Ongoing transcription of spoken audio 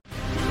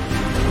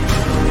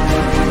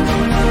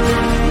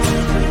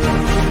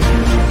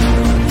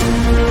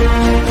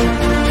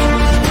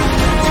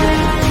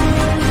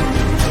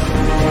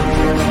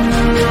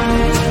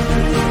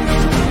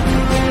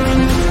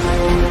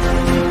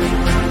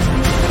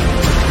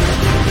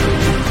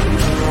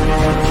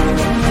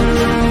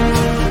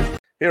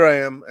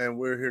Lamb, and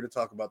we're here to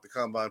talk about the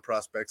combine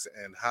prospects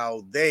and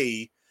how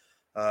they,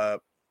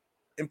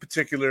 in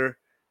particular,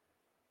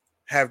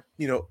 have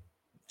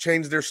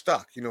changed their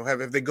stock.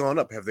 Have they gone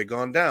up? Have they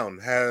gone down?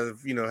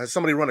 Has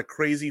somebody run a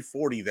crazy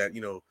 40 that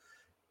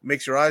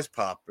makes your eyes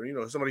pop?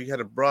 Or somebody had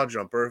a broad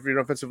jump, or if you're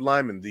an offensive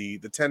lineman, the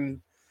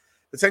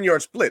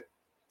 10-yard split.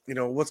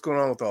 What's going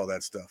on with all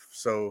that stuff?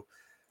 So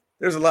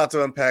there's a lot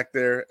to unpack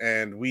there,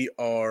 and we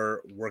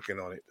are working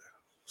on it.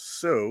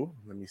 So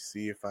let me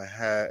see if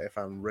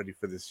I'm ready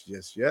for this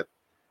just yet.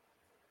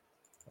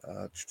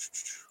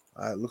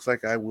 It looks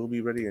like I will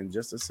be ready in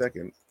just a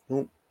second.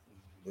 Boom.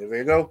 There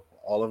we go.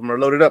 All of them are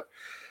loaded up.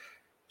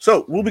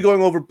 So we'll be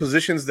going over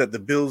positions that the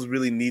Bills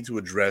really need to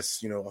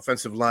address.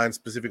 Offensive line,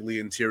 specifically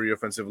interior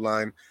offensive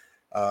line.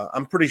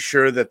 I'm pretty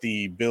sure that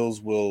the Bills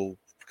will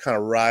kind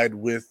of ride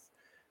with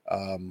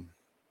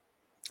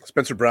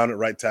Spencer Brown at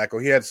right tackle.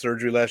 He had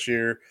surgery last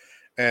year,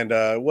 and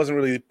it wasn't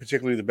really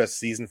particularly the best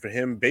season for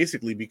him,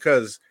 basically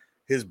because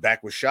his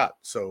back was shot.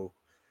 So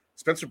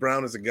Spencer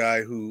Brown is a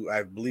guy who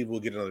I believe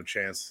will get another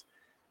chance.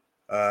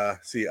 I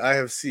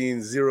have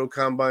seen zero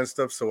combine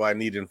stuff, so I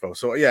need info.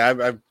 So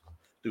yeah,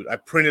 I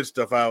printed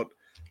stuff out.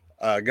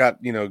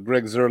 Got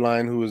Greg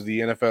Zuerlein, who is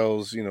the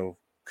NFL's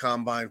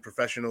combine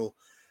professional.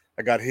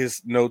 I got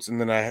his notes,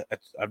 and then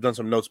I've done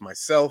some notes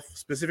myself,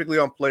 specifically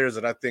on players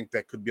that I think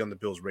that could be on the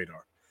Bills'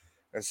 radar.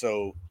 And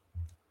so,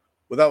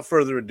 without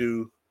further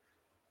ado,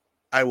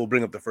 I will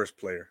bring up the first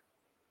player.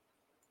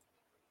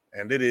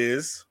 And it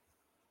is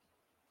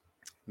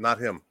not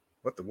him.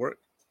 What the word?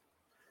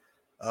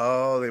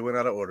 Oh, they went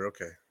out of order.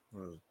 Okay.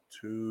 1,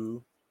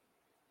 2,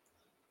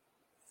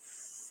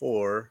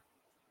 4.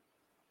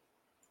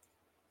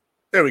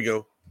 There we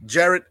go.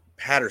 Jarrett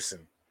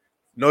Patterson,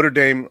 Notre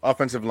Dame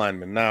offensive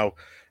lineman. Now,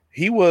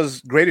 he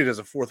was graded as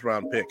a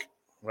 4th-round pick,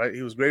 right?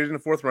 He was graded in the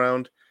 4th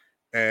round,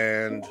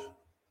 and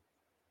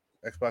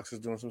Xbox is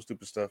doing some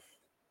stupid stuff.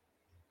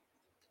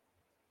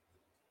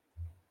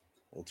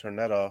 We'll turn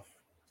that off.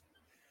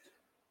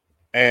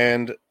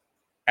 And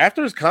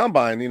after his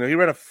combine, he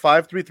ran a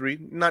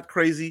 5.33, not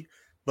crazy,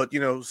 but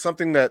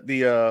something that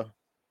the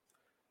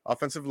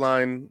offensive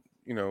line,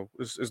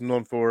 is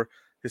known for.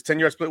 His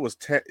 10-yard split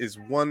is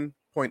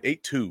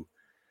 1.82, and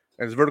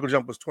his vertical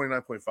jump was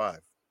 29.5.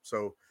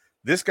 So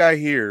this guy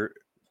here,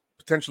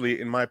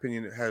 potentially, in my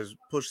opinion, has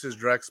pushed his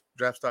draft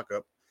stock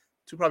up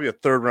to probably a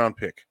 3rd-round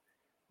pick,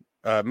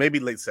 maybe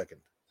late 2nd.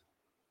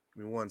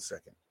 Give me 1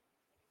 second.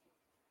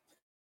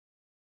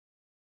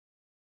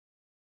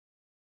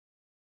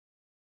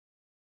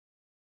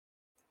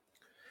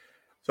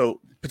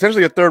 So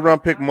potentially a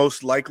 3rd-round pick,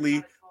 most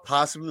likely,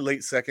 possibly late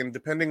 2nd,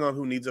 depending on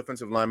who needs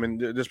offensive linemen.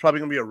 There's probably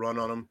going to be a run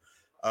on him.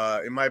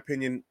 In my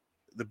opinion,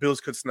 the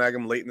Bills could snag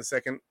him late in the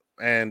 2nd,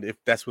 and if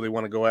that's what they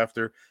want to go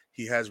after,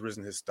 he has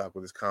risen his stock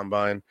with his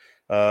combine.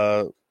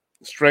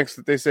 Strengths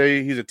that they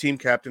say, he's a team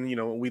captain.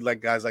 We like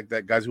guys like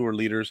that, guys who are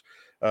leaders.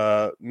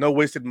 No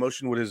wasted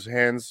motion with his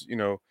hands.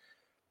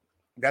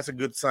 That's a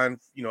good sign.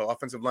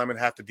 Offensive linemen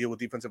have to deal with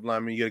defensive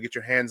linemen. You got to get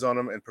your hands on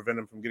them and prevent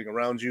them from getting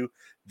around you.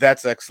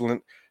 That's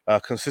excellent.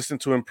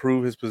 Consistent to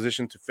improve his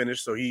position to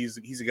finish. So he's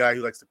a guy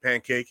who likes to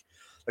pancake,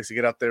 likes to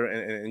get out there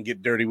and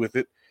get dirty with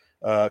it.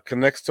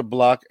 Connects to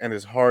block and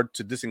is hard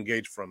to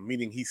disengage from,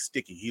 meaning he's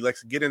sticky. He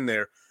likes to get in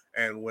there,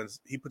 and when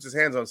he puts his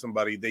hands on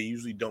somebody, they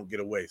usually don't get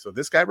away. So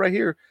this guy right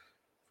here,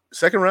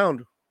 2nd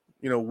round,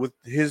 with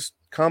his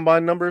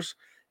combine numbers,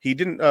 he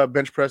didn't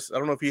bench press. I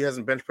don't know if he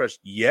hasn't bench pressed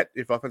yet,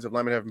 if offensive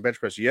linemen haven't bench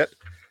pressed yet.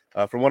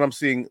 From what I'm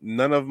seeing,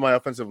 none of my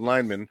offensive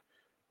linemen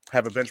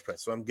have a bench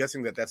press. So I'm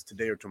guessing that that's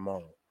today or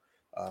tomorrow.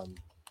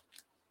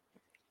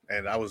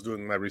 And I was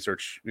doing my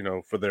research,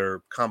 for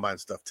their combine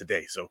stuff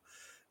today. So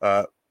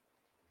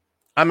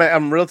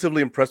I'm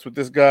relatively impressed with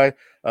this guy.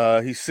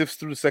 He sifts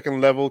through the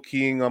 2nd level,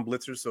 keying on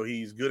blitzers, so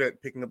he's good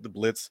at picking up the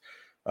blitz.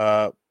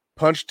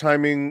 Punch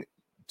timing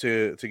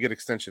to get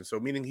extension, so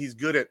meaning he's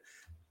good at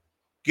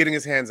getting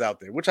his hands out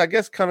there, which I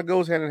guess kind of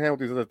goes hand in hand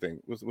with these other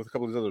things, with a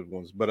couple of these other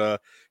ones.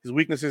 But his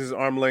weakness is his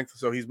arm length,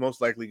 so he's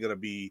most likely going to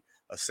be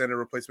a center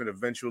replacement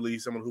eventually,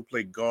 someone who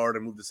played guard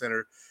and moved to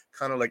center,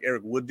 kind of like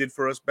Eric Wood did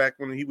for us back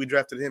when we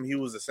drafted him. He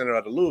was a center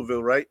out of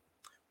Louisville, right?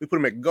 We put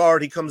him at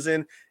guard. He comes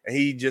in, and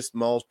he just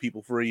mauls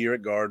people for a year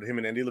at guard, him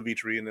and Andy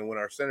Levitri, and then when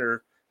our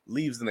center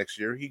leaves the next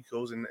year, he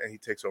goes in and he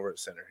takes over at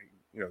center.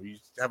 You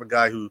have a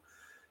guy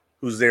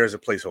who's there as a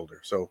placeholder.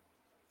 So,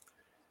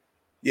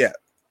 yeah.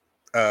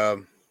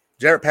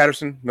 Jarrett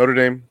Patterson, Notre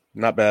Dame,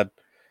 not bad.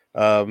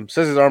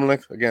 Says his arm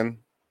length, again,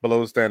 below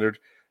the standard.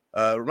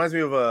 Reminds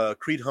me of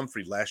Creed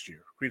Humphrey last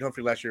year.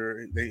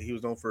 He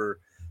was known for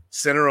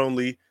center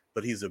only,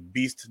 but he's a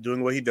beast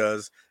doing what he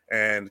does.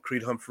 And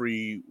Creed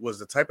Humphrey was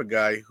the type of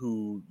guy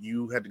who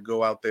you had to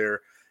go out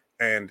there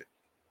and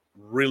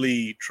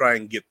really try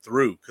and get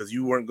through because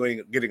you weren't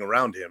getting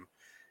around him.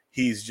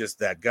 He's just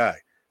that guy.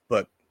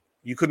 But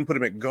you couldn't put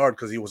him at guard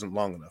because he wasn't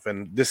long enough.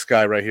 And this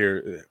guy right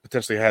here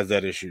potentially has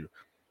that issue.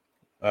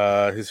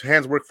 His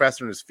hands work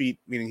faster than his feet,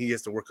 meaning he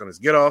has to work on his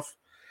get off,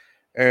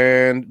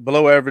 and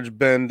below average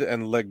bend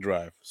and leg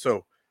drive.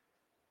 So,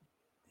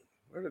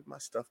 where did my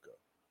stuff go?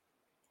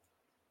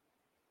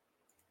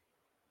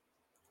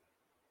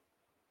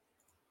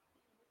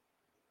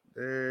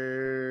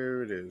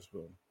 There it is.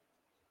 Boom.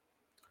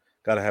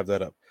 Got to have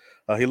that up.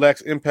 He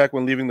lacks impact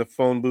when leaving the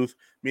phone booth,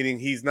 meaning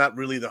he's not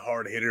really the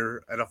hard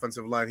hitter at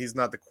offensive line. He's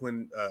not the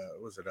Quentin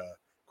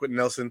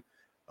Nelson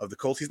of the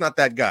Colts. He's not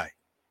that guy,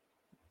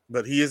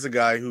 but he is a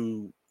guy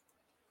who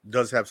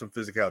does have some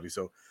physicality.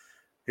 So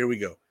here we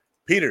go.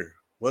 Peter,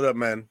 what up,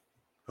 man?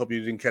 Hope you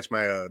didn't catch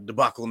my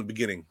debacle in the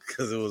beginning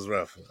because it was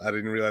rough. I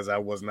didn't realize I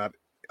was not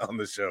on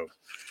the show.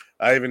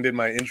 I even did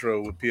my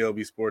intro with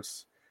PLB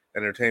Sports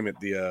Entertainment,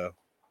 the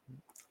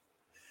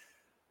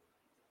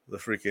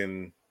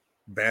freaking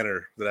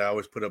banner that I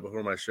always put up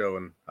before my show,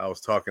 and I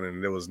was talking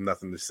and there was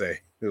nothing to say.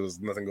 There was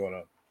nothing going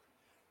on.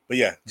 But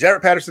yeah,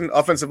 Jarrett Patterson,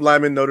 offensive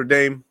lineman, Notre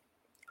Dame,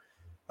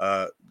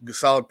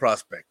 solid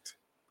prospect.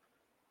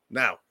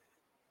 Now,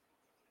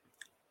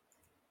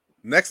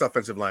 next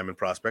offensive lineman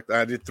prospect.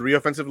 I did 3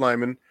 offensive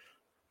linemen.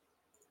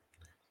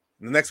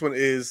 The next one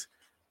is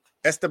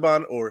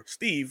Esteban or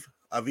Steve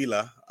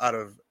Avila out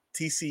of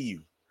TCU.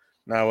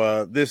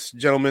 Now, this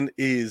gentleman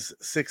is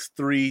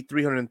 6'3",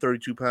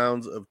 332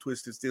 pounds of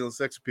twisted steel and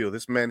sex appeal.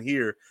 This man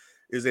here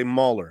is a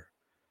mauler,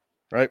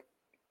 right?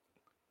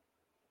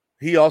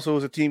 He also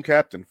is a team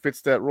captain,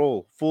 fits that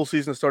role. Full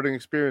season starting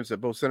experience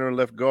at both center and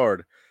left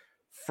guard.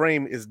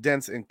 Frame is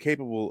dense and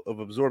capable of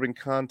absorbing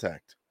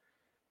contact.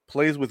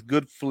 Plays with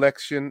good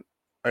flexion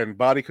and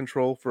body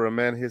control for a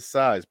man his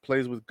size.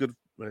 Plays with good,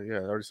 I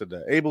already said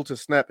that. Able to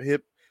snap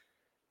hip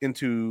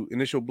into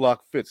initial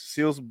block fits.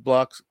 Seals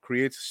blocks,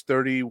 creates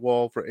sturdy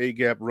wall for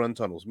A-gap run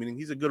tunnels, meaning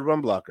he's a good run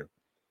blocker.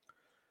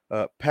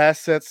 Pass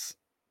sets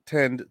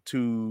tend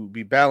to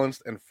be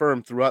balanced and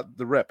firm throughout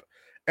the rep,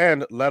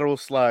 and lateral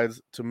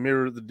slides to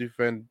mirror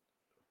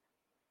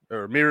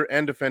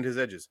and defend his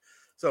edges.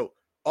 So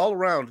all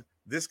around,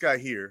 this guy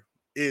here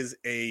is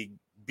a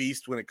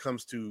beast when it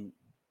comes to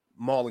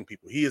mauling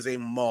people. He is a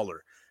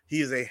mauler.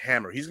 He is a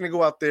hammer. He's going to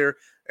go out there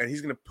and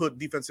he's going to put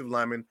defensive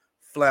linemen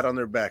flat on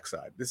their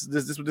backside. This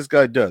is what this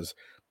guy does.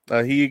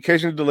 He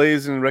occasionally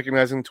delays in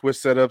recognizing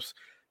twist setups.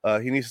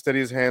 He needs to steady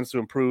his hands to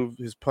improve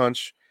his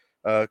punch.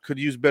 Could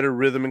use better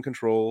rhythm and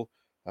control.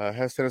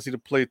 Has tendency to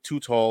play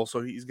too tall,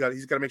 so he's got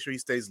to make sure he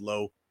stays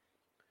low.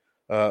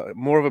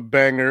 More of a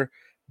banger,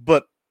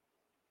 but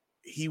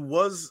he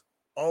was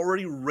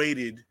already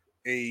rated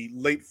a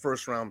late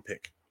first round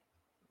pick,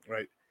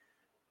 right?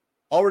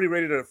 Already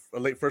rated a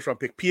late first round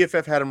pick.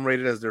 PFF had him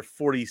rated as their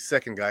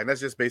 42nd guy, and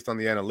that's just based on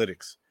the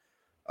analytics.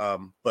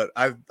 But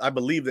I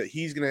believe that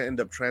he's going to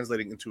end up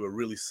translating into a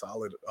really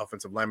solid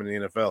offensive lineman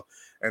in the NFL.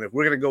 And if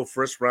we're going to go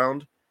first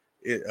round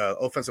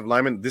offensive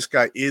lineman, this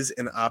guy is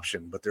an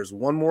option. But there's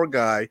one more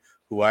guy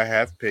who I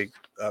have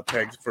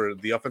pegged for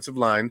the offensive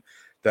line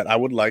that I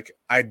would like.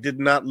 I did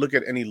not look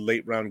at any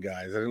late round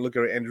guys. I didn't look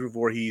at Andrew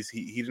Voorhees.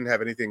 He didn't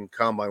have anything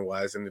combine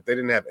wise. And if they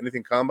didn't have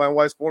anything combine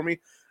wise for me,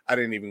 I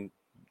didn't even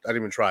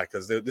try,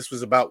 because this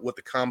was about what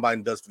the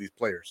combine does for these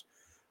players.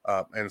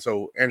 And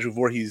so Andrew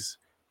Voorhees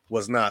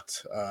was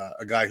not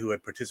a guy who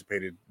had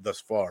participated thus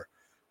far.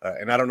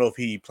 And I don't know if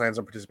he plans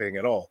on participating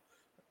at all.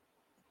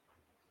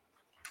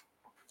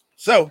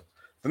 So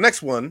the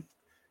next one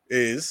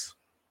is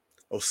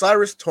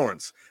O'Cyrus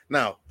Torrence.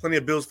 Now, plenty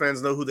of Bills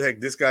fans know who the heck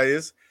this guy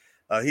is.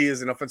 He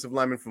is an offensive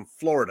lineman from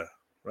Florida,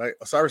 right?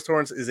 O'Cyrus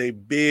Torrence is a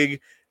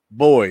big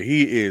boy.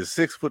 He is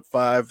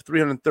 6'5",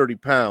 330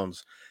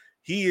 pounds.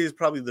 He is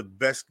probably the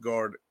best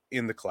guard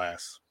in the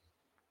class.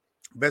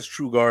 Best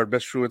true guard,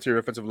 best true interior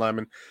offensive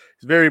lineman.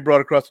 He's very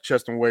broad across the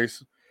chest and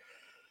waist.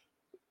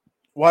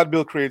 Wide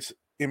build creates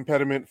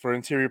impediment for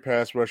interior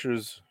pass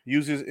rushers.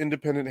 Uses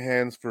independent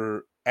hands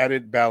for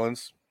added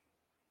balance.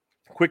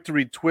 Quick to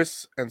read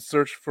twists and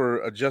search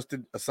for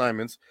adjusted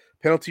assignments.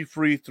 Penalty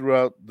free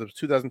throughout the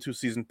 2002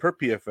 season per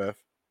PFF.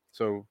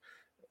 So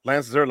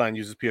Lance Zierlein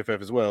uses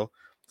PFF as well.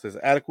 It says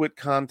adequate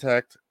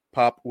contact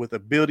pop with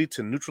ability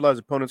to neutralize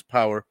opponent's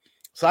power.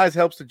 Size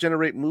helps to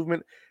generate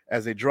movement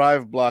as a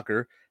drive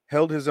blocker.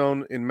 Held his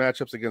own in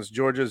matchups against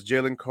Georgia's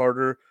Jalen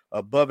Carter,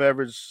 above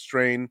average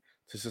strain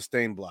to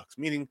sustain blocks.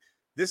 Meaning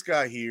this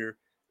guy here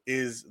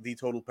is the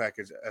total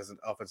package as an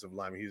offensive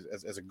lineman. He's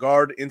as a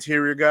guard,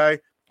 interior guy,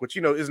 which,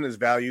 isn't as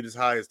valued as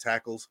high as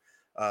tackles.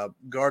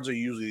 Guards are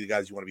usually the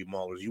guys you want to be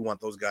maulers. You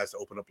want those guys to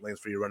open up lanes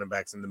for your running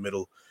backs in the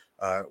middle.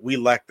 We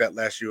lacked that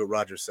last year with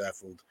Roger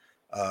Saffold.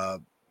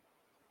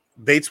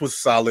 Bates was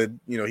solid.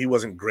 He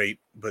wasn't great,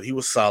 but he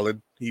was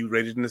solid. He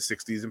rated in the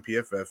 60s in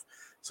PFF.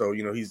 So,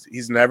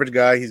 he's an average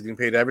guy. He's getting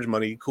paid average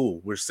money.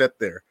 Cool. We're set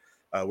there.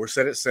 We're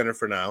set at center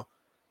for now.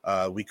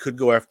 We could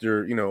go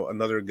after,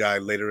 another guy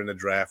later in the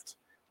draft,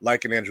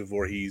 like an Andrew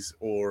Voorhees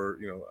or,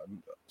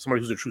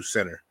 somebody who's a true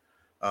center.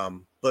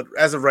 But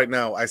as of right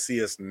now, I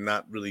see us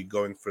not really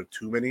going for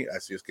too many. I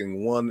see us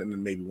getting one and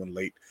then maybe one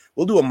late.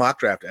 We'll do a mock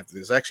draft after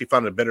this. I actually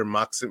found a better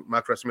mock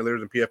draft simulator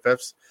than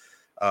PFF's.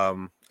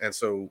 And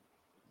so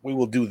we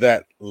will do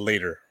that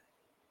later.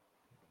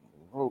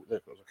 Oh, there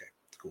it goes. Okay,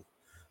 cool.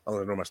 I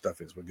don't know where my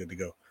stuff is. We're good to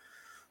go.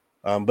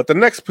 But the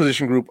next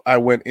position group I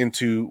went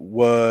into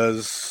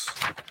was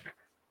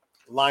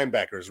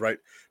linebackers, right?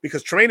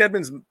 Because Tremaine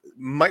Edmonds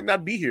might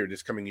not be here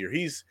this coming year.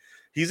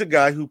 He's a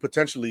guy who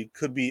potentially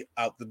could be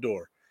out the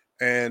door.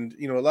 And,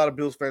 a lot of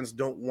Bills fans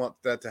don't want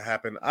that to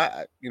happen.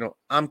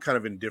 I'm kind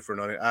of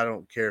indifferent on it. I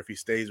don't care if he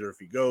stays or if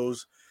he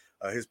goes.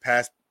 His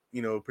pass,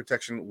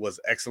 protection was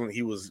excellent.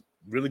 He was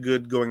really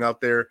good going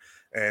out there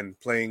and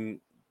playing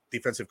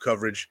defensive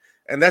coverage.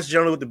 And that's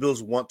generally what the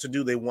Bills want to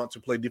do. They want to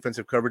play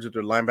defensive coverage with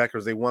their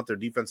linebackers. They want their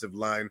defensive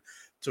line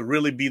to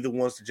really be the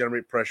ones to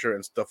generate pressure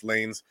and stuff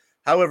lanes.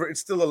 However, it's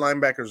still a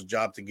linebacker's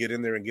job to get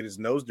in there and get his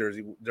nose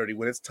dirty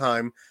when it's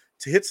time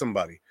to hit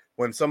somebody.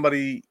 When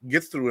somebody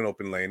gets through an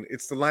open lane,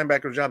 it's the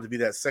linebacker's job to be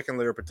that second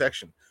layer of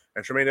protection.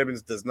 And Tremaine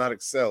Edmunds does not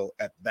excel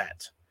at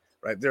that,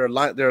 right? There are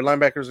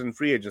linebackers in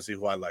free agency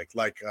who I like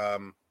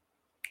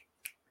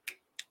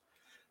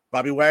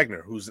Bobby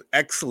Wagner, who's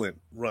excellent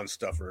run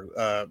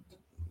stuffer.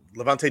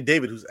 Lavonte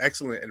David, who's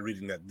excellent at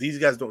reading that. These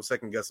guys don't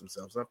second guess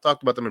themselves. I've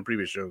talked about them in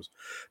previous shows.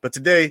 But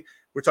today,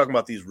 we're talking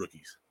about these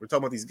rookies. We're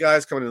talking about these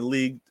guys coming in the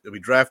league that we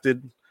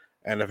drafted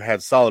and have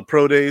had solid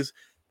pro days.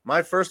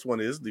 My first one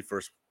is the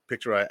first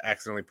picture I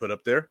accidentally put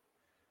up there,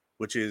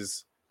 which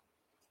is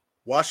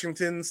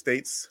Washington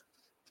State's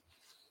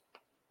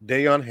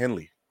Daiyan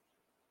Henley.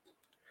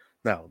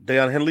 Now,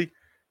 Daiyan Henley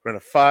ran a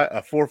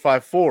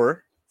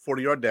 4.54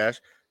 40-yard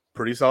dash,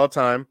 pretty solid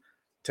time.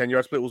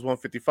 10-yard split was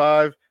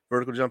 155,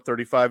 vertical jump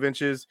 35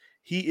 inches.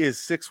 He is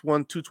 6'1",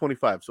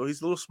 225, so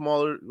he's a little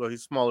smaller. Well,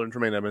 he's smaller than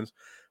Tremaine Edmunds,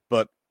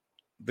 but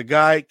the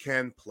guy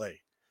can play.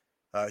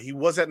 He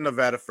was at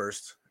Nevada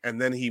first, and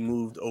then he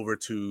moved over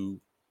to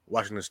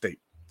Washington State.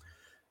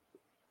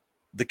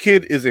 The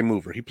kid is a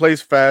mover. He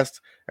plays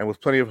fast and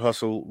with plenty of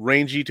hustle,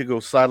 rangy to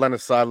go sideline to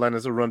sideline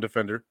as a run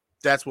defender.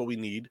 That's what we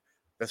need.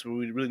 That's what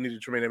we really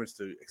needed Tremaine Edmunds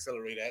to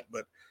accelerate at,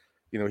 but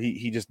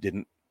he just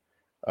didn't.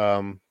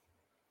 Let's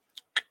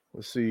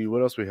see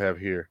what else we have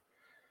here.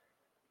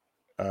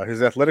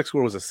 His athletic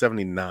score was a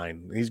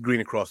 79. He's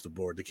green across the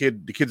board. The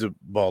kid's a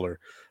baller.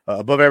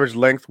 Above average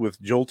length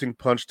with jolting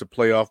punch to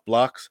play off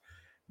blocks,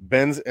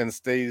 bends and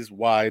stays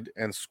wide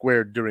and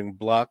squared during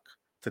block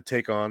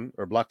take on,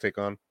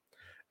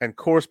 and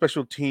core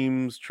special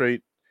teams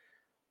trait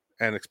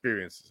and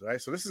experiences, right?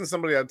 So this isn't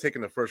somebody I'd take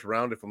in the first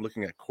round if I'm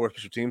looking at core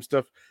special team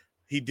stuff.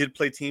 He did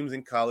play teams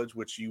in college,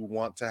 which you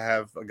want to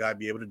have a guy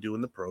be able to do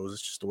in the pros.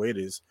 It's just the way it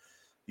is.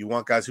 You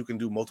want guys who can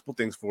do multiple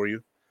things for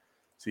you.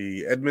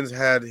 See, Edmunds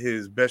had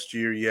his best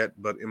year yet,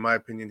 but in my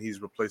opinion,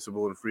 he's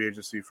replaceable in free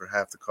agency for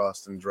half the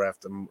cost and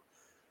draft him.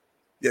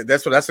 Yeah,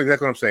 that's exactly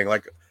what I'm saying.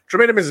 Like,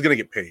 Tremaine Edmunds is going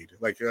to get paid.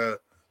 Like,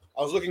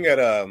 I was looking at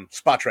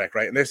Spot Track,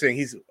 right? And they're saying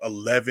he's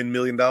 $11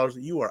 million.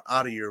 You are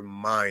out of your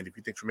mind if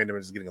you think Tremaine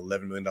Edmunds is getting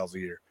 $11 million a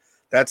year.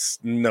 That's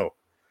no.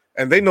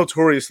 And they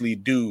notoriously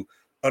do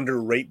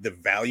underrate the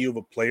value of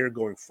a player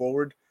going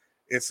forward.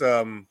 It's,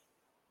 hang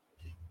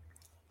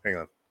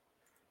on.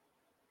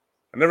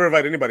 I never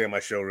invite anybody on my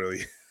show,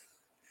 really.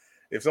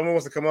 If someone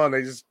wants to come on,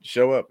 they just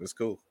show up. It's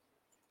cool.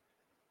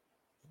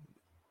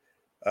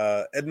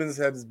 Edmunds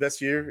had his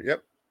best year.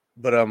 Yep.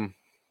 But,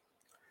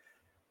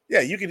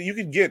 yeah, you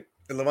could get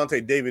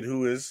Lavonte David,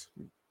 who is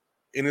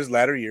in his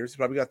latter years. He's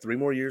probably got 3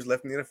 more years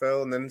left in the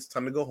NFL, and then it's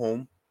time to go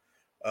home.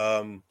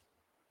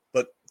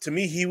 But to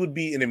me, he would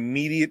be an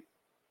immediate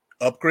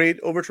upgrade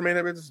over Tremaine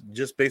Edmunds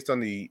just based on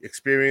the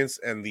experience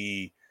and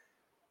the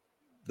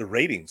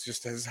ratings,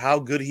 just as how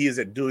good he is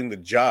at doing the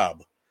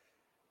job.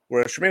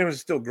 Whereas Tremaine Edmunds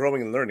is still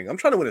growing and learning. I'm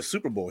trying to win a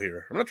Super Bowl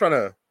here. I'm not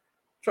trying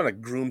to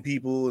groom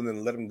people and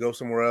then let them go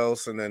somewhere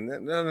else. And then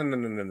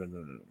no.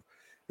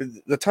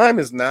 The time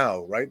is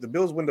now, right? The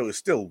Bills window is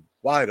still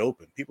wide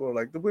open. People are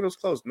like, the window's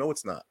closed. No,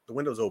 it's not. The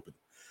window's open.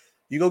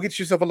 You go get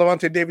yourself a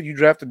Lavonte David. You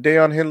draft a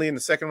Daiyan Henley in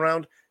the second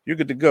round. You're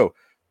good to go.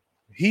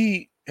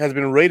 He has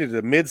been rated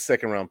a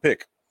mid-second round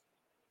pick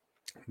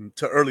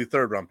to early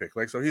third round pick.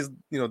 Like, so he's,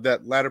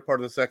 that latter part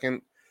of the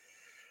second,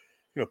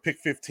 pick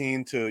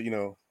 15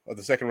 to, of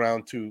the second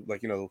round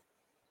to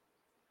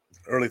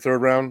early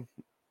third round.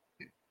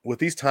 With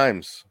these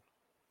times,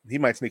 he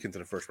might sneak into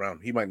the first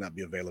round. He might not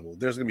be available.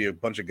 There's going to be a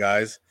bunch of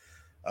guys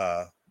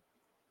at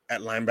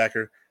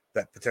linebacker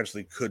that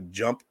potentially could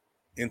jump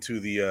into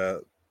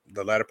the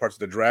latter parts of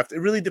the draft. It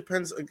really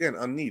depends, again,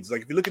 on needs.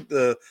 Like, if you look at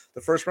the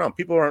first round,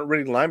 people aren't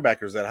rating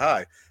linebackers that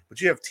high,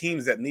 but you have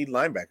teams that need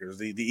linebackers.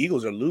 The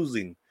Eagles are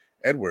losing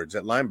Edwards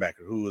at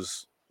linebacker, who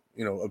was,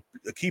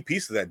 a key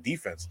piece of that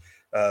defense.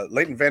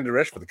 Leighton Vander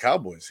Esch for the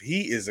Cowboys.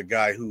 He is a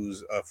guy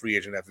who's a free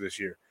agent after this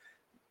year.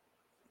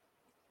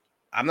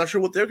 I'm not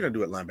sure what they're going to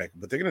do at linebacker,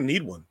 but they're going to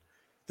need one.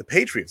 The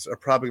Patriots are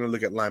probably going to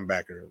look at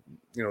linebacker.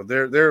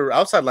 They're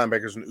outside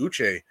linebackers in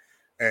Uche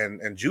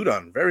and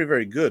Judon, very,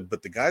 very good.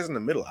 But the guys in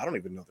the middle, I don't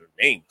even know their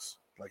names.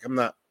 Like, I'm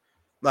not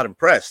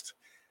impressed.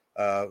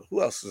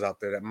 Who else is out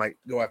there that might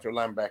go after a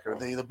linebacker?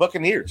 The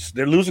Buccaneers.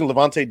 They're losing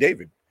Lavonte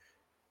David,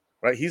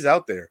 right? He's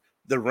out there.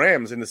 The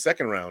Rams in the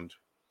second round,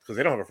 because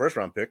they don't have a first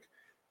round pick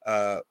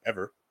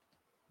ever.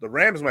 The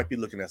Rams might be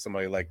looking at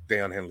somebody like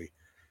Daiyan Henley.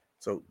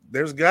 So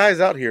there's guys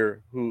out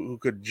here who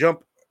could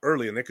jump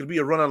early, and there could be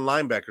a run on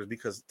linebackers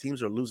because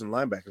teams are losing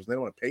linebackers. And they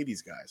don't want to pay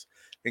these guys,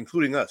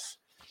 including us.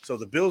 So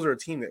the Bills are a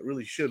team that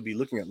really should be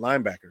looking at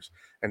linebackers.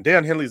 And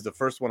Daiyan Henley is the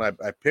first one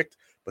I picked,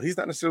 but he's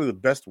not necessarily the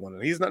best one.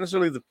 And he's not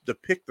necessarily the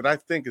pick that I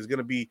think is going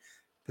to be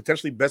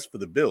potentially best for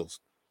the Bills.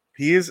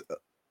 He is,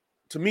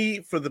 to me,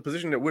 for the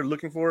position that we're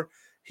looking for,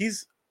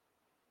 he's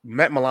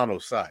Matt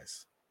Milano's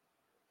size,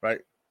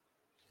 right?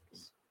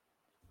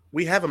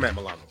 We have a Matt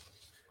Milano.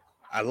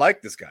 I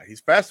like this guy.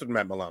 He's faster than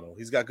Matt Milano.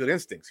 He's got good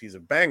instincts. He's a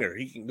banger.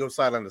 He can go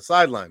sideline to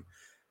sideline.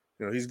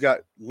 He's got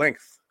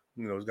length.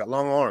 He's got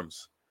long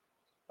arms.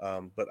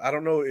 But I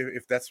don't know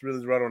if that's really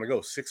the right one to go.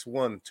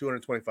 6'1",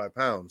 225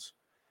 pounds.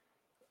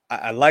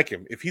 I like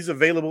him. If he's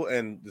available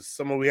and there's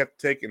someone we have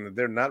to take and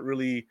they're not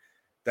really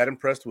that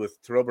impressed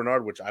with Terrell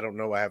Bernard, which I don't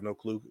know. I have no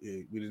clue.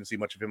 We didn't see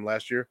much of him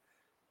last year.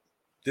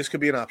 This could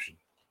be an option.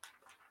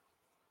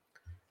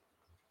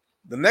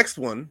 The next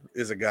one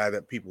is a guy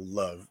that people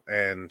love,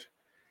 and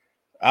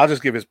I'll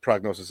just give his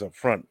prognosis up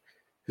front.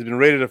 He's been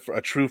rated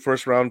a true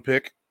first-round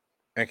pick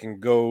and can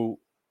go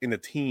in the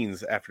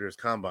teens after his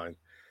combine,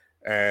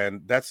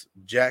 and that's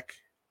Jack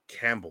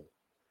Campbell.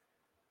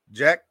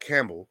 Jack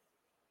Campbell.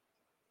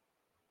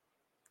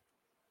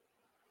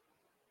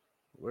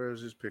 Where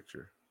is his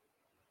picture?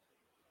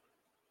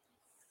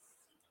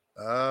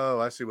 Oh,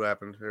 I see what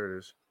happened. There it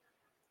is.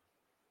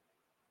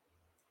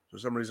 For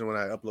some reason, when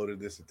I uploaded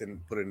this, it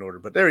didn't put it in order.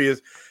 But there he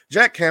is.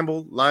 Jack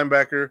Campbell,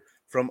 linebacker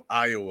from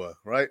Iowa,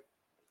 right?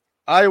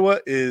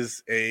 Iowa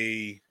is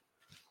they're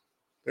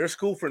a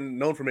school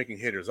known for making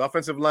hitters.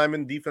 Offensive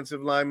linemen,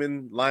 defensive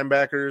linemen,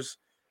 linebackers,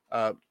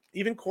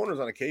 even corners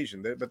on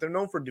occasion. But they're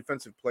known for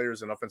defensive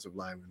players and offensive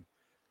linemen.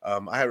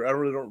 I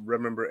really don't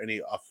remember any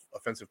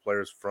offensive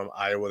players from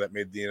Iowa that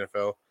made the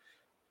NFL.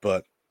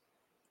 But,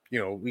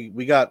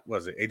 we got, what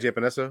is it, AJ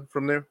Epinesa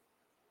from there?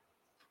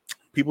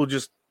 People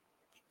just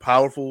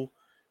powerful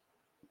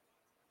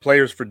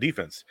players for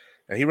defense.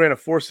 And he ran a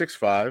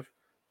 4.65.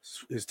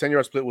 His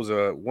 10-yard split was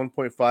a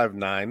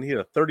 1.59. He had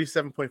a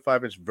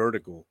 37.5-inch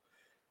vertical.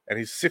 And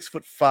he's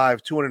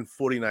 6'5",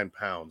 249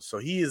 pounds. So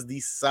he is the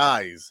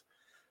size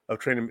of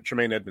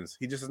Tremaine Edmunds.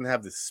 He just doesn't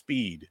have the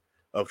speed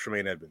of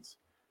Tremaine Edmunds.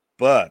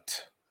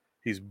 But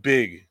he's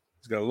big.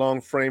 He's got a long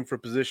frame for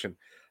position.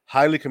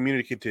 Highly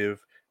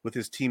communicative with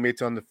his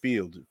teammates on the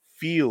field.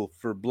 Feel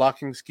for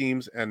blocking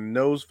schemes and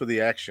nose for the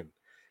action.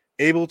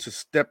 Able to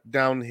step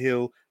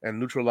downhill and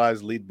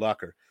neutralize lead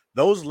blocker.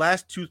 Those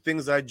last two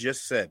things I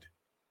just said.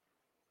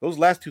 Those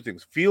last two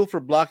things. Feel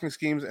for blocking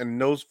schemes and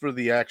nose for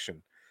the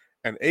action.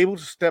 And able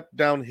to step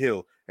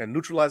downhill and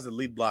neutralize the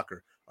lead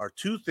blocker are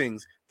two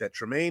things that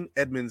Tremaine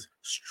Edmunds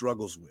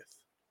struggles with.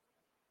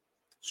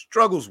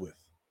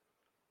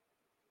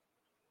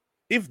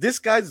 If this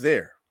guy's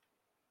there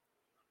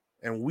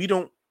and we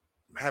don't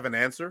have an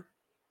answer,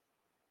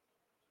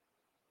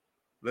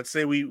 let's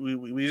say we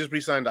just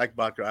re-signed Ike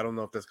Boettger. I don't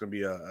know if that's going to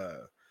be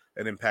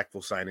an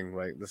impactful signing,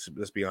 right?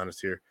 Let's be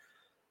honest here.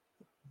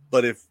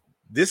 But if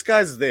this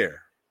guy's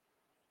there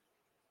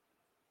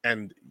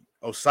and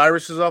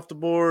Osiris is off the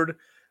board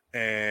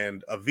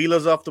and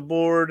Avila's off the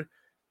board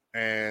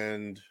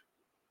and,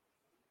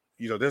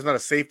 there's not a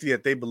safety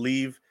that they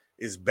believe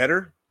is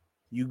better,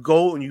 you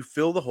go and you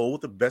fill the hole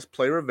with the best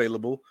player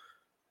available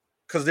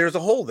because there's a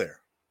hole there.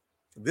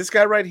 This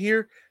guy right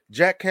here,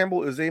 Jack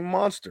Campbell, is a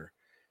monster.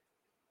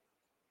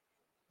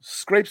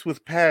 Scrapes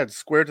with pads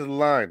square to the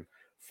line,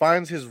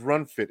 finds his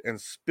run fit, and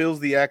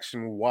spills the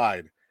action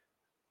wide.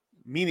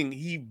 Meaning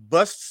he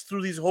busts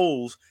through these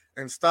holes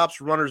and stops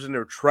runners in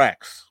their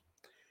tracks.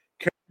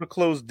 Careful to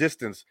close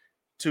distance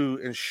to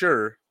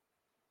ensure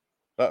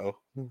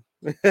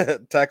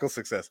tackle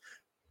success.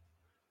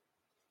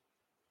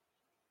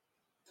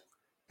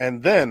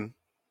 And then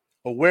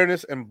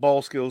awareness and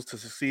ball skills to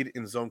succeed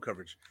in zone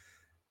coverage.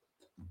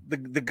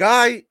 The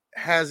guy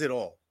has it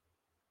all,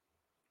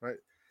 right?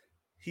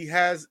 He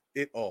has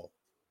it all.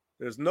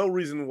 There's no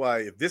reason why,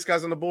 if this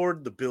guy's on the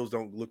board, the Bills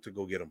don't look to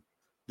go get him.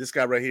 This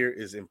guy right here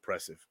is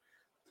impressive.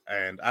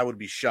 And I would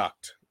be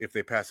shocked if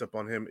they pass up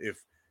on him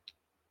if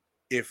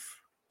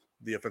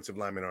the offensive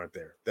linemen aren't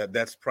there.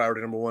 That's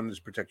priority number one, is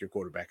protect your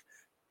quarterback.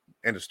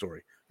 End of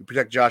story. You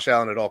protect Josh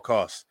Allen at all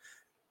costs.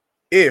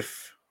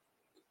 If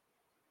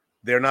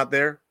they're not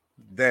there,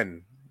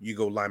 then you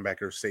go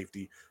linebacker,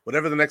 safety,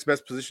 whatever the next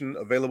best position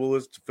available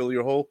is to fill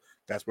your hole,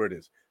 that's where it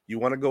is. You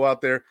want to go out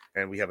there,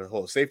 and we have a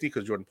hole at safety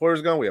because Jordan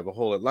Poyer's gone. We have a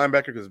hole at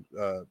linebacker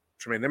because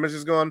Tremaine Edmunds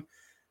is gone.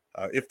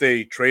 If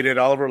they traded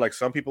Oliver like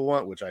some people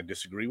want, which I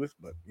disagree with,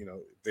 but,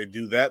 if they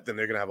do that, then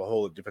they're going to have a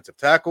hole at defensive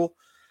tackle.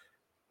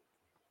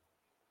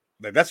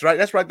 That's right.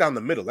 That's right down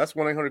the middle. That's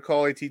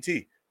 1-800-CALL-ATT.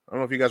 I don't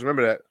know if you guys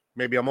remember that.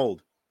 Maybe I'm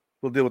old.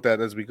 We'll deal with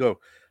that as we go.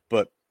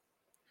 But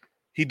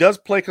he does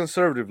play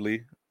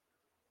conservatively,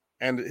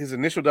 and his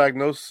initial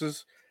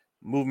diagnosis,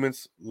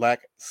 movements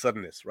lack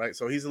suddenness, right?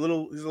 So he's a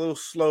little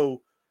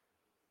slow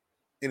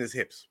in his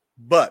hips.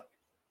 But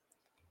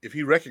if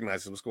he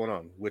recognizes what's going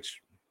on,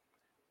 which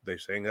they're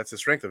saying that's the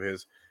strength of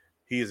his,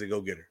 he is a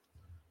go-getter.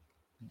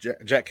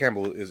 Jack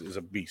Campbell is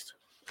a beast.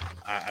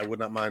 I would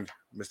not mind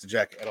Mr.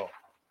 Jack at all.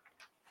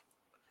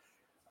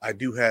 I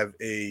do have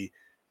a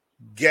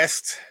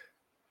guest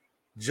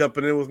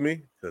jumping in with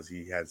me because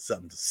he had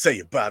something to say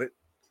about it.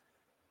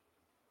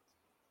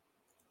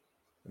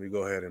 Let me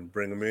go ahead and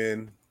bring him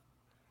in.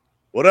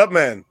 What up,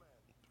 man?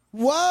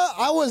 Well,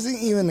 I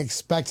wasn't even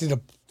expecting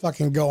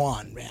fucking go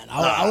on, man.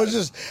 I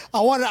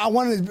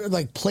wanted to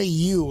like play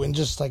you and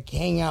just like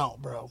hang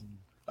out, bro.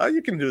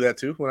 You can do that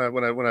too when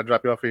I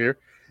drop you off of here.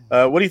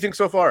 What do you think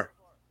so far?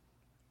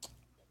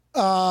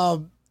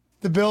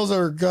 The Bills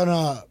are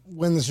gonna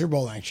win the Super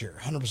Bowl next year,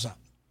 100%.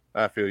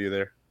 I feel you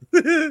there.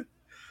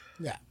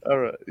 Yeah. All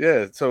right.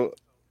 Yeah. So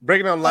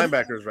breaking down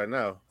linebackers right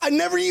now. I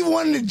never even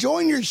wanted to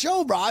join your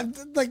show, bro. I'm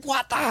like,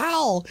 what the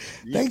hell?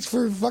 Thanks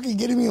for fucking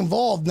getting me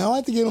involved. Now I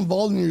have to get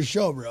involved in your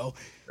show, bro.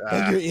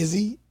 Thank you,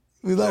 Izzy.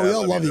 We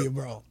all love you,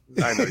 bro.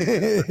 I know. We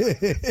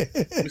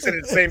said it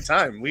at the same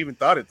time. We even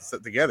thought it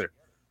together.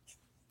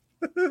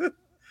 All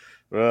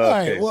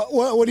right.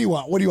 What do you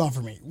want? What do you want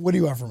from me? What do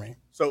you want from me?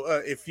 So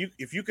if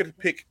you could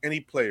pick any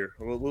player,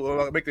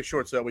 we'll make this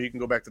short so that way you can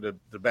go back to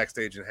the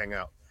backstage and hang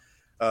out.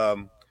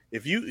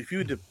 If you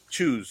had to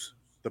choose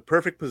the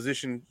perfect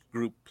position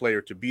group player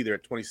to be there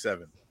at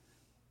 27,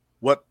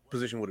 what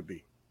position would it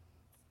be?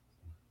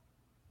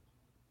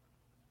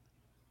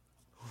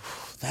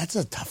 That's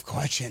a tough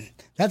question.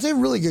 That's a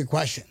really good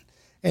question.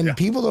 And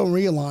people don't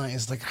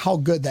realize like how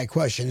good that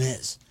question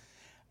is.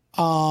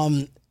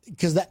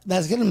 Because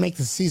that's going to make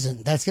the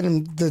season. That's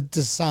going to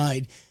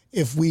decide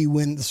if we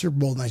win the Super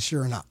Bowl next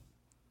year or not.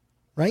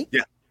 Right?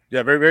 Yeah.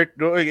 Yeah,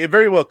 it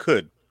very well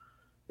could.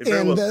 It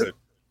very well could.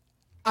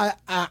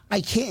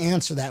 I can't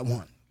answer that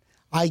one.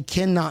 I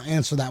cannot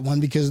answer that one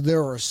because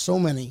there are so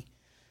many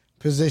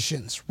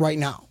positions right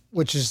now,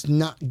 which is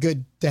not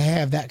good to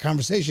have that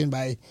conversation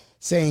by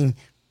saying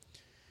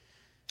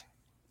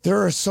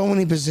there are so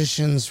many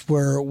positions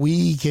where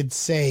we could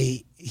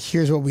say,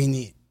 here's what we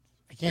need.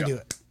 I can't do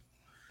it.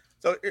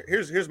 So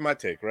here's my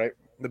take, right?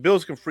 The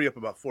Bills can free up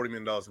about $40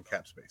 million in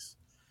cap space.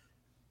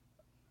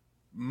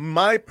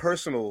 My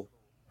personal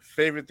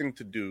favorite thing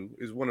to do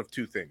is one of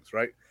two things,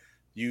 right?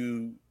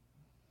 You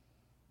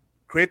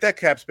create that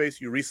cap space,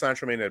 you re-sign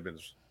Tremaine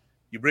Edmonds.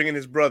 You bring in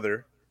his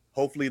brother.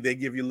 Hopefully they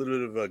give you a little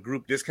bit of a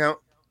group discount.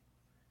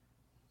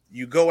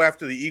 You go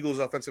after the Eagles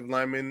offensive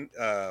lineman,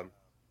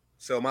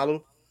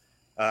 Seumalo.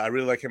 I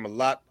really like him a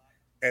lot.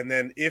 And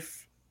then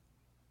if,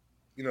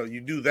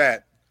 you do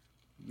that,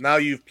 now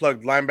you've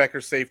plugged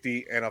linebacker,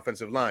 safety, and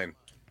offensive line.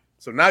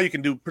 So now you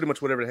can do pretty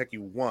much whatever the heck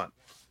you want.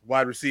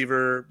 Wide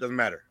receiver, doesn't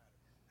matter.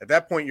 At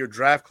that point, your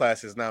draft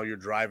class is now your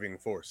driving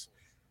force.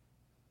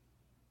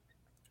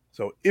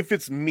 So if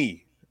it's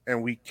me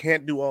and we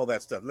can't do all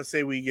that stuff, let's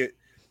say we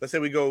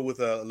go with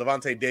a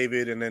Levante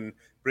David and then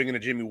bring in a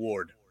Jimmy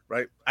Ward,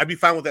 right? I'd be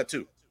fine with that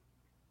too.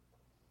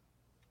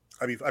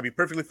 I'd be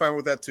perfectly fine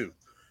with that too.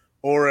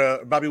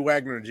 Or Bobby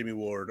Wagner and Jimmy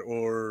Ward,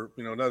 or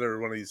another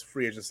one of these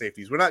free agent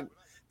safeties.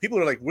 People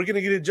are like, we're going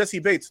to get Jesse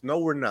Bates. No,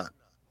 we're not.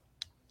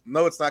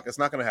 No, it's not. It's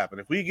not going to happen.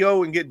 If we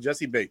go and get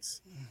Jesse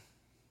Bates,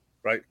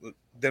 right,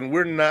 then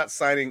we're not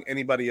signing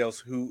anybody else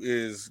who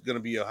is going to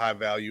be a high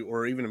value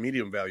or even a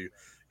medium value.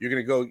 You're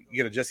going to go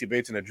get a Jesse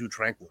Bates and a Drew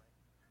Tranquil,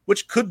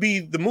 which could be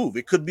the move.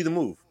 It could be the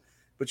move.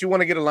 But you want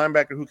to get a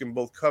linebacker who can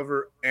both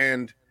cover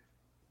and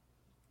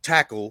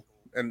tackle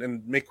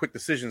and make quick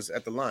decisions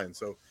at the line.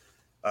 So,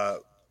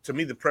 to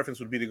me, the preference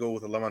would be to go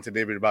with a Levante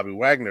David or Bobby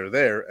Wagner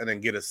there and then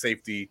get a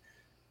safety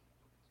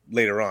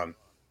later on.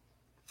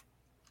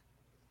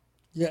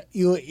 Yeah,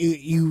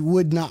 you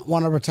would not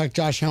want to protect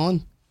Josh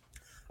Allen?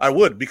 I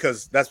would,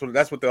 because that's what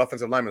the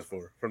offensive lineman is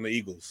for from the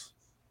Eagles.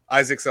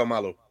 Isaac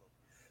Seumalo.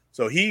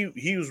 So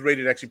he was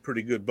rated actually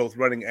pretty good, both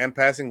running and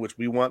passing, which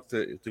we want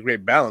to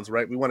create balance,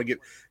 right? We want to get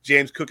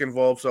James Cook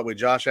involved so that way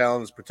Josh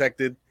Allen is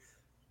protected.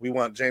 We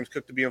want James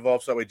Cook to be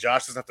involved so that way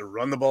Josh doesn't have to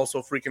run the ball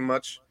so freaking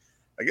much.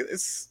 Like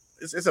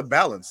it's a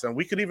balance, and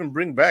we could even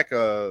bring back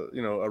a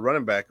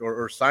running back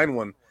or sign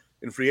one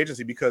in free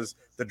agency because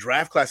the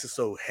draft class is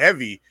so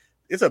heavy.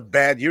 It's a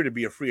bad year to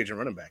be a free agent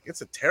running back.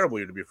 It's a terrible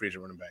year to be a free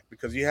agent running back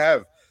because you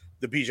have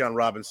the Bijan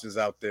Robinsons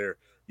out there.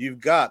 You've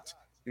got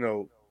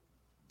the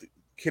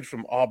kid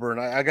from Auburn.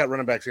 I got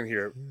running backs in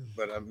here,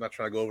 but I'm not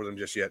trying to go over them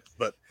just yet.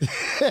 But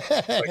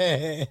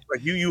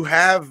like you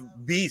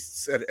have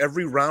beasts at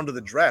every round of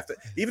the draft.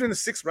 Even in the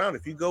 6th round,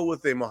 if you go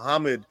with a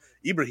Muhammad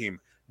Ibrahim,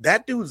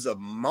 that dude's a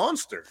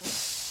monster.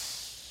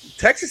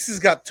 Texas has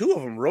got 2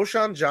 of them.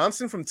 Roshan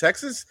Johnson from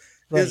Texas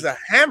is a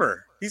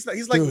hammer. He's like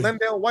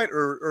Lendale White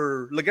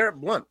or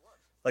LeGarrette Blount.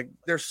 Like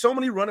there's so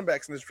many running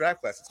backs in this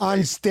draft class. On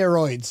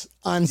steroids.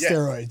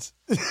 Steroids.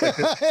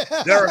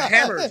 There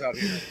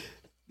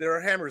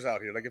are hammers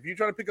out here. Like if you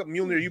try to pick up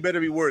Mjolnir, you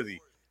better be worthy.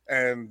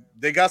 And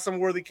they got some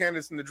worthy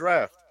candidates in the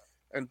draft.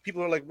 And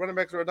people are like, running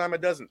backs are a dime a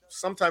dozen.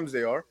 Sometimes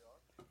they are.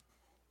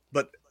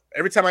 But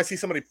every time I see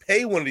somebody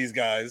pay one of these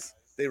guys,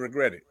 they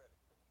regret it.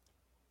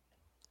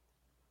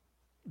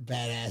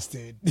 Badass,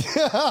 dude.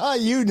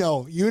 you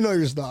know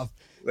your stuff.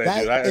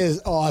 That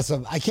is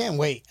awesome. I can't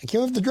wait. I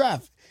can't wait for the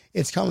draft.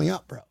 It's coming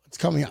up, bro. It's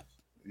coming up.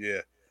 Yeah,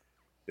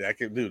 I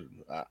can, dude.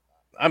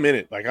 I'm in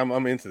it. Like I'm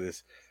into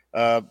this.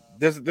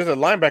 There's a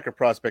linebacker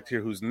prospect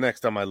here who's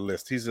next on my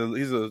list. He's on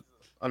the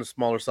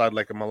smaller side,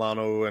 like a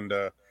Milano and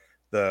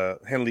the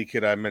Henley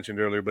kid I mentioned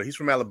earlier, but he's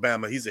from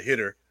Alabama. He's a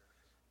hitter,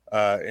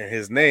 and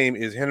his name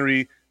is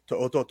Henry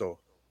To'oto'o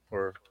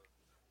or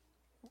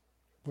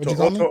What'd you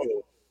call him?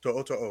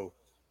 To'oto'o.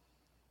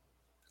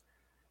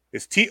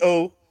 It's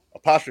T-O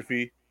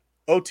apostrophe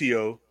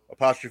O-T-O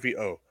apostrophe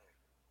O.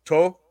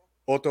 To,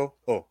 Oto,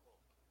 O.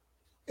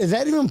 Is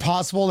that even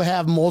possible to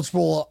have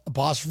multiple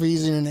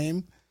apostrophes in your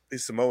name?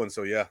 He's Samoan,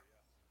 so yeah.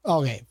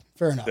 Okay,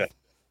 fair enough. Yeah.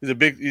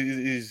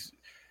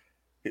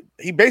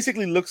 He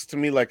basically looks to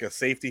me like a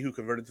safety who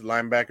converted to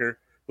linebacker,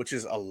 which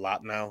is a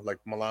lot now. Like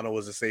Milano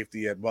was a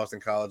safety at Boston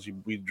College.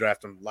 We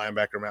drafted him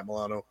linebacker, Matt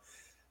Milano.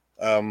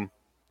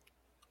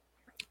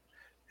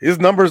 His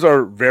numbers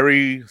are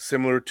very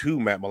similar to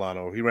Matt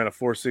Milano. He ran a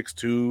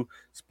 4.62,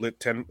 split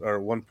 10 or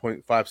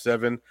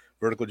 1.57,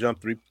 vertical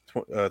jump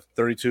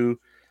 3.32,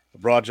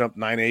 broad jump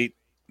 9.8,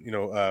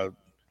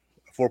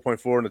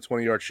 4.4 in the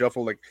 20-yard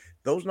shuffle. Like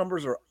those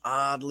numbers are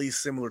oddly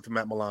similar to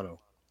Matt Milano.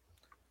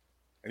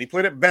 And he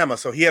played at Bama,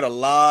 so he had a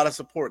lot of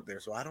support there.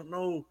 So I don't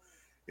know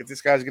if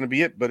this guy's going to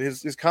be it, but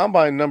his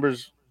combine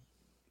numbers,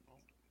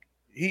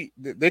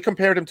 they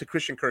compared him to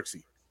Christian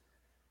Kirksey,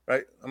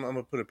 right? I'm going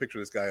to put a picture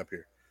of this guy up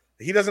here.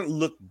 He doesn't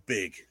look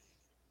big,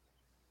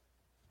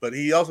 but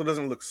he also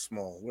doesn't look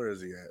small. Where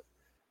is he at?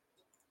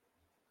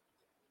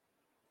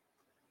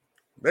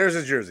 There's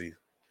his jersey.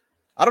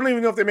 I don't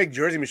even know if they make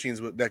jersey machines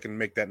that can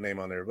make that name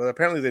on there, but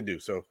apparently they do.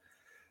 So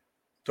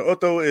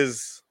To'oto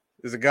is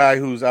a guy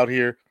who's out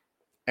here,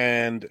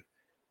 and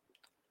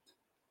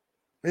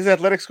his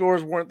athletic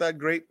scores weren't that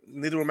great.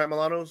 Neither were Matt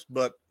Milano's,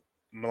 but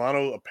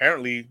Milano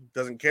apparently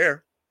doesn't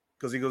care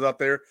because he goes out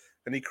there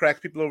and he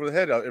cracks people over the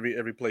head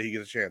every play he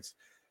gets a chance.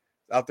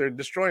 Out there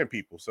destroying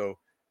people. So,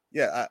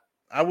 yeah,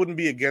 I wouldn't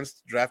be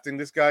against drafting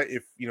this guy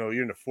if, you're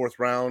in the 4th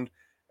round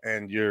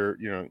and you're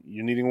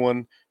needing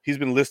one. He's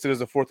been listed as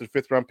a 4th or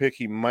 5th round pick.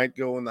 He might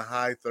go in the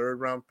high 3rd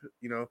round,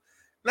 and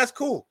that's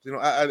cool.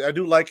 I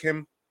do like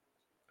him,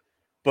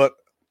 but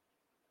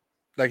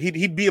like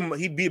he'd be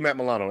Matt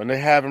Milano, and they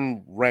have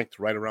him ranked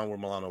right around where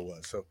Milano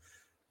was. So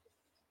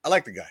I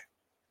like the guy.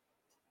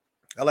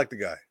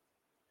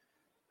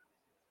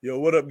 Yo,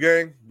 what up,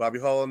 gang? Bobby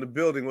Hall in the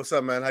building. What's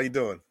up, man? How you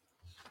doing?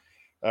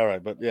 All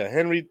right, but yeah,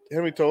 Henry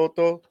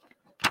To'oto,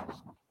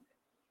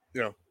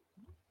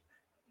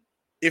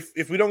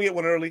 if we don't get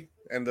one early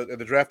and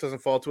the draft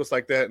doesn't fall to us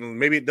like that, and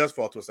maybe it does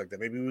fall to us like that,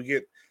 maybe we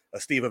get a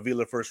Steve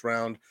Avila 1st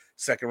round,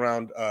 2nd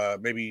round,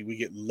 maybe we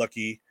get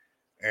lucky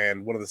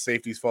and one of the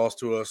safeties falls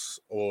to us,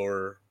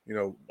 or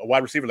a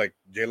wide receiver like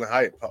Jalen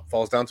Hyatt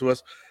falls down to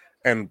us,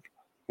 and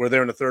we're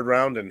there in the 3rd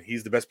round and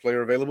he's the best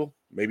player available.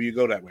 Maybe you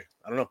go that way.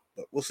 I don't know,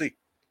 but we'll see.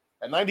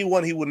 At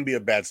 91, he wouldn't be a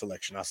bad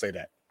selection. I'll say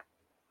that.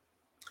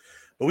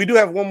 But we do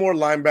have one more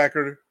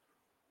linebacker,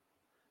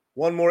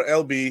 one more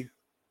LB,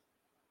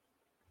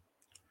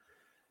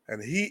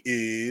 and he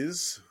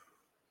is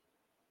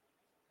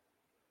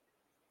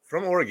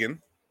from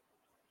Oregon,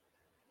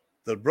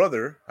 the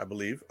brother, I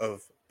believe,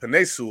 of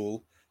Penei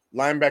Sewell,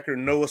 linebacker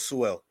Noah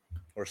Sewell.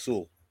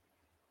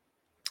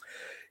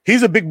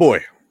 He's a big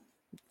boy.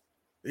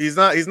 He's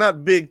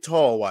not big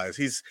tall wise.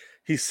 He's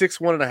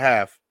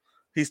 6'1.5".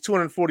 He's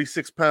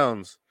 246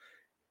 pounds.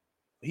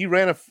 He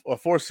ran a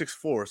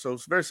 4.64, so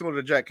it's very similar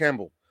to Jack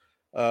Campbell.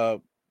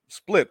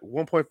 Split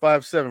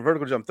 1.57,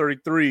 vertical jump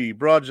 33,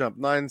 broad jump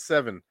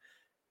 9.7.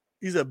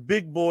 He's a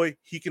big boy.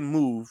 He can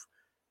move,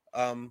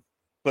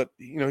 but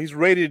he's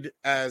rated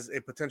as a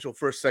potential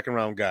 1st, 2nd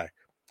round guy.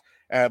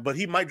 But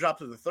he might drop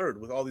to the 3rd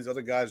with all these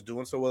other guys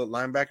doing so well at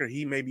linebacker.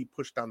 He may be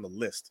pushed down the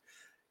list.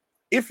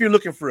 If you're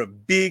looking for a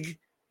big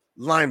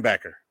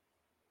linebacker,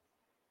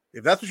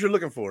 if that's what you're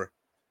looking for,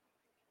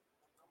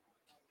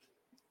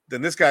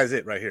 then this guy's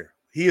it right here.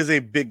 He is a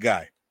big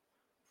guy.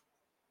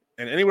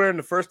 And anywhere in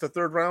the 1st or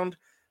 3rd round,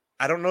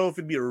 I don't know if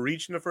it'd be a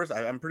reach in the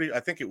 1st. I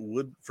think it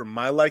would for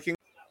my liking.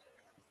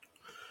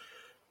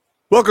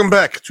 Welcome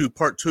back to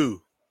part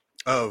 2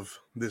 of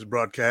this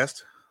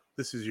broadcast.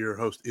 This is your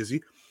host,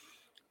 Izzy,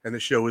 and the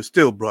show is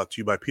still brought to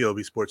you by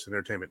PLB Sports and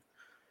Entertainment.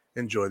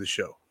 Enjoy the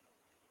show.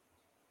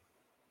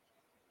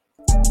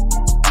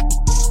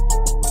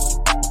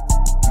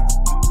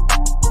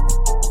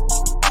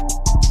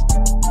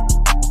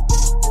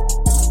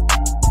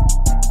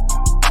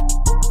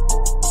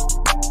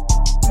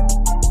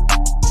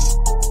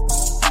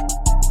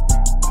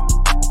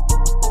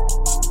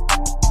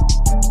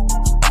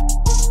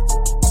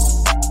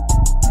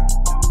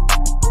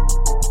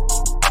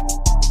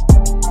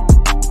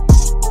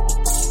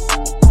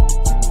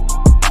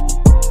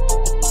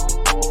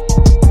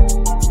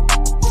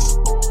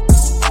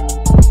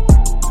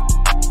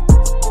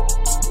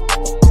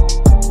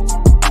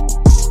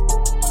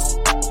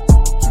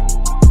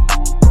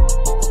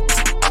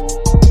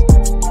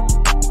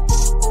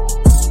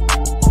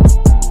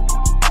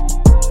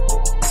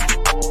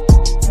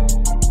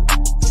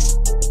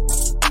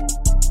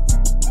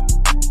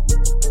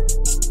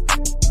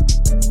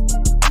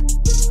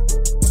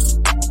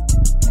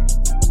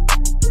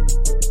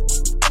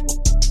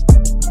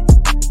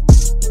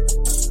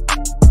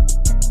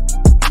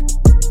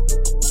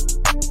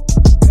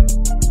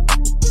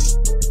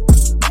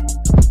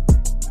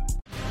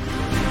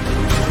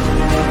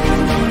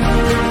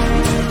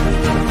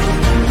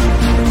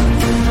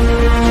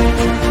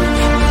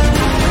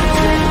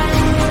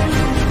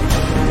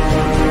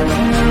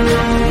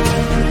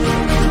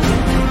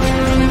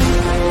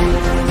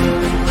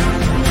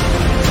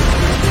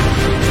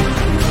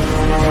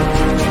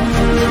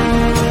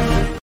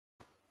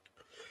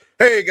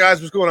 guys,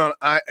 what's going on?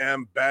 I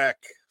am back.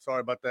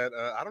 Sorry about that.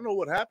 I don't know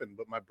what happened,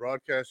 but my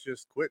broadcast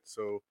just quit,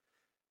 so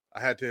I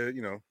had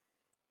to,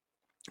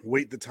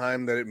 wait the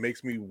time that it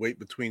makes me wait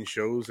between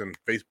shows and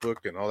Facebook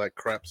and all that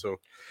crap. So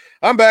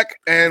I'm back,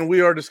 and we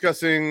are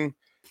discussing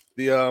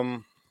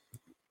the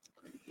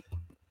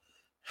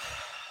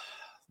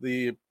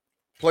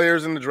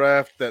players in the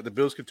draft that the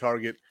Bills could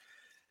target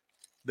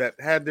that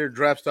had their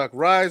draft stock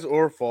rise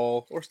or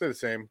fall or stay the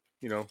same,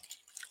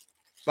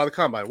 by the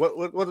combine.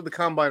 What did the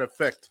combine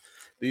affect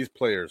these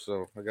players?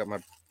 So I got my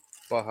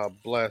Baja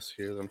Blast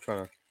here. I'm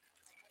trying to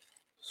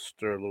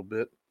stir a little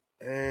bit.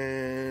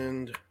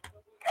 And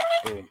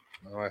boom.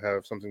 Now I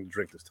have something to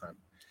drink this time.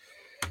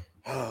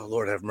 Oh,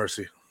 Lord have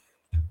mercy.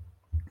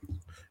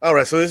 All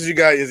right, so this is your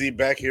guy Izzy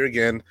back here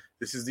again.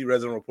 This is the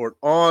Red Zone Report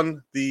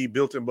on the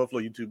Built in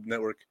Buffalo YouTube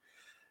network.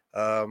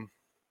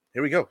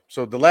 Here we go.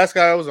 So the last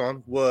guy I was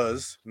on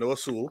was Noah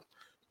Sewell,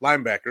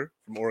 linebacker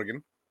from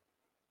Oregon.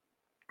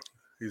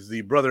 He's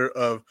the brother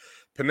of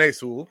Penei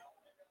Sewell.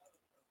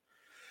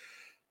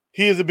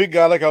 He is a big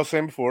guy, like I was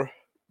saying before.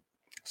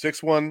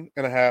 6'1.5",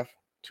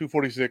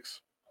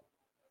 246.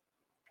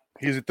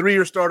 He's a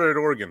 3-year starter at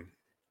Oregon.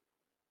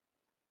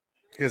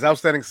 He has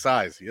outstanding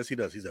size. Yes, he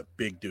does. He's a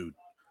big dude.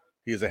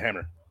 He is a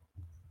hammer.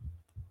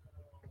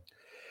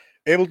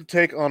 Able to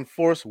take on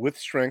force with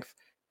strength,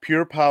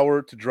 pure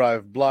power to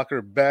drive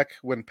blocker back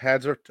when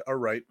pads are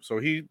right. So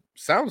he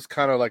sounds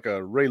kind of like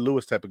a Ray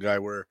Lewis type of guy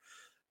where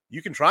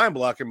you can try and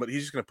block him, but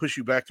he's just going to push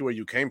you back to where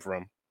you came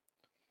from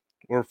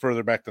or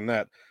further back than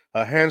that.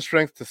 Hand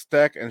strength to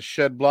stack and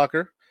shed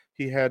blocker.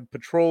 He had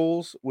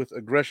patrols with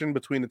aggression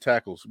between the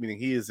tackles, meaning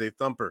he is a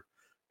thumper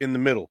in the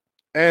middle,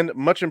 and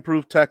much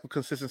improved tackle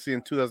consistency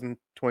in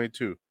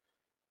 2022.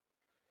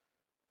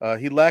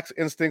 He lacks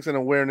instincts and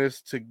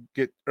awareness to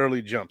get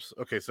early jumps.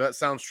 Okay, so that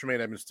sounds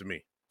Tremaine Edmunds to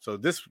me. So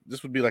this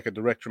would be like a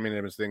direct Tremaine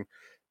Edmunds thing.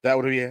 That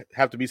would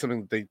have to be something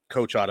that they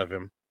coach out of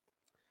him.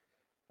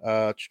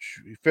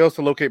 He fails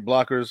to locate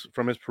blockers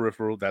from his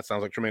peripheral. That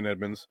sounds like Tremaine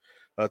Edmunds.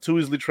 Too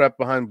easily trapped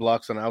behind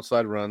blocks on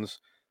outside runs.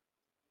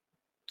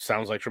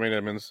 Sounds like Tremaine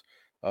Edmunds.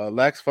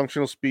 Lacks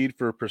functional speed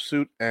for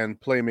pursuit and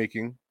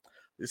playmaking.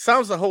 It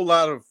sounds a whole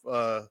lot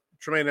of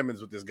Tremaine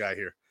Edmunds with this guy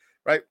here,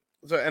 right?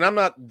 So, and I'm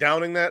not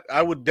downing that.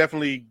 I would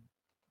definitely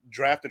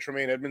draft a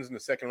Tremaine Edmunds in the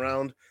second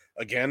round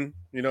again.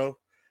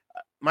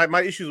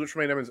 My issues with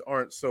Tremaine Edmunds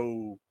aren't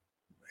so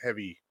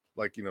heavy.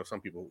 Like, some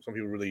people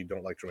really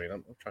don't like Tremaine.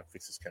 I'm trying to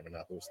fix this camera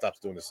now. It stops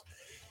doing this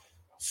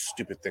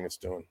stupid thing it's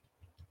doing.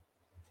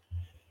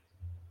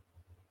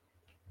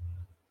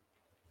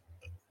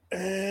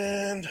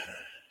 And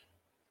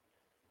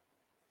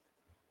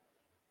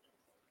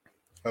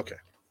okay.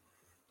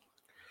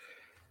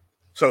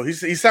 So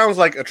he sounds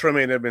like a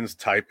Tremaine Edmunds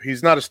type.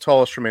 He's not as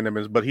tall as Tremaine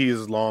Edmunds, but he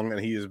is long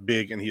and he is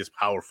big and he is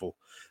powerful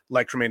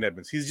like Tremaine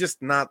Edmunds. He's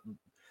just not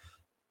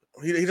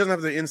 – he doesn't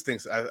have the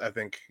instincts, I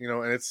think,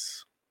 and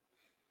it's –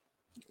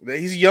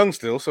 he's young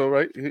still, so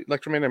right,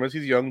 like Tremaine Edmunds,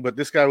 he's young, but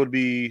this guy would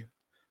be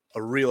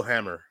a real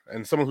hammer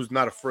and someone who's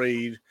not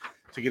afraid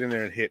to get in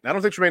there and hit. And I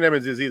don't think Tremaine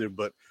Edmunds is either,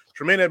 but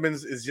Tremaine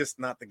Edmunds is just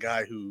not the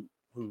guy who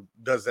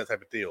does that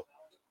type of deal.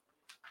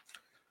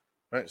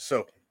 Right,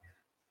 so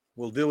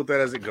we'll deal with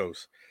that as it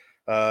goes.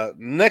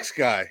 Next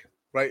guy,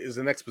 right, is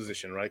the next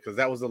position, right, because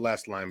that was the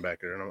last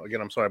linebacker. And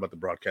again, I'm sorry about the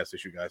broadcast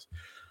issue, guys.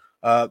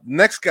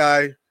 Next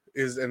guy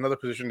is another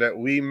position that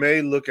we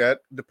may look at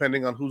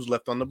depending on who's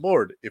left on the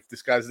board. If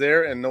this guy's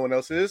there and no one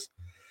else is,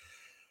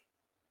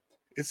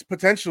 it's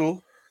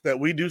potential that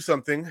we do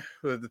something,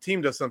 the team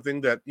does something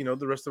that,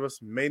 the rest of us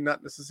may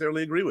not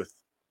necessarily agree with.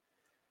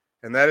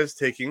 And that is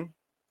taking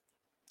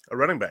a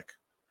running back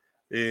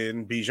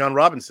in Bijan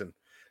Robinson.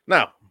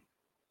 Now,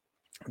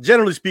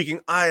 generally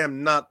speaking, I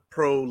am not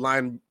pro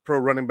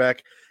running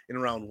back in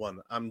round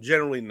one. I'm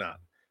generally not.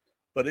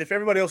 But if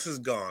everybody else is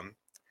gone,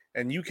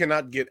 and you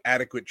cannot get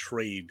adequate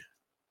trade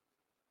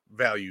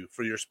value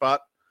for your spot,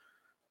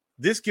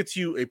 this gets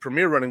you a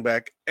premier running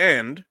back,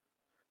 and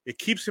it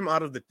keeps him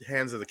out of the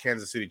hands of the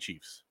Kansas City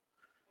Chiefs.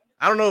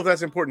 I don't know if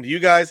that's important to you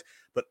guys,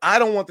 but I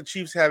don't want the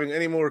Chiefs having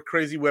any more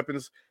crazy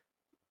weapons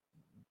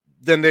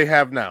than they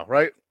have now,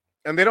 right?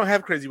 And they don't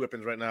have crazy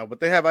weapons right now, but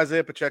they have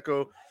Isaiah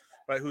Pacheco,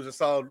 right, who's a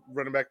solid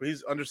running back, but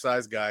he's an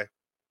undersized guy.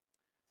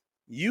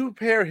 You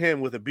pair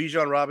him with a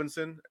Bijan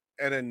Robinson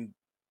and then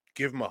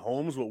give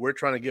Mahomes what we're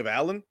trying to give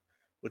Allen,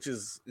 which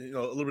is, a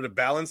little bit of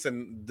balance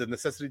and the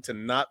necessity to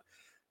not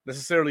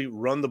necessarily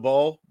run the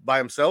ball by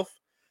himself.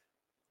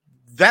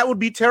 That would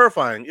be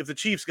terrifying if the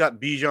Chiefs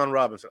got Bijan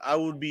Robinson. I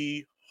would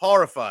be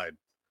horrified.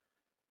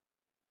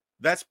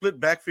 That split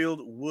backfield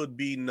would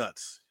be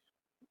nuts.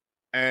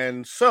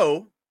 And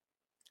so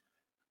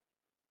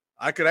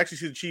I could actually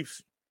see the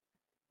Chiefs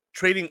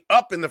trading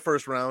up in the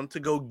first round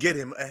to go get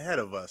him ahead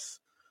of us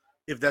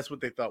if that's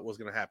what they thought was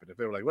going to happen. If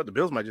they were like, well, the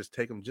Bills might just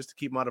take him just to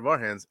keep him out of our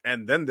hands,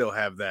 and then they'll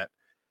have that.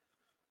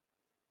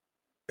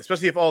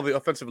 Especially if all the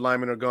offensive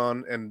linemen are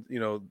gone and,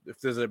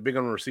 if there's a big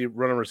run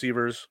on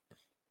receivers,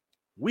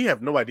 we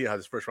have no idea how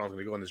this first round is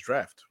going to go in this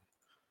draft.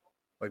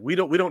 Like, we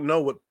don't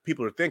know what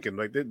people are thinking.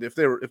 Like, if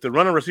the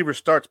run on receiver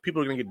starts, people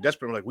are going to get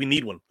desperate. We're like, we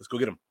need one. Let's go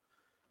get him.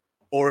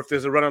 or if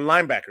there's a run on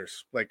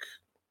linebackers, like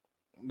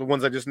the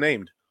ones I just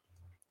named,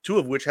 2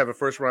 of which have a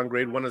first-round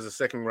grade. One has a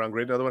second-round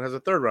grade. The other one has a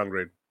third-round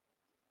grade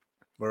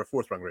or a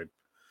fourth-round grade.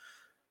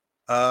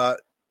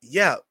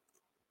 Yeah.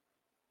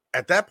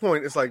 At that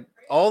point, it's like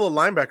all the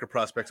linebacker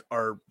prospects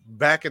are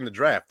back in the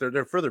draft.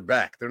 They're further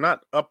back. They're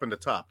not up in the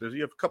top.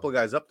 You have a couple of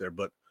guys up there,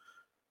 but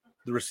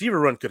the receiver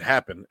run could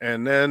happen.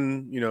 And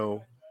then,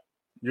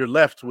 you're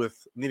left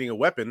with needing a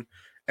weapon,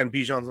 and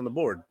Bijan's on the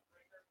board.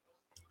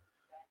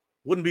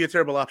 Wouldn't be a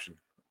terrible option.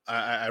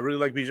 I really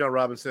like Bijan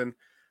Robinson.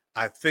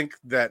 I think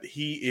that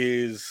he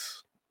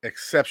is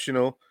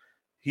exceptional.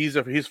 He's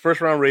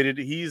first round rated.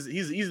 He's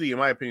easily, in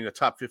my opinion, a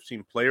top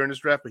 15 player in this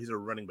draft, but he's a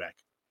running back.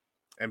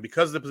 And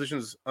because the position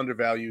is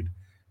undervalued,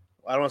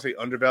 I don't want to say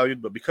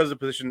undervalued, but because the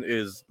position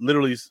is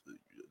literally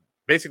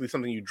basically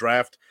something you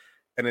draft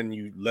and then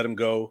you let him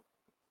go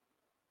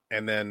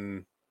and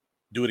then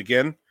do it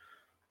again.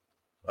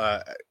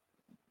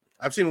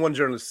 I've seen one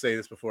journalist say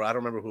this before. I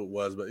don't remember who it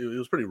was, but it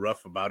was pretty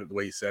rough about it, the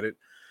way he said it.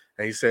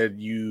 And he said,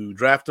 you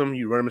draft him,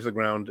 you run him into the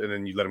ground, and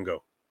then you let him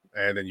go.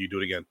 And then you do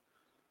it again.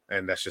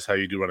 And that's just how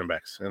you do running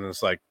backs. And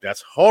it's like,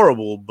 that's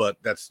horrible, but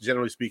that's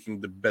generally speaking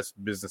the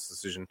best business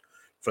decision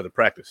for the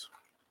practice.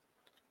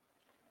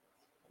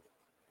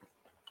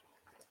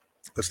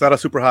 It's not a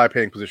super high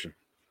paying position.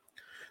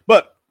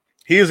 But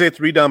he is a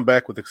 3-down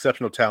back with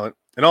exceptional talent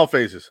in all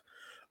phases.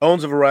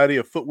 Owns a variety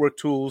of footwork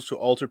tools to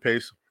alter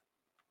pace,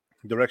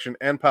 direction,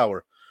 and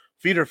power.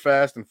 Feet are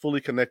fast and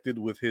fully connected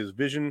with his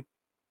vision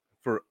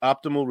for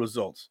optimal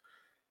results.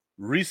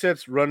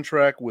 Resets run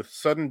track with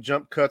sudden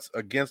jump cuts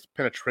against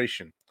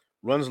penetration.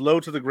 Runs low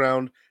to the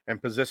ground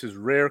and possesses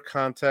rare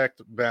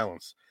contact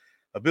balance.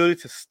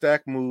 Ability to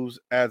stack moves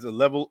adds a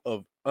level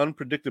of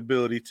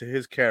unpredictability to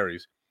his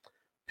carries.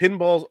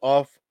 Pinballs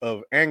off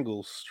of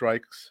angle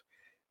strikes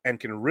and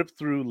can rip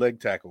through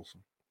leg tackles.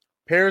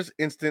 Pairs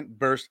instant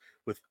burst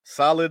with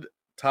solid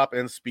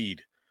top-end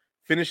speed.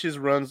 Finishes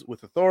runs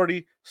with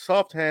authority,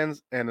 soft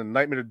hands, and a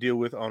nightmare to deal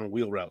with on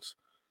wheel routes.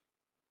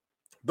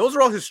 Those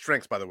are all his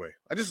strengths, by the way.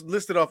 I just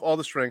listed off all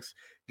the strengths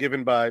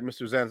given by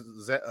Mr.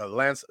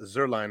 Lance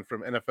Zierlein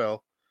from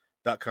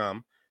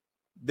NFL.com.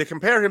 They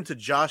compare him to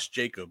Josh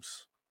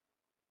Jacobs.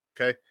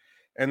 Okay?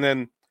 And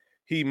then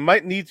he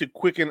might need to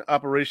quicken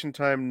operation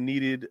time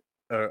needed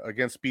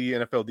against speedy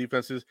NFL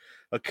defenses.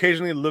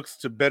 Occasionally looks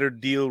to better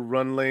deal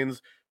run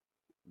lanes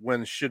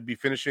when should be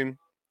finishing.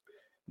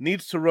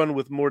 Needs to run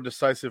with more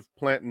decisive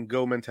plant and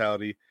go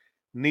mentality.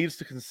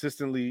 Needs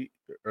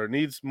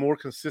more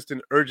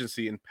consistent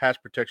urgency in pass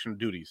protection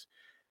duties.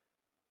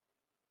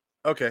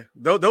 Okay,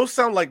 those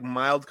sound like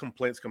mild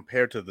complaints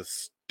compared to the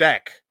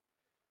stack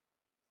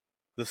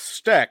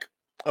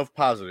of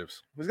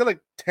positives. He's got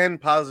like 10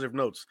 positive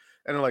notes,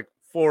 and then like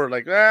 4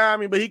 like,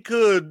 but he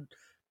could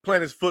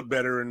plant his foot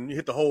better and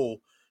hit the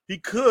hole. He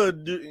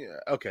could do,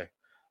 okay.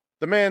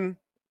 The man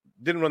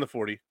didn't run the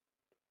 40.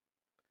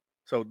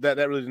 So that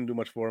really didn't do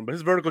much for him. But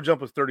his vertical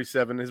jump was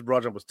 37. His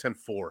broad jump was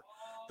 10.4.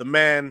 The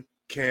man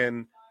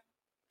can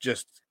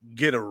just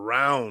get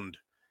around.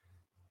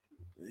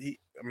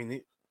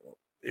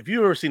 If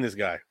you've ever seen this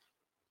guy,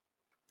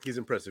 he's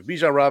impressive.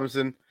 Bijan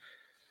Robinson,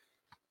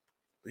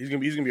 he's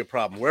gonna be a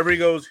problem. Wherever he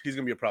goes, he's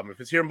gonna be a problem.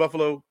 If it's here in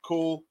Buffalo,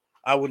 cool.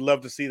 I would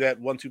love to see that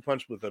 1-2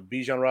 punch with a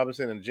Bijan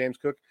Robinson and James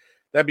Cook.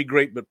 That'd be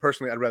great. But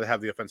personally, I'd rather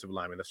have the offensive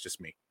lineman. That's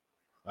just me.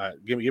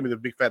 Give me the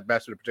big fat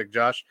bastard to protect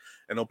Josh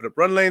and open up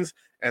run lanes,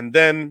 and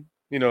then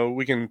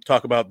we can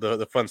talk about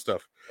the fun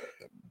stuff.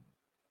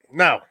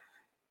 Now,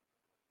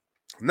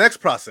 next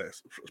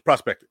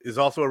prospect is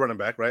also a running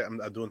back, right? I'm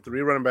doing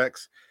 3 running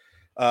backs.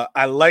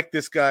 I like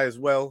this guy as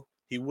well.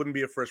 He wouldn't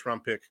be a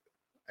first-round pick,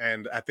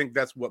 and I think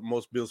that's what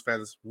most Bills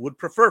fans would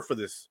prefer for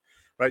this,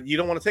 right? You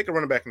don't want to take a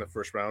running back in the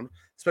first round,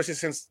 especially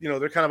since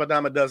they're kind of a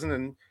dime a dozen,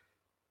 and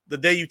the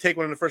day you take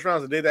one in the first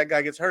round is the day that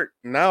guy gets hurt.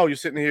 Now you're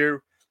sitting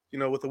here,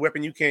 with a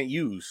weapon you can't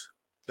use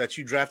that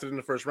you drafted in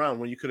the first round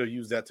when you could have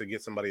used that to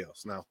get somebody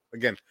else. Now,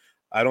 again,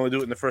 I'd only do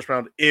it in the first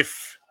round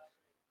if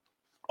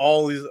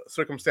all these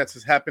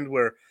circumstances happened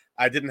where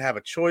I didn't have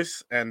a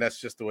choice, and that's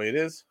just the way it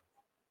is.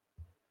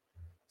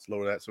 Let's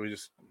lower that. So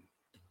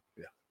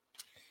yeah.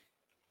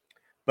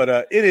 But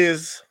it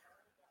is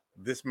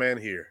this man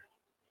here.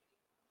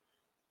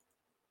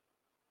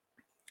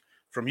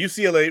 From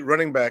UCLA,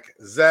 running back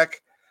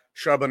Zach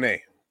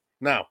Charbonnet.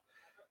 Now,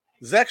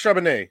 Zach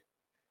Charbonnet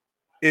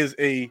is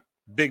a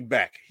big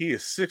back. He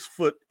is 6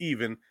 foot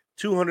even,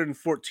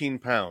 214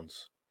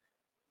 pounds,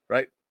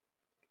 right?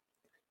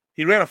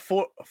 He ran a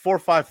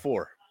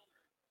 4.54.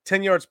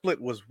 10-yard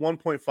split was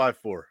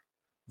 1.54.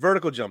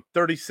 Vertical jump,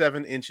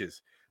 37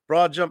 inches.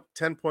 Broad jump,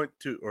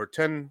 10.2 or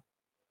 10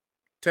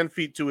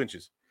 feet, 2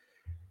 inches.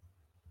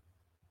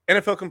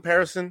 NFL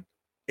comparison,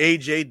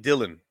 A.J.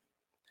 Dillon.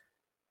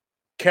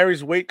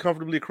 Carries weight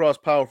comfortably across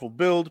powerful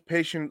build,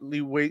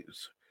 patiently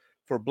waits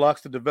for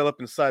blocks to develop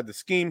inside the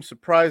scheme.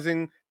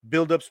 Surprising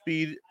build-up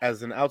speed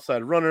as an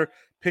outside runner.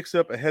 Picks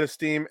up ahead of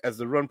steam as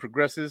the run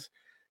progresses.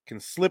 Can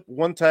slip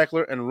one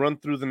tackler and run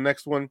through the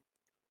next one.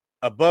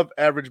 Above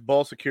average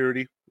ball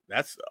security.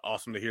 That's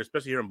awesome to hear,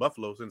 especially here in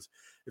Buffalo, since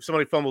if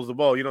somebody fumbles the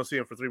ball, you don't see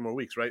him for 3 more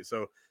weeks, right?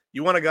 So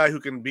you want a guy who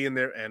can be in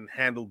there and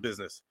handle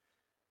business.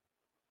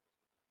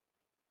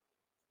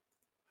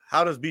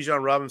 How does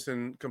Bijan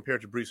Robinson compare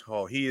to Breece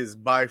Hall? He is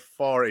by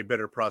far a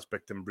better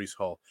prospect than Breece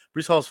Hall.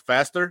 Breece Hall's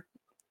faster,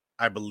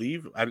 I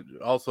believe.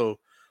 Although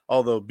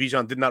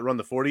Bijan did not run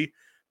the 40,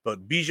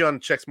 but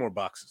Bijan checks more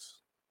boxes.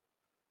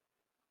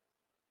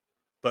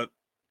 But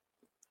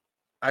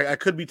I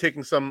could be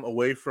taking some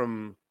away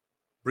from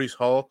Breece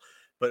Hall,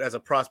 but as a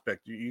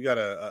prospect, you got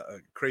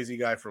a crazy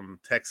guy from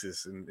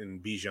Texas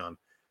in Bijan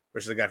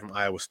versus a guy from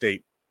Iowa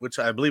State, which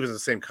I believe is the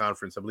same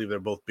conference. I believe they're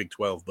both Big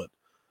 12, but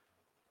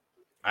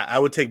I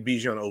would take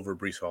Bijan over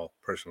Breece Hall,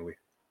 personally.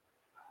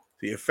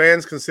 See, if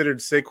fans considered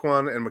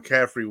Saquon and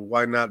McCaffrey,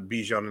 why not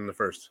Bijan in the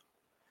first?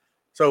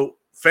 So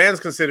fans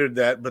considered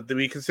that, but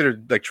we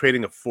considered like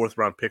trading a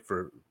 4th-round pick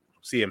for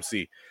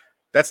CMC.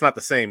 That's not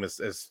the same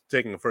as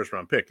taking a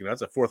 1st-round pick.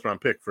 That's a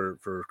 4th-round pick for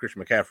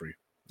Christian McCaffrey.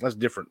 That's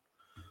different.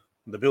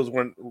 The Bills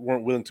weren't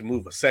willing to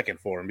move a 2nd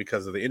for him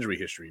because of the injury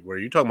history. Where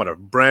you're talking about a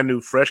brand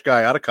new, fresh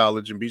guy out of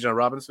college in Bijan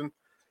Robinson,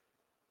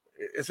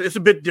 it's a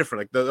bit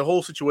different. Like the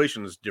whole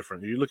situation is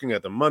different. You're looking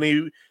at the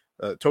money,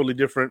 totally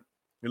different.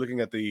 You're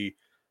looking at the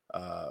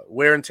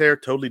wear and tear,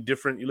 totally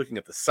different. You're looking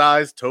at the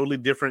size, totally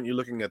different. You're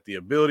looking at the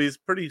abilities,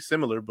 pretty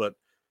similar, but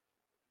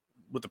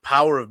with the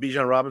power of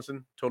Bijan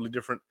Robinson, totally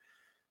different.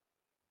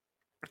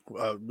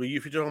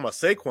 If you're talking about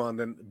Saquon,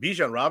 then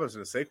Bijan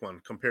Robinson and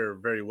Saquon compare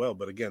very well.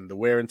 But again, the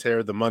wear and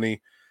tear, the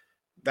money,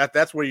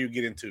 that's where you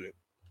get into it.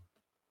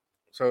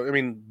 So, I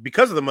mean,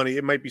 because of the money,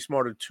 it might be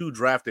smarter to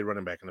draft a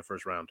running back in the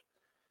 1st round.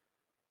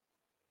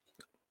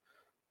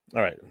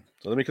 All right,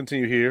 so let me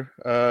continue here.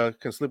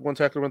 Can slip one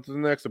tackler, run to the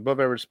next. Above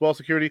average ball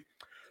security.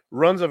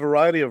 Runs a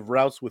variety of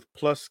routes with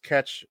plus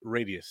catch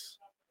radius.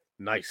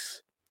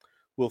 Nice.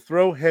 Will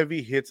throw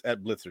heavy hits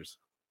at blitzers.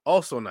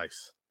 Also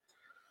nice.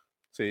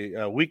 See,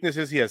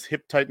 weaknesses, he has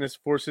hip tightness,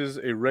 forces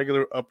a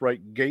regular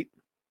upright gait.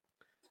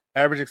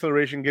 Average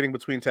acceleration getting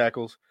between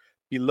tackles.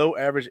 Below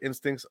average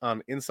instincts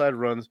on inside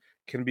runs.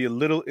 Can be a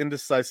little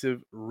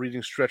indecisive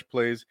reading stretch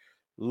plays.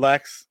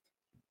 Lacks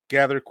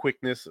gather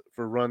quickness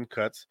for run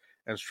cuts.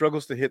 And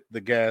struggles to hit the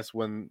gas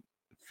when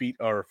feet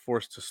are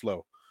forced to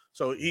slow.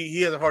 So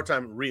he has a hard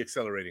time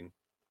re-accelerating.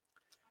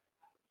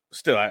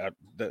 Still,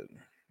 the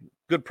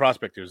good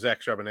prospect here,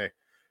 Zach Charbonnet.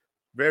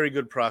 Very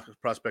good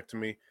prospect to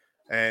me.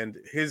 And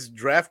his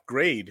draft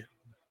grade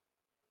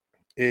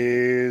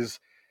is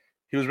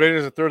he was rated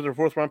as a 3rd or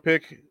 4th-round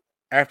pick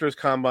after his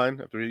combine,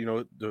 after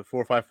the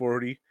 4.5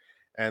 40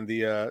 and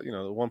the the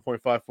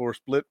 1.54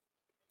 split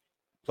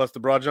plus the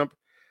broad jump.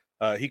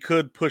 He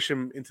could push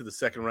him into the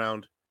 2nd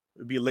round.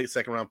 It'd be a late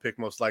 2nd round pick,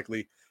 most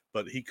likely,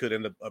 but he could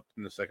end up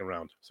in the 2nd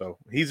round. So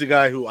he's a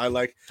guy who I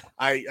like.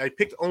 I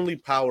picked only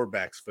power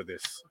backs for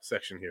this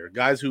section here.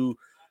 Guys who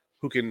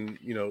can,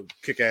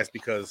 kick ass,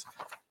 because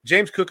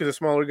James Cook is a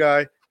smaller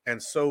guy,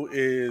 and so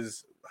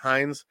is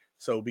Hines.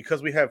 So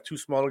because we have 2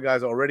 smaller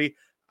guys already,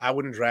 I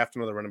wouldn't draft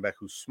another running back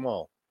who's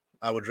small.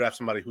 I would draft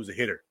somebody who's a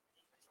hitter.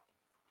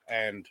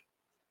 And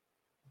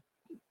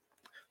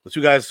the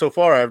 2 guys so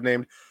far I've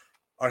named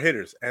are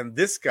hitters. And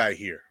this guy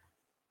here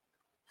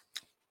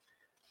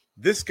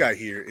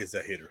is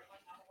a hitter.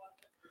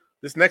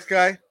 This next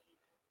guy,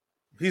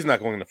 he's not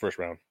going in the 1st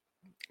round.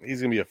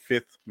 He's going to be a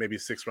 5th, maybe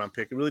 6th round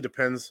pick. It really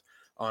depends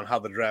on how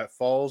the draft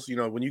falls.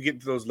 When you get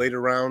into those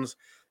later rounds,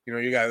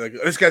 you got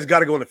this guy's got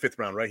to go in the 5th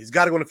round, right? He's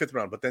got to go in the 5th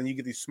round. But then you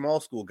get these small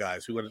school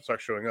guys who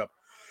start showing up.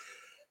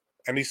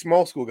 And these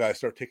small school guys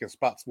start taking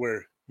spots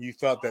where you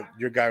thought that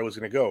your guy was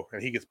going to go.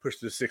 And he gets pushed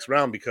to the 6th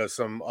round because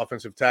some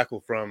offensive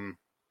tackle from,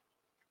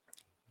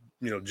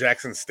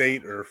 Jackson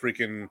State or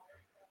freaking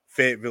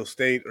Fayetteville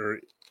State or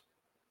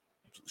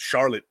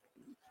Charlotte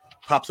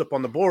pops up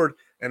on the board,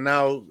 and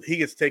now he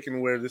gets taken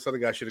where this other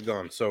guy should have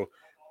gone. So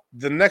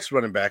the next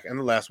running back and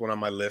the last one on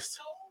my list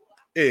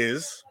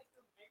is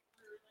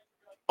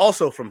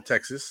also from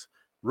Texas,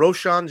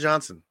 Roschon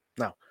Johnson.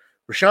 Now,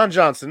 Roschon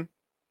Johnson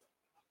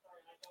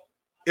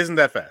isn't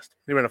that fast.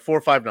 He ran a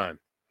 4.59.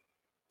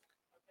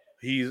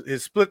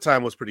 His split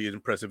time was pretty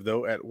impressive,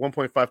 though, at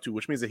 1.52,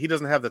 which means that he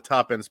doesn't have the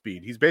top-end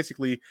speed. He's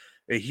basically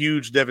a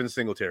huge Devin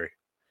Singletary.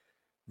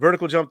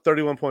 Vertical jump,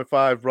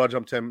 31.5. Broad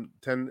jump, 10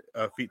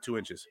 feet, 2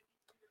 inches.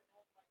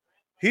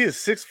 He is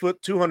 6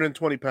 foot,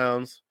 220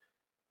 pounds,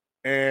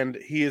 and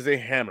he is a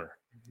hammer.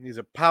 He's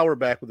a power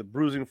back with a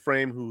bruising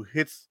frame who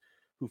fits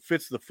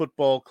the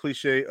football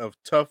cliche of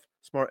tough,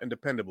 smart, and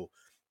dependable.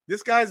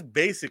 This guy's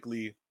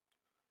basically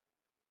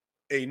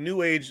a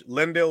new age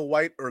Lendale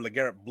White or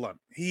LeGarrette Blount.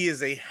 He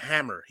is a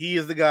hammer. He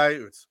is the guy.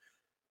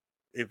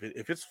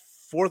 If it's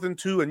 4th and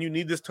 2 and you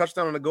need this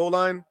touchdown on the goal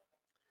line,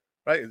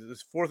 right?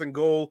 It's 4th and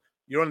goal.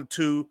 You're on the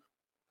 2,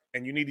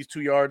 and you need these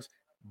 2 yards.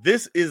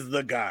 This is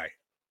the guy.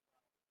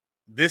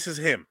 This is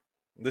him.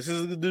 This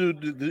is the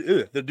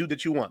dude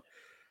that you want.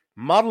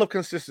 Model of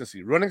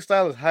consistency. Running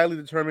style is highly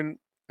determined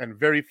and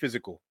very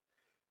physical.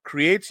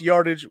 Creates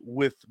yardage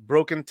with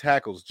broken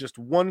tackles. Just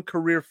 1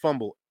 career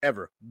fumble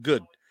ever.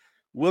 Good.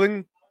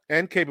 Willing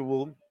and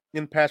capable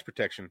in pass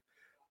protection.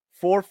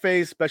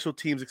 4-phase special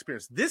teams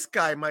experience. This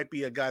guy might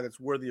be a guy that's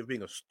worthy of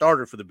being a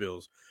starter for the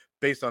Bills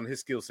based on his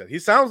skill set. He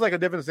sounds like a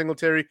Devin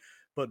Singletary,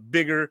 but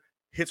bigger,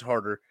 hits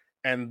harder,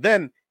 and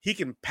then he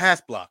can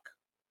pass block.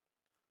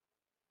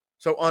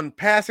 So on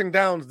passing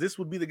downs, this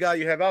would be the guy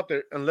you have out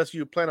there unless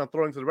you plan on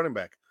throwing to the running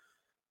back.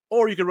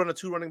 Or you could run a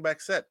 2 running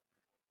back set.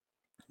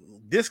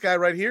 This guy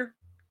right here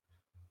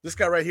is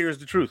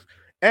the truth.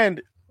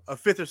 And a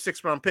 5th or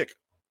 6th round pick.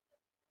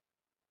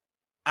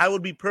 I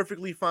would be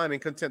perfectly fine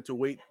and content to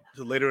wait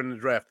till later in the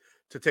draft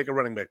to take a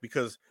running back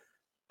because,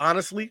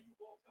 honestly,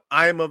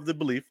 I am of the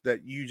belief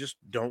that you just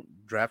don't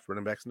draft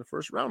running backs in the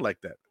first round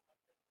like that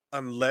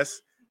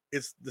unless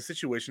it's the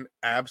situation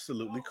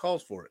absolutely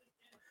calls for it.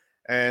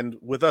 And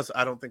with us,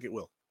 I don't think it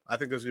will. I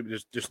think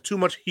there's just too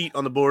much heat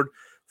on the board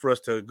for us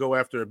to go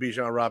after a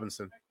Bijan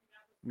Robinson.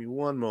 Give me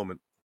one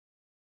moment.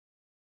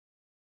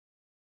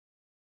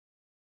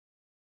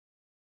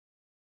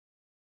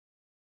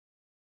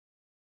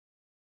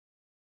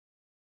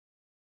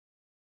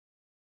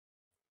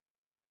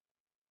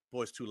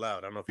 Boy's too loud.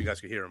 I don't know if you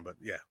guys can hear him, but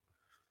yeah.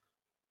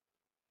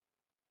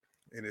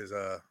 In his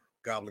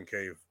goblin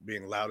cave,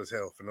 being loud as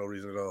hell for no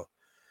reason at all.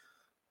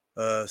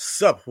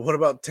 Sup, what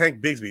about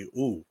Tank Bigsby?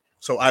 Ooh,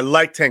 so I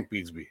like Tank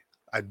Bigsby.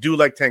 I do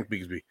like Tank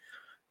Bigsby.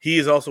 He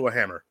is also a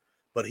hammer,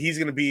 but he's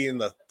going to be in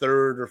the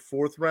 3rd or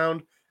 4th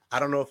round. I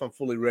don't know if I'm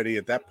fully ready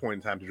at that point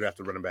in time to draft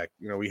a running back.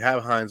 You know, we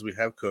have Hines, we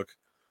have Cook.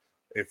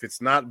 If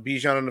it's not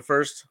Bijan in the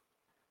 1st,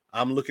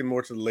 I'm looking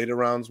more to the later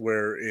rounds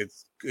where it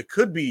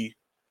could be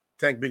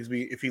Tank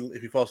Bigsby if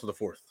he falls to the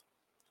 4th.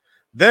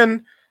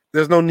 Then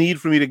there's no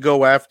need for me to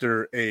go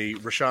after a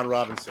Rashawn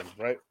Robinson,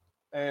 right?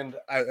 And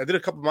I did a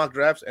couple mock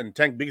drafts, and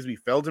Tank Bigsby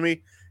fell to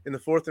me in the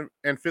 4th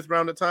and 5th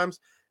round at times,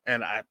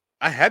 and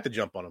I had to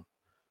jump on him.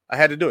 I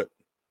had to do it.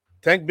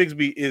 Tank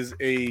Bigsby is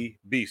a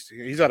beast.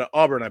 He's out of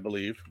Auburn, I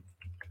believe.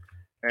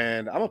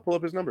 And I'm gonna pull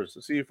up his numbers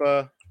to see if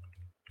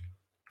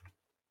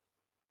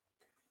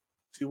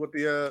see what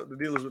the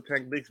deal is with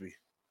Tank Bigsby.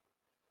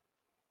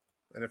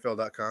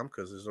 NFL.com,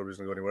 because there's no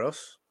reason to go anywhere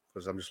else,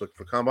 because I'm just looking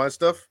for combine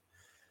stuff.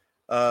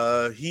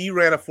 He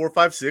ran a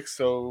 4.56,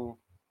 so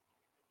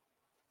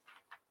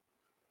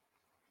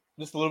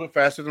just a little bit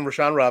faster than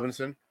Rashawn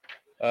Robinson.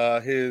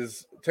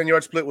 His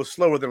 10-yard split was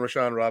slower than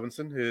Rashawn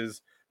Robinson.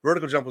 His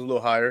vertical jump was a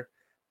little higher,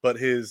 but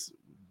his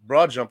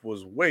broad jump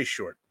was way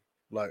short.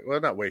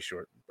 Not way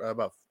short,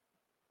 about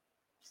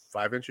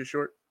 5 inches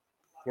short,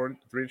 3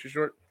 inches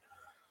short.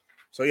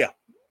 So yeah,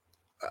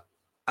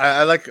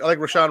 I like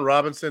Rashawn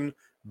Robinson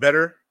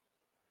better,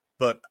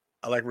 but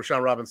I like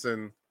Rashawn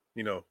Robinson,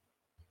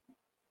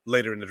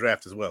 later in the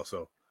draft as well.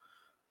 So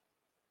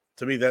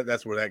to me,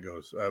 that's where that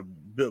goes.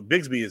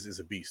 Bigsby is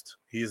a beast.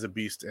 He is a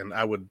beast, and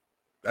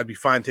I'd be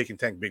fine taking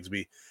Tank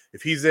Bigsby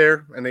if he's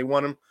there and they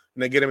want him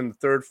and they get him in the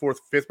 3rd, 4th,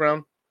 5th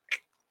round.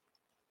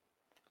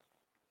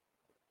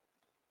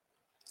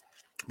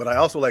 But I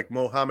also like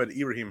Mohamed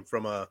Ibrahim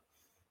from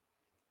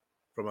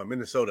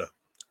Minnesota.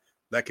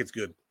 That kid's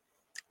good.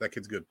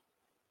 The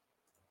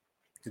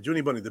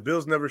Junie Bunny, the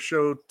Bills never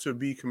showed to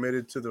be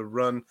committed to the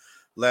run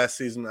last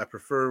season. I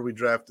prefer we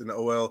draft in the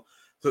OL.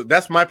 So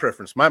that's my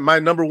preference. My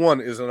number one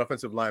is an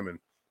offensive lineman.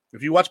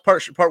 If you watch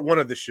part 1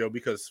 of this show,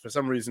 because for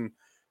some reason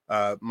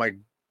my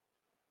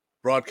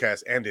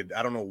broadcast ended,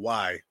 I don't know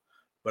why,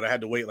 but I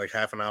had to wait like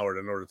half an hour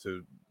in order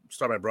to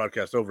start my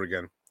broadcast over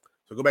again.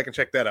 So go back and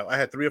check that out. I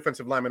had 3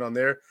 offensive linemen on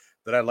there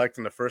that I liked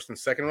in the 1st and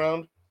 2nd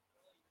round.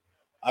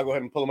 I'll go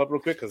ahead and pull them up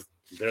real quick because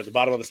they're at the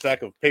bottom of the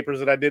stack of papers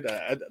that I did.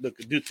 Look,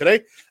 dude,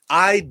 today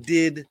I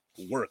did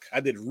work. I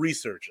did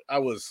research.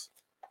 One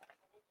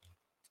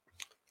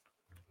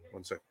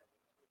second.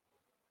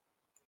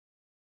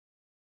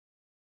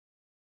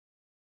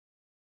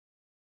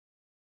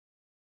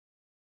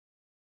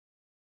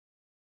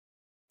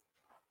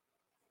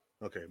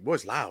 Okay,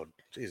 boy's loud.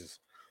 Jesus.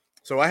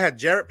 So I had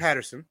Jarrett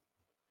Patterson.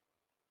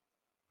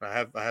 I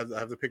have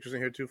the pictures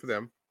in here too for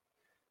them.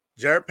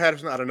 Jarrett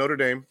Patterson out of Notre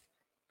Dame,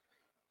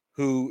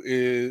 who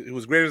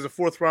was graded as a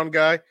 4th round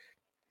guy.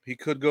 He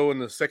could go in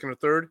the 2nd or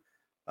 3rd.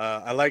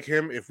 I like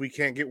him if we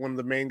can't get one of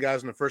the main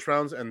guys in the 1st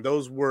rounds, and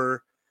those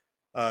were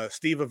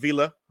Steve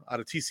Avila out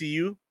of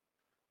TCU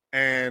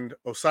and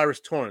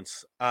Osiris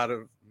Torrance out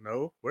of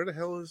where the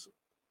hell is?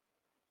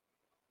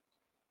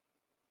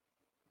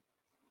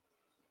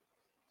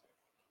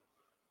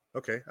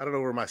 Okay, I don't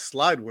know where my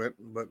slide went,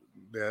 but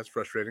yeah, that's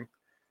frustrating.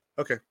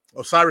 Okay,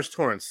 Osiris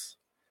Torrance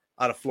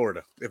out of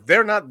Florida. If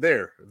they're not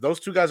there, if those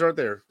 2 guys aren't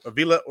there,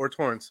 Avila or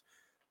Torrance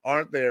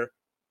aren't there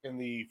in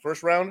the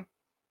 1st round,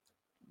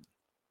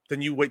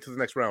 then you wait till the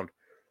next round.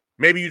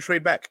 Maybe you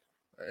trade back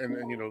and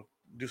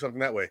do something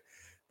that way.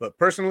 But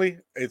personally,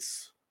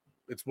 it's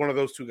one of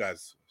those 2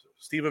 guys,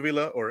 Steve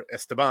Avila or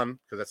Esteban,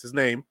 because that's his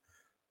name,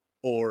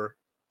 or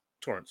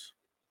Torrance.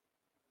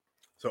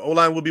 So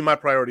O-line will be my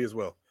priority as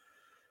well.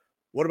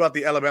 What about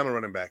the Alabama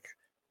running back?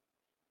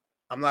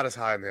 I'm not as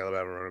high on the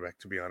Alabama running back,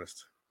 to be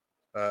honest.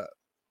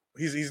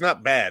 He's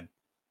not bad.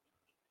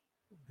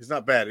 He's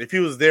not bad. If he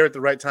was there at the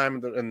right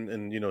time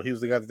and he was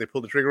the guy that they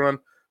pulled the trigger on,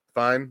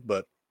 fine.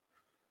 But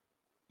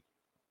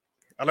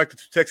I like the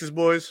 2 Texas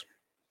boys.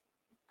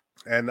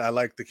 And I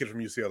like the kid from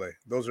UCLA.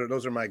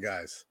 Those are my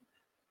guys.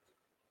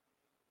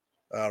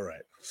 All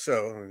right.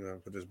 So I'm going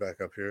to put this back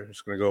up here.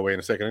 It's going to go away in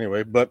a second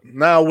anyway. But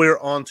now we're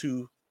on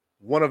to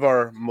one of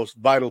our most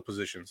vital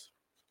positions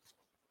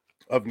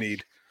of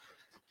need,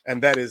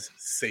 and that is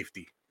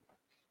safety.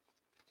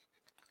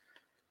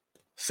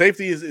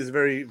 Safety is a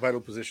very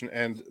vital position,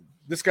 and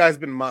this guy's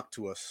been mocked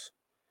to us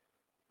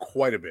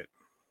quite a bit.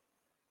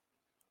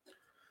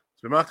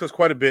 He's been mocked to us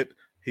quite a bit.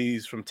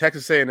 He's from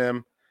Texas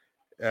A&M.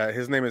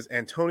 His name is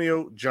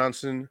Antonio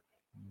Johnson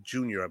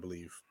Jr., I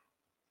believe.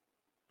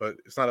 But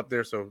it's not up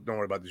there, so don't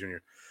worry about the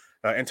junior.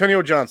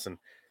 Antonio Johnson.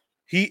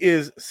 He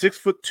is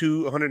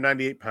 6'2",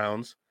 198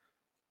 pounds.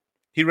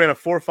 He ran a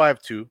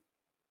 4.52,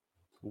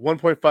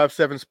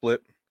 1.57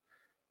 split,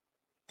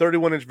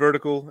 31-inch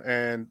vertical,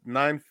 and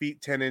 9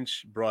 feet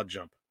 10-inch broad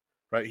jump.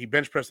 Right? He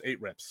bench pressed 8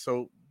 reps.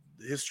 So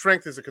his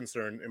strength is a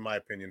concern, in my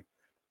opinion,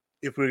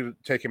 if we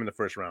take him in the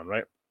first round,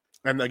 right?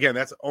 And again,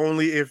 that's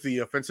only if the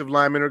offensive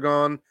linemen are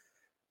gone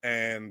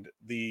and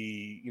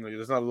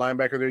there's not a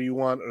linebacker there you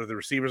want, or the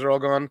receivers are all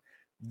gone.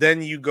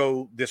 Then you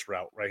go this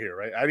route right here,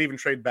 right? I'd even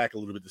trade back a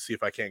little bit to see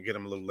if I can't get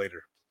him a little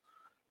later.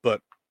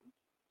 But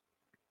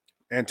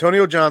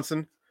Antonio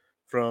Johnson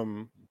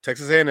from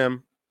Texas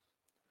A&M,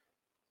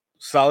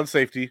 solid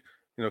safety,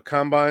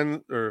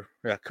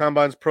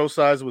 combines pro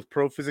size with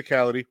pro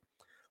physicality.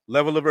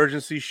 Level of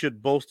urgency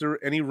should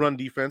bolster any run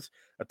defense,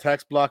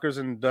 attacks blockers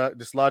and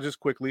dislodges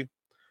quickly,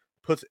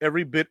 puts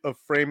every bit of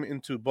frame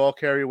into ball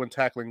carrier when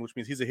tackling, which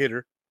means he's a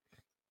hitter.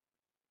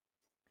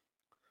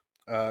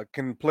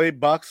 Can play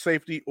box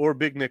safety or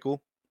big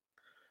nickel.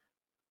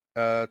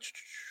 Able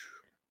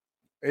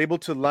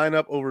to line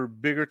up over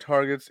bigger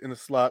targets in the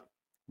slot.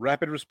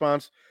 Rapid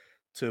response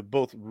to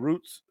both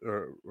route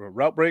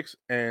breaks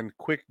and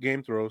quick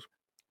game throws.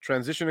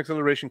 Transition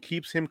acceleration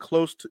keeps him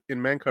close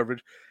in man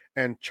coverage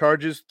and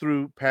charges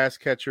through pass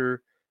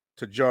catcher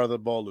to jar the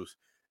ball loose.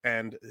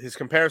 And his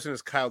comparison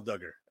is Kyle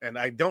Duggar, and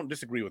I don't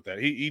disagree with that.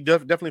 He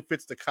definitely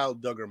fits the Kyle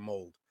Duggar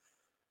mold.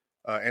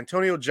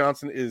 Antonio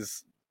Johnson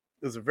is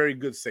a very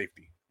good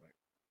safety.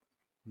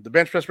 The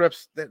bench press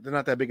reps, they're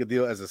not that big a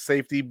deal as a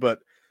safety, but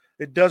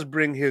it does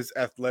bring his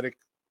athletic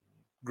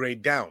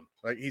grade down.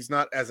 Like, he's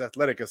not as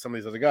athletic as some of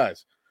these other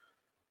guys.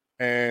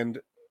 And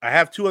I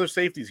have 2 other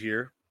safeties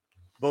here,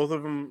 both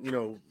of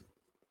them,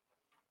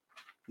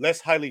 less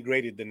highly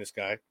graded than this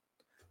guy,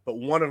 but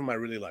one of them I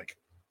really like.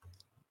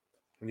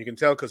 And you can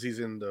tell because he's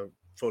in the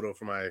photo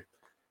for my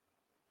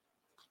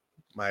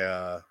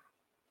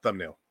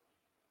thumbnail,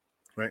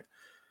 right?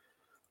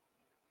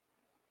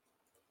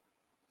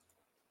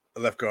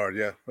 Left guard,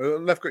 yeah.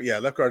 Left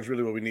guard is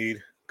really what we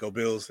need. Go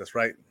Bills, that's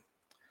right.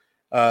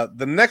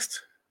 The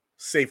next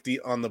safety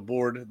on the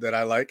board that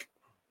I like,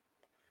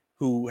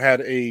 who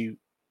had a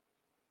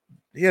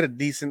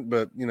decent,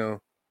 but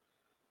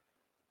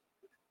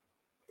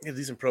a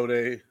decent pro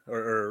day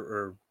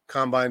or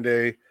combine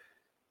day.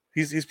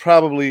 He's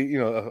probably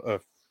a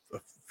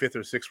 5th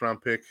or 6th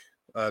round pick,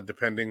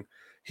 depending.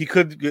 He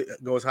could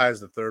go as high as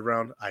the 3rd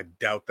round. I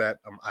doubt that.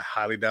 I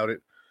highly doubt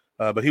it.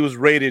 But he was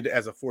rated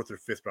as a 4th or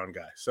 5th round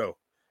guy. So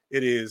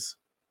it is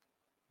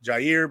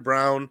Jair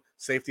Brown,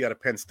 safety out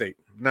of Penn State.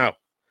 Now,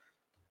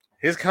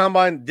 his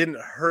combine didn't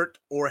hurt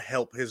or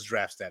help his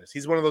draft status.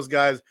 He's one of those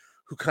guys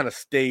who kind of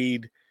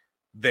stayed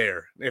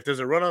there. If there's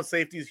a run on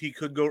safeties, he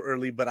could go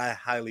early, but I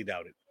highly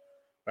doubt it.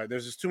 Right?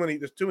 There's too many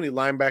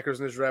linebackers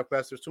in this draft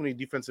class. There's too many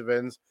defensive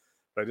ends.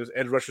 Right? There's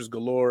edge rushers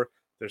galore.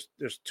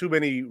 There's too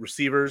many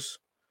receivers.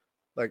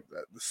 Like,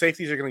 the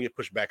safeties are going to get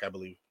pushed back, I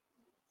believe.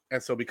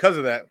 And so because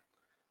of that,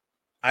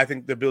 I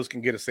think the Bills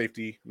can get a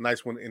safety,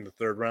 nice one in the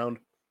 3rd round,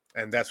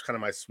 and that's kind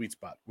of my sweet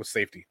spot with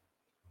safety.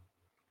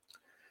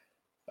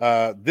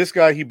 This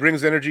guy, he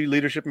brings energy,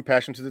 leadership, and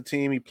passion to the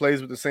team. He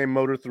plays with the same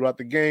motor throughout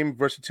the game,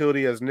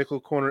 versatility as nickel,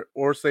 corner,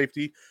 or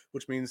safety,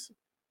 which means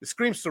it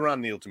screams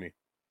Teron Neal to me.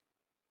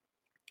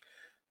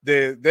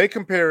 They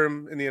compare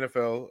him in the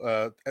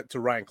NFL to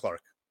Ryan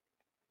Clark.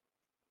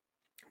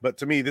 But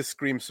to me, this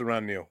screams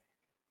Teron Neal.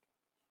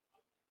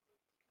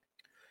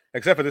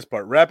 Except for this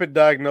part. Rapid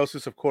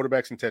diagnosis of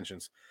quarterback's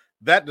intentions.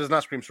 That does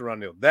not scream Teron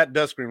Neal. That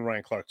does scream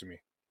Ryan Clark to me.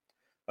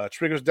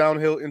 Triggers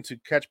downhill into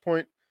catch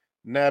point.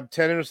 Nabbed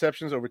 10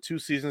 interceptions over 2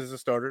 seasons as a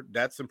starter.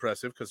 That's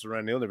impressive because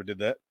Teron Neal never did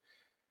that.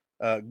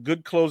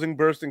 Good closing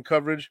burst in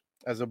coverage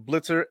as a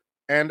blitzer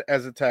and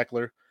as a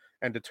tackler,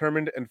 and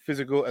determined and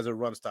physical as a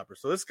run stopper.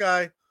 So this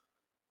guy,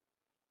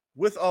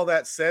 with all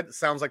that said,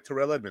 sounds like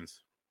Terrell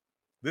Edmunds.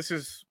 This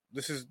is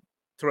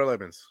Terrell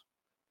Edmunds.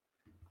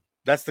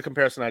 That's the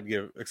comparison I'd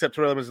give, except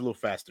Terrell Edmunds is a little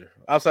faster.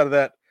 Outside of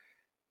that,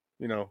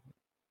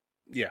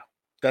 yeah,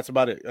 that's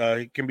about it.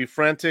 He can be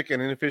frantic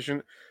and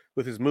inefficient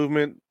with his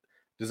movement.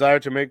 Desire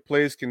to make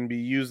plays can be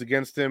used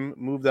against him.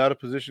 Moved out of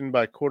position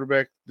by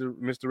quarterback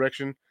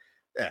misdirection.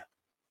 Yeah,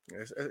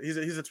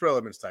 he's a Terrell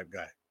Edmunds type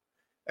guy.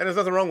 And there's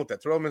nothing wrong with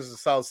that. Terrell Edmunds is a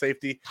solid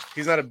safety.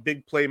 He's not a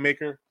big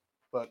playmaker,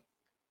 but,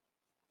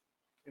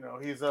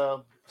 he's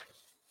I'll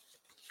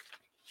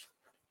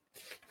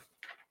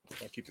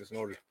keep this in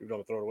order. We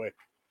don't throw it away.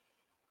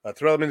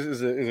 Terrell Edmonds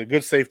is a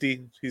good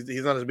safety.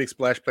 He's not a big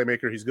splash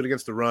playmaker. He's good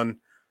against the run,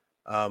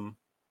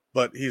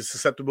 but he's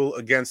susceptible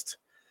against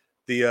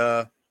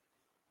the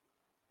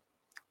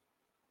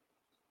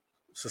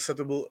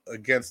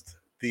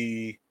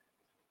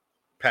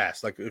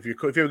pass. Like if you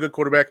have a good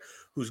quarterback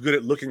who's good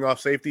at looking off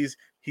safeties,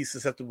 he's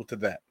susceptible to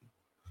that.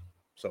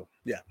 So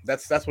yeah,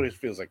 that's what it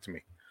feels like to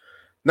me.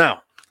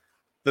 Now,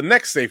 the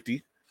next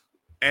safety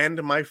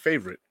and my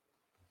favorite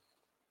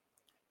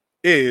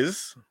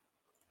is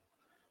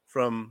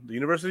from the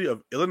University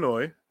of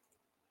Illinois,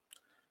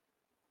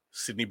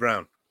 Sidney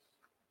Brown.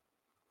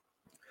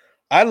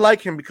 I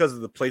like him because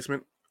of the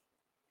placement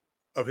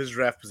of his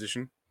draft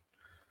position.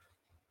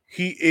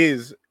 He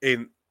is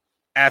an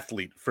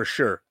athlete for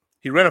sure.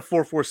 He ran a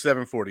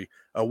 4.47 40,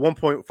 a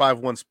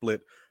 1.51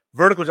 split.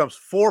 Vertical jumps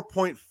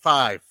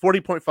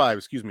 40.5,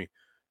 excuse me.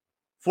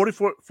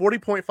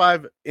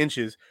 40.5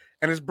 inches,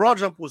 and his broad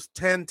jump was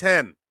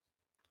 10.10.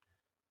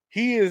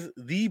 He is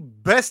the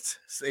best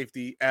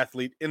safety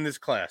athlete in this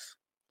class.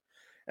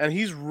 And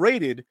he's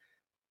rated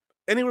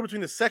anywhere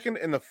between the second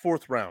and the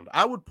fourth round.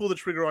 I would pull the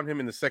trigger on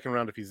him in the second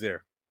round if he's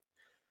there.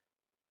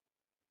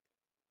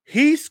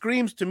 He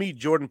screams to me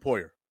Jordan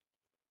Poyer.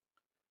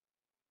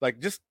 Like,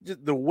 just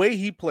the way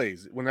he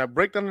plays. When I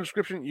break down the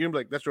description, you're going to be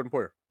like, that's Jordan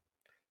Poyer.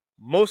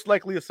 Most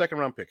likely a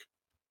second-round pick.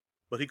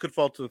 But he could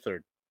fall to the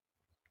third.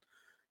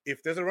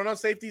 If there's a run on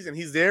safeties and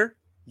he's there,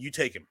 you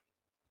take him.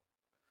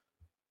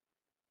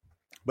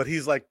 But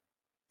he's like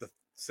the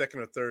second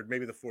or third,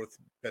 maybe the fourth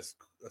best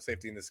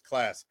safety in this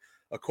class,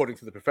 according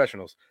to the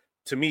professionals.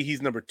 To me,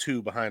 he's number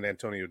 2 behind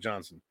Antonio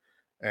Johnson.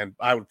 And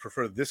I would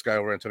prefer this guy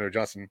over Antonio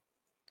Johnson.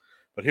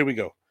 But here we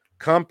go.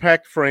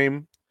 Compact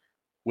frame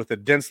with a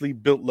densely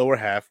built lower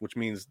half, which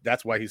means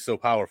that's why he's so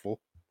powerful.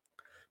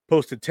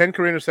 Posted 10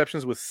 career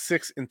interceptions with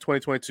 6 in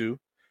 2022.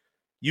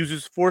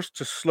 Uses force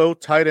to slow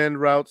tight end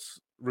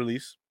routes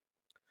release.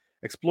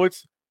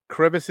 Exploits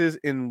crevices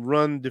in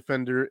run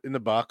defender in the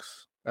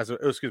box.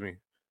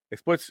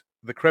 Exploits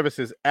the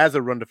crevices as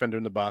a run defender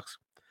in the box.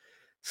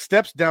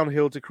 Steps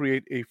downhill to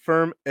create a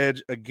firm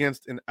edge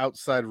against an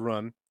outside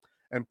run.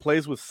 And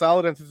plays with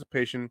solid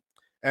anticipation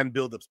and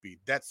build-up speed.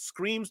 That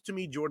screams to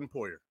me Jordan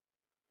Poyer.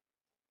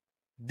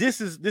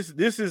 This is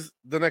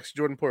the next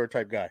Jordan Poyer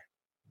type guy.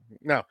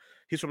 Now,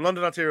 he's from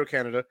London, Ontario,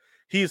 Canada.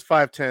 He's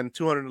 5'10",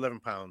 211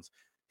 pounds.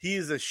 He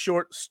is a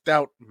short,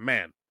 stout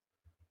man.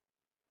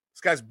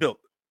 This guy's built.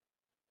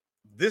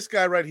 This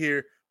guy right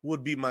here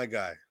would be my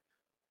guy.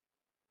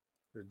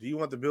 Do you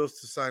want the Bills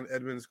to sign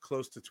Edmonds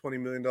close to $20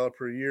 million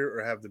per year,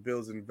 or have the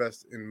Bills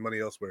invest in money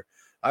elsewhere?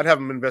 I'd have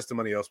him invest the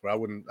money elsewhere. I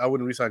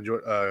wouldn't re-sign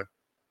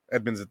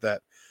Edmonds at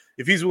that.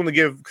 If he's willing to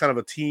give kind of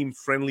a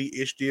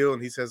team-friendly-ish deal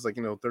and he says, like,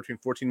 13,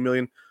 14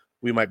 million,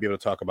 we might be able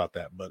to talk about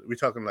that. But we're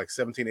talking like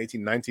 17,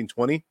 18, 19,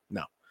 20?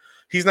 No.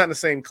 He's not in the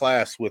same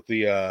class with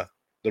the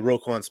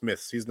Roquan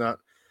Smiths. He's not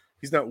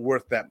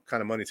worth that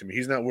kind of money to me.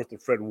 He's not worth the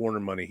Fred Warner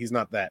money. He's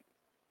not that.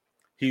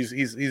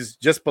 He's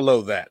just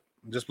below that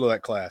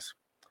class.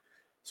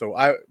 So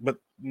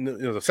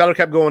the salary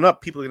cap going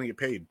up, people are going to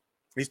get paid.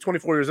 He's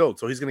 24 years old,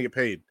 so he's going to get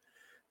paid.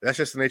 That's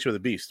just the nature of the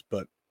beast.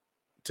 But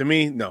to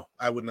me, no,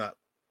 I would not.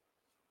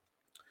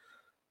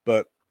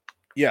 But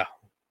yeah,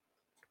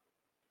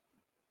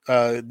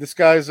 this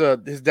guy's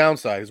his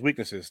downside, his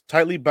weaknesses: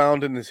 tightly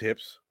bound in his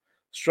hips,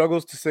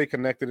 struggles to stay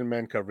connected in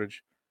man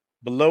coverage,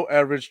 below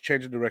average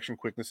change of direction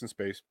quickness in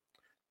space,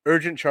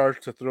 urgent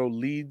charge to throw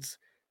leads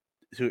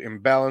to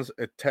imbalance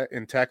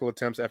in tackle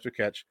attempts after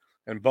catch,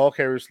 and ball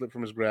carriers slip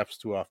from his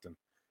grasp too often.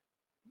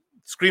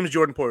 Screams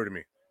Jordan Poyer to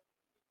me.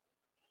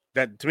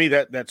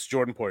 That's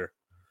Jordan Poyer.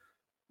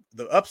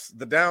 The ups,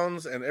 the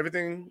downs, and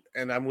everything,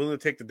 and I'm willing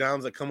to take the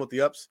downs that come with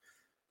the ups.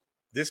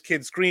 This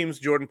kid screams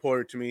Jordan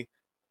Poyer to me.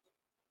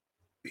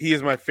 He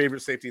is my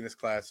favorite safety in this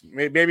class.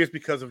 Maybe it's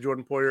because of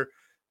Jordan Poyer,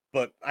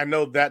 but I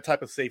know that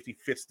type of safety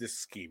fits this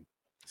scheme.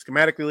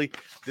 Schematically,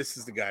 this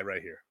is the guy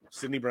right here.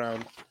 Sidney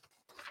Brown,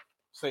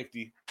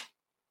 safety,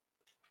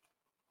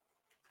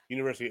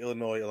 University of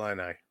Illinois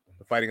Illini,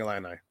 the Fighting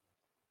Illini.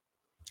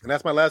 And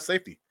that's my last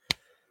safety.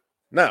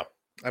 Now,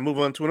 I move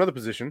on to another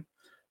position.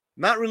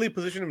 Not really a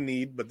position of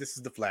need, but this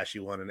is the flashy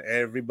one, and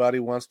everybody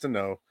wants to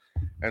know.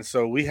 And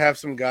so we have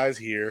some guys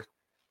here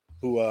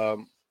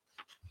who,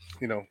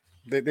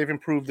 they've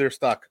improved their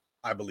stock,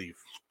 I believe.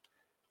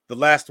 The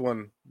last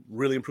one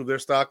really improved their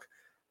stock.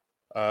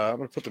 I'm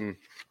going to put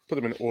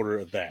them in order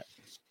of that.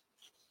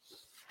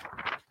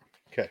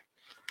 Okay.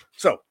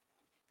 So,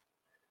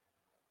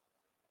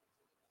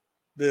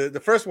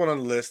 the first one on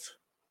the list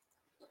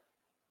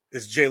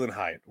is Jalin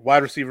Hyatt,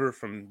 wide receiver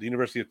from the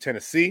University of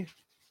Tennessee.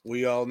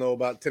 We all know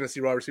about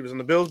Tennessee wide receivers on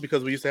the Bills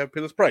because we used to have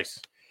Pillis Price,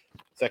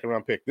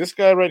 second-round pick. This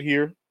guy right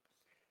here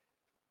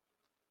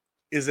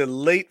is a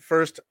late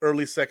first,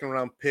 early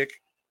second-round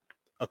pick,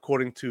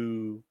 according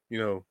to,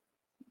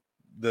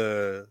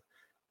 the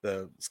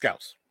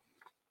scouts.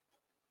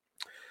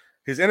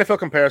 His NFL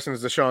comparison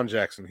is Deshaun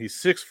Jackson. He's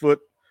 6 foot,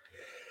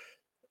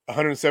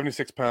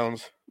 176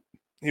 pounds.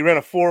 He ran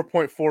a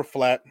 4.4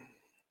 flat.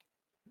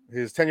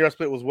 His 10-yard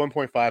split was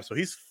 1.5, so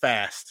he's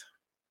fast.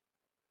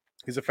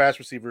 He's a fast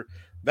receiver.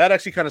 That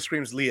actually kind of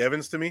screams Lee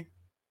Evans to me.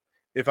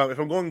 If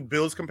I'm going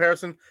Bills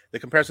comparison, the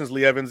comparison is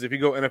Lee Evans. If you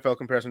go NFL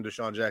comparison,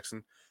 Deshaun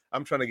Jackson.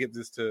 I'm trying to get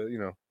this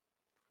to,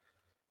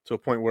 to a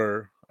point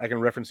where I can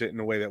reference it in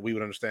a way that we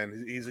would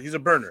understand. He's a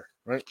burner,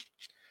 right?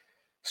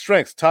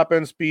 Strengths, top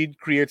end speed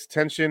creates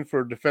tension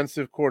for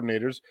defensive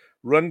coordinators.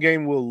 Run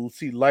game will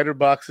see lighter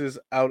boxes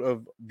out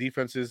of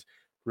defenses.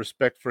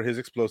 Respect for his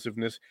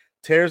explosiveness.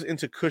 Tears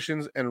into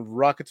cushions and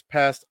rockets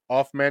past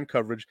off-man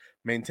coverage.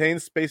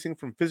 Maintains spacing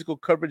from physical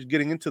coverage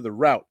getting into the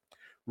route.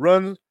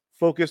 Runs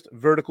focused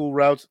vertical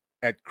routes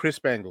at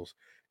crisp angles.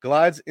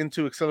 Glides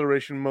into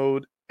acceleration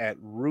mode at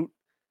route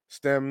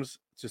stems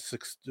to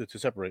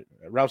separate.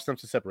 Route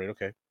stems to separate.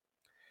 Okay.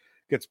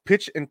 Gets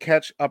pitch and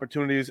catch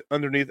opportunities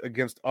underneath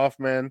against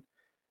off-man.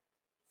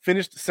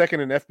 Finished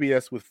second in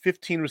FBS with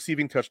 15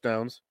 receiving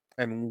touchdowns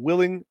and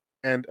willing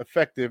and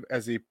effective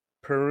as a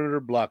perimeter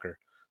blocker.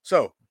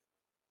 So,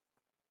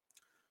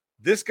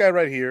 this guy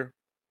right here,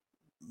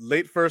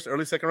 late first,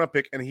 early second round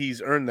pick, and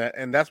he's earned that,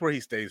 and that's where he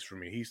stays for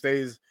me. He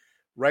stays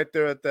right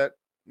there at that,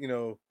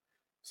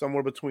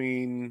 somewhere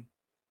between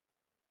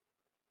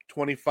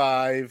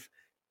 25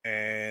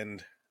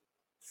 and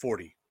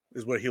 40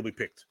 is where he'll be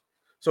picked.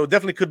 So, it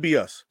definitely could be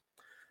us.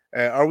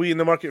 Are we in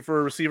the market for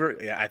a receiver?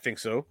 Yeah, I think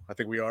so. I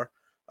think we are.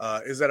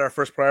 Is that our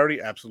first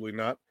priority? Absolutely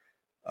not.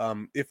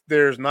 If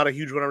there's not a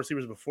huge run of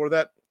receivers before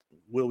that,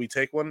 will we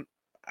take one?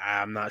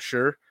 I'm not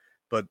sure.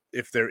 But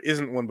if there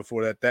isn't one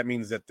before that, that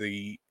means that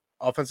the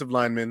offensive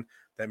linemen,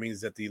 that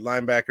means that the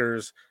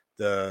linebackers,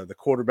 the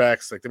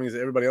quarterbacks, that means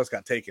that everybody else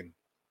got taken,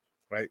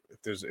 right?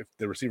 If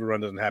the receiver run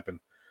doesn't happen,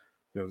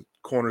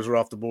 corners are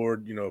off the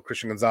board.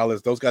 Christian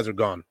Gonzalez, those guys are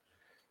gone.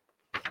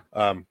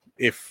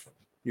 If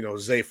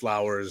Zay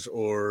Flowers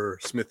or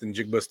Smith and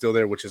Jigba still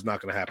there, which is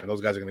not going to happen,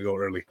 those guys are going to go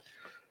early.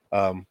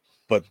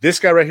 But this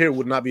guy right here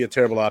would not be a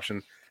terrible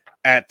option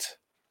at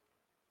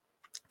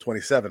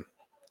 27.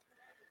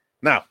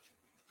 Now,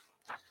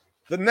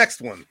 the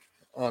next one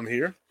on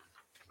here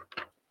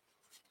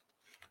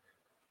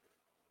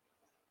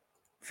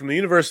from the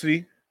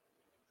University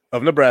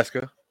of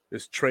Nebraska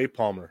is Trey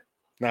Palmer.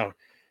 Now,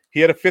 he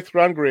had a 5th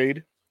round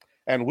grade,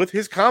 and with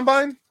his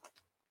combine,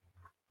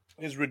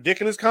 his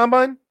ridiculous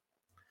combine,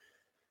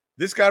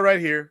 this guy right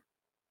here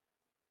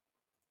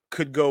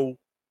could go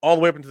all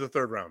the way up into the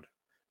 3rd round.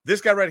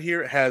 This guy right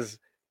here has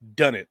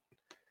done it.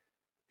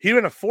 He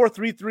ran a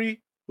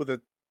 4.33 with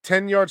a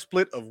 10-yard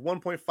split of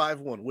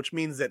 1.51, which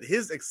means that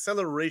his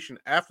acceleration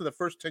after the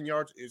first 10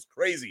 yards is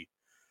crazy,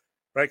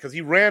 right? Because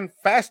he ran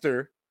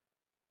faster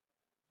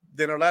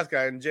than our last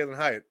guy, Jalen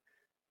Hyatt,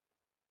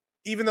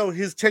 even though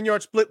his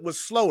 10-yard split was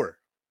slower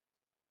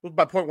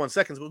by 0.1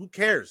 seconds. But who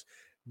cares?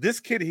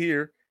 This kid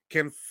here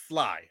can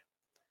fly.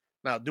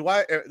 Now, do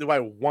I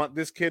want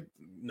this kid?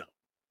 No.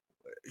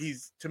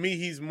 To me,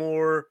 he's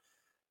more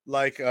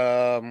like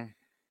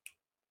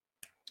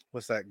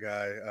what's that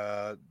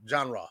guy?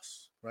 John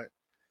Ross, right?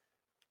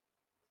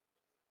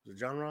 Is it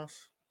John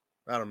Ross?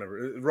 I don't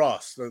remember.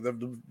 Ross.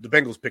 The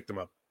Bengals picked him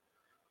up.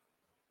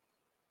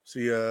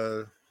 See,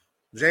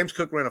 James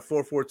Cook ran a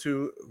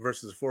 4.42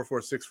 versus a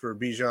 4.46 for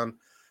Bijan.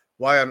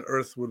 Why on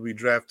earth would we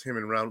draft him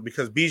in round?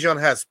 Because Bijan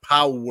has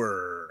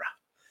power.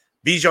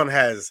 Bijan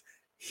has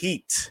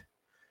heat.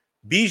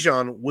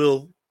 Bijan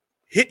will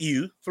hit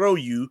you, throw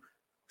you,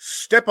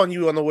 step on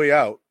you on the way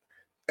out,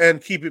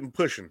 and keep it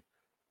pushing.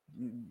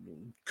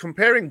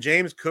 Comparing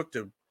James Cook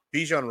to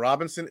Bijan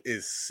Robinson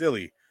is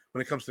silly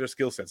when it comes to their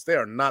skill sets. They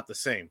are not the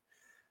same.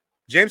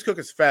 James Cook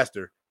is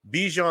faster.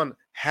 Bijan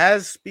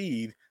has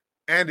speed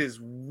and is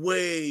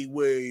way,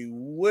 way,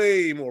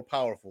 way more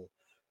powerful.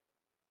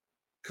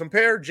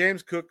 Compare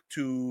James Cook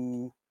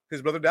to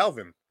his brother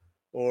Dalvin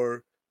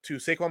or to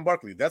Saquon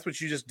Barkley. That's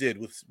what you just did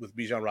with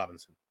Bijan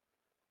Robinson.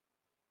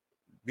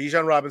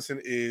 Bijan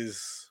Robinson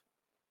is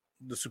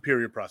the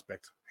superior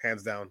prospect,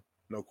 hands down,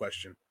 no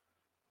question.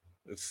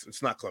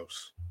 It's not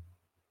close.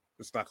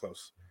 It's not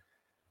close.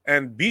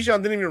 And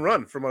Bijan didn't even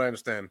run, from what I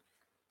understand.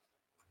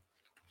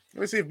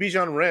 Let me see if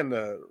Bijan ran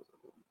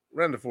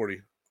the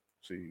 40.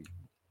 See,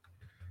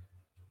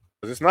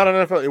 it's not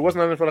an NFL. It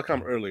wasn't on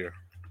NFL.com earlier,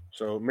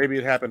 so maybe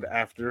it happened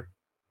after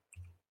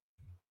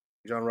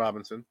Bijan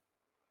Robinson.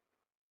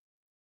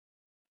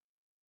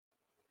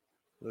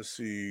 Let's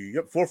see.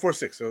 Yep,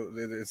 4.46. So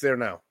it's there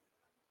now.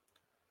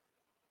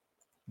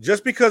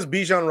 Just because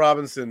Bijan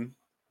Robinson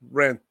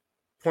ran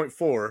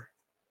 0.4,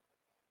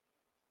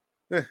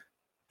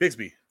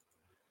 Bigsby.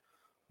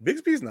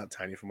 Bigsby's not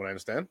tiny from what I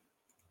understand.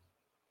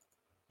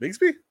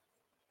 Bigsby?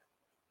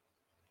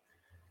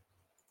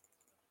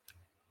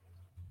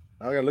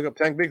 I gotta look up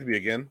Tank Bigsby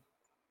again.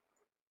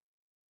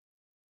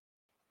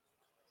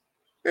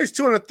 He's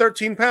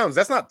 213 pounds.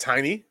 That's not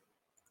tiny.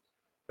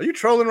 Are you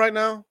trolling right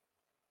now?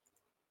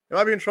 Am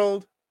I being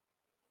trolled?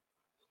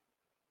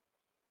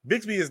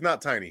 Bigsby is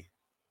not tiny.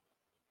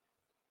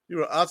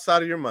 You are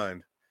outside of your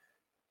mind.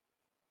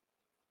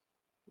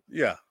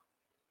 Yeah.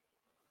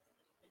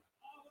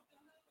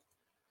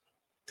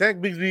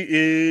 Tank Bigsby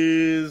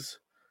is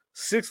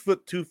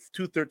 6'2",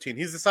 213.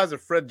 He's the size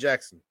of Fred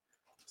Jackson.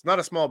 It's not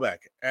a small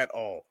back at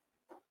all.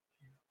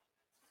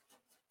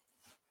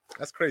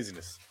 That's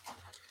craziness.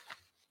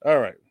 All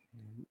right.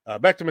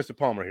 Back to Mr.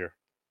 Palmer here.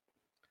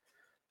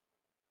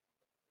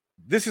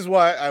 This is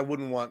why I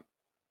wouldn't want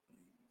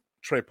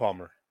Trey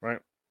Palmer, right?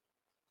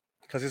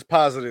 Because his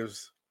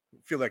positives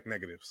feel like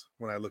negatives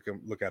when I look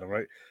at him,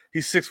 right?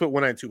 He's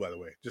 6'192", by the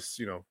way. Just,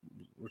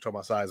 we're talking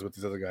about size with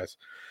these other guys.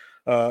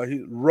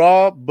 He's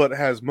raw, but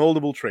has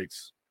moldable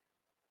traits.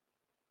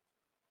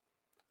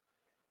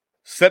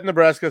 Set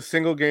Nebraska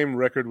single game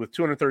record with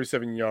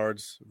 237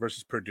 yards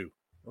versus Purdue.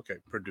 Okay,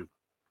 Purdue.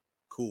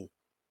 Cool.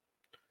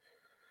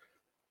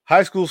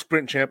 High school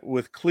sprint champ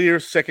with clear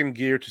second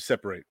gear to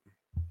separate.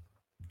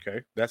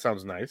 Okay, that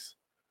sounds nice.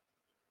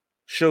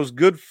 Shows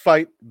good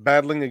fight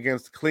battling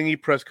against clingy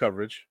press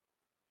coverage.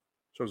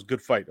 Shows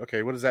good fight.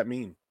 Okay, what does that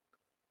mean?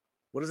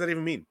 What does that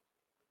even mean?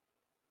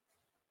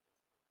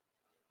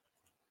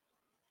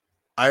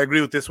 I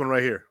agree with this one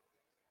right here.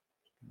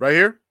 Right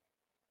here?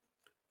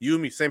 You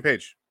and me, same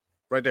page.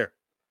 Right there.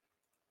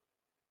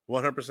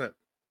 100%.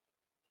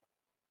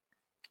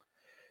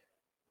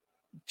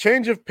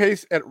 Change of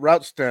pace at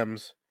route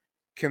stems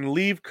can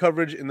leave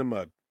coverage in the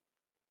mud.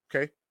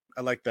 Okay,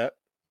 I like that.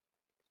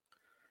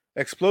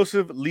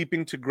 Explosive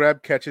leaping to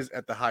grab catches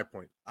at the high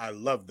point. I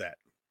love that.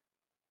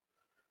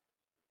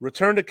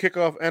 Return to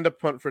kickoff and a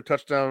punt for a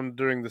touchdown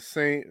during his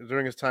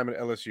time at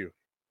LSU.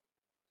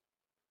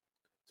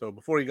 So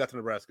before he got to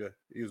Nebraska,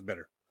 he was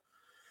better.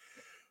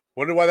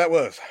 Wonder why that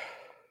was.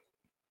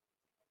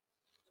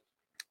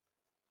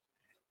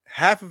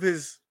 Half of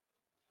his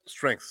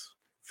strengths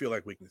feel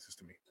like weaknesses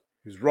to me.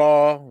 He's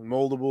raw,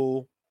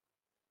 moldable,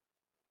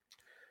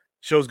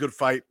 shows good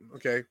fight.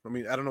 Okay, I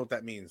mean, I don't know what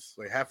that means.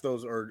 Like half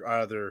those are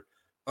either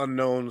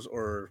unknowns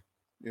or,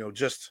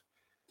 just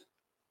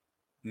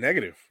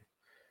negative.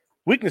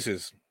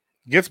 Weaknesses.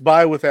 Gets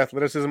by with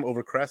athleticism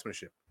over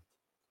craftsmanship.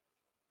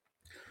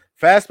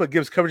 Fast, but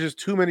gives coverages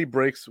too many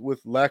breaks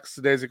with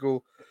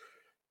lackadaisical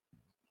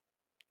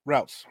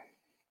routes.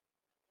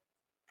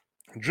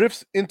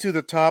 Drifts into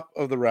the top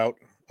of the route,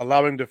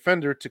 allowing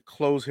defender to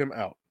close him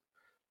out.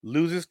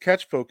 Loses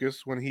catch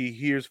focus when he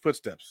hears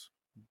footsteps.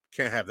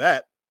 Can't have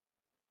that.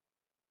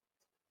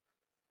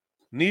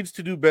 Needs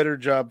to do better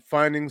job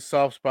finding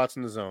soft spots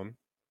in the zone.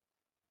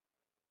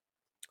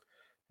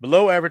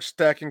 Below average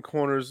stacking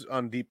corners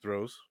on deep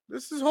throws.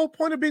 This is the whole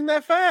point of being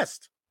that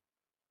fast.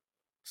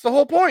 It's the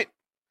whole point.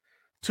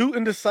 Too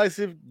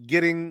indecisive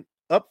getting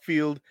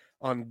upfield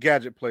on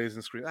gadget plays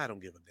and screens. I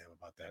don't give a damn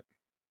about that.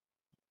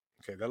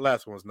 Okay, that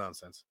last one was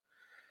nonsense.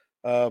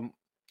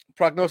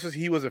 Prognosis,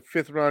 he was a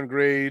 5th round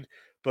grade,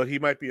 but he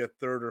might be a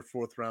 3rd or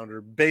 4th rounder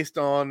based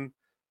on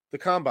the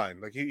combine.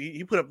 Like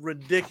he put up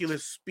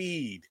ridiculous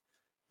speed,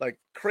 like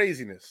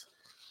craziness.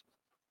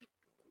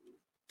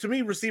 To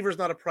me, receiver is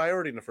not a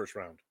priority in the first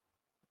round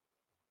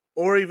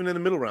or even in the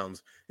middle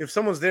rounds. If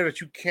someone's there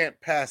that you can't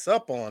pass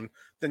up on,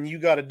 then you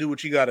got to do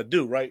what you got to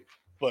do, right?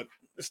 But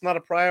it's not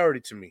a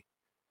priority to me.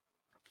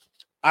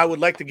 I would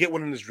like to get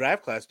one in this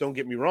draft class, don't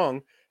get me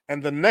wrong.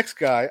 And the next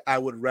guy I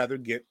would rather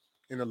get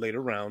in the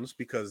later rounds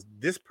because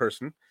this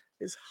person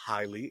is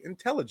highly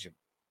intelligent.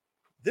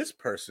 This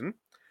person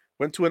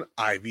went to an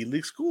Ivy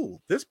League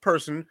school. This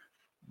person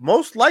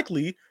most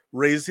likely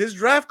raised his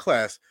draft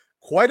class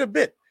quite a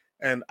bit.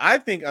 And I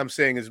think I'm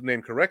saying his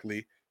name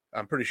correctly.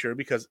 I'm pretty sure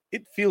because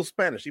it feels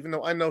Spanish, even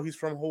though I know he's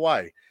from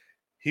Hawaii.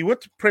 He went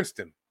to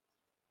Princeton.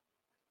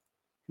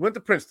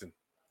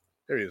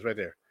 There he is, right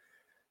there.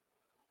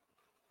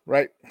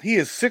 Right? He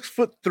is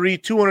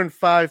 6'3",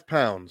 205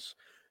 pounds.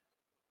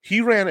 He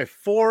ran a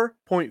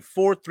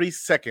 4.43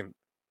 second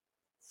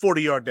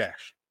 40-yard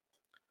dash.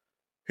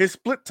 His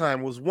split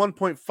time was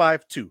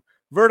 1.52.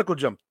 Vertical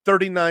jump,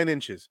 39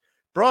 inches.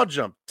 Broad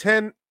jump,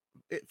 10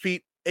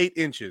 feet, 8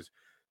 inches.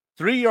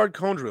 3-yard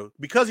cone drill.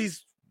 Because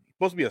he's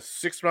supposed to be a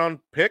 6th round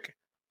pick,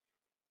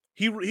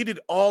 he did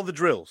all the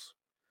drills.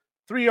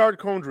 3-yard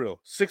cone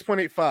drill,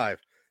 6.85.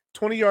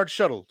 20-yard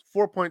shuttle,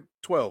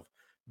 4.12.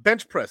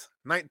 Bench press,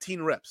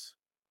 19 reps.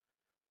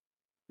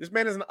 This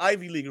man is an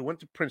Ivy Leaguer, went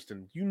to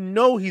Princeton. You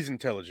know he's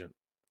intelligent.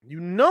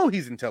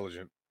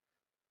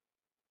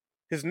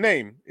 His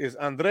name is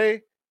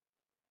Andre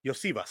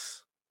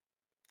Iosivas.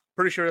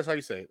 Pretty sure that's how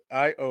you say it.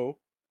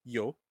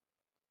 I-O-Yo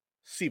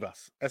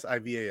Sivas.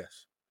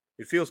 S-I-V-A-S.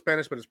 It feels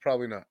Spanish, but it's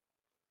probably not.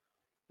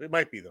 It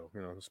might be, though.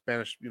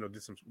 Spanish,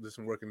 did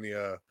some work in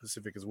the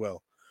Pacific as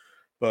well.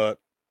 But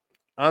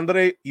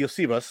Andre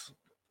Iosivas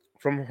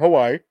from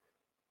Hawaii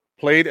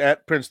played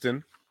at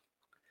Princeton.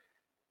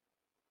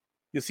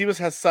 Iosivas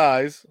has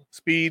size,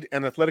 speed,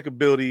 and athletic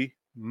ability.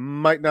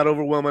 Might not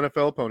overwhelm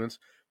NFL opponents,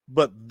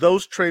 but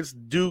those traits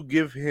do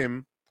give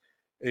him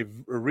a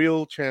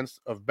real chance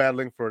of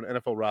battling for an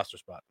NFL roster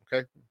spot.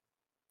 Okay,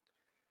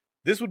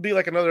 this would be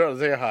like another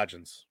Isaiah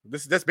Hodgins.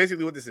 That's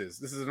basically what this is.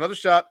 This is another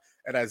shot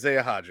at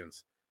Isaiah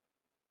Hodgins.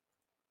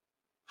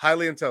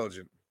 Highly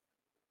intelligent.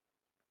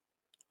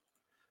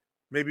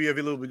 Maybe if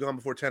he will be gone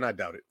before 10. I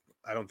doubt it.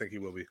 I don't think he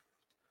will be.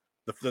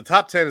 The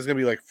top 10 is going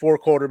to be like 4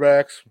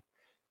 quarterbacks.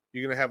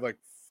 You're going to have like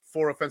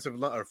 4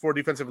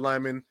 defensive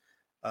linemen.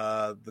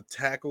 The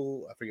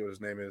tackle, I forget what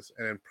his name is,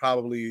 and then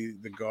probably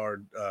the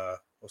guard,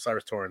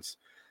 Osiris Torrance.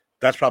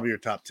 That's probably your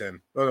top 10.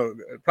 Oh, no,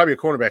 probably a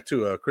cornerback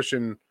too.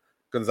 Christian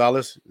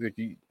Gonzalez. I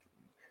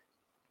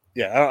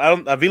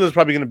don't. Avila's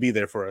probably going to be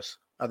there for us.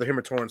 Either him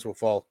or Torrance will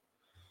fall.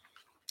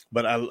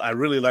 But I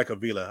really like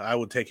Avila. I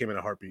would take him in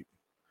a heartbeat.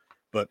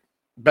 But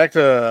back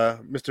to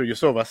Mr.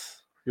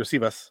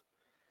 Yosivas.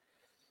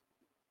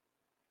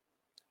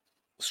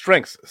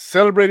 Strengths: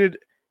 celebrated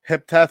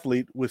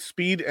heptathlete with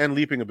speed and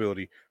leaping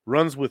ability.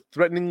 Runs with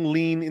threatening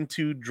lean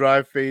into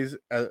drive phase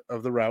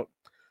of the route.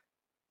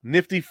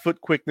 Nifty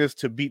foot quickness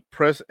to beat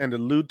press and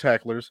elude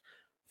tacklers.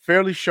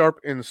 Fairly sharp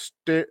in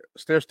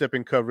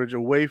stair-stepping coverage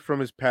away from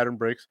his pattern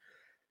breaks.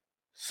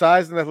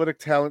 Size and athletic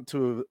talent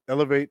to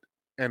elevate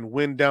and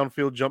win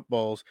downfield jump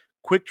balls.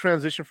 Quick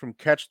transition from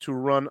catch to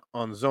run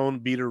on zone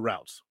beater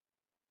routes.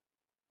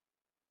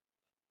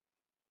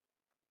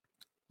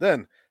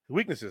 Then,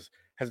 weaknesses.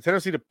 Has a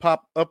tendency to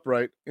pop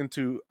upright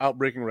into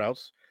outbreaking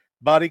routes.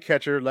 Body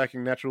catcher,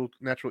 lacking natural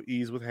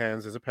ease with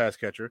hands as a pass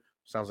catcher.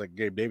 Sounds like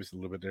Gabe Davis a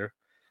little bit there.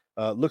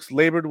 Looks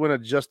labored when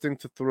adjusting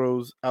to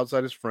throws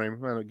outside his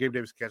frame. I know Gabe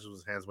Davis catches with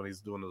his hands when he's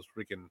doing those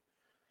freaking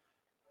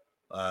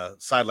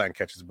sideline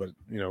catches, but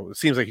it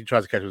seems like he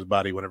tries to catch with his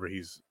body whenever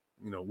he's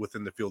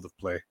within the field of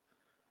play.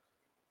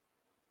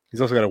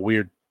 He's also got a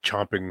weird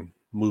chomping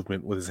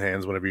movement with his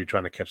hands whenever you're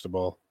trying to catch the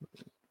ball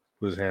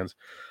with his hands.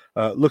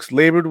 Looks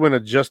labored when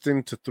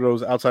adjusting to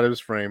throws outside of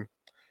his frame.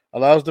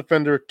 Allows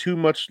defender too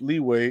much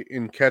leeway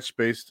in catch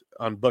space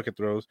on bucket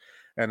throws,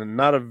 and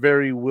not a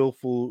very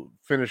willful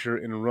finisher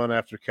in run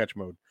after catch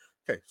mode.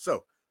 Okay,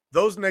 so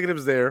those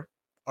negatives there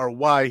are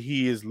why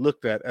he is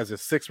looked at as a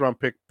 6th-round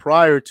pick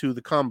prior to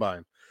the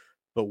combine.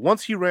 But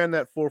once he ran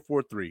that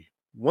 4.43,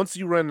 once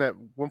you ran that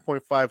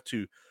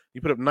 1.52,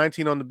 you put up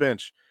 19 on the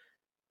bench,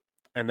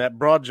 and that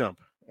broad jump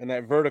and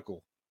that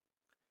vertical,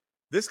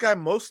 this guy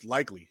most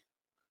likely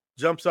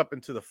jumps up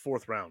into the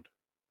 4th round.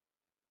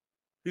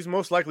 He's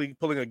most likely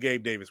pulling a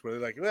Gabe Davis where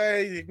they're like,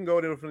 hey, you can go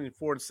in between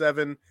 4 and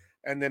 7,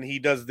 and then he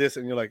does this,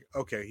 and you're like,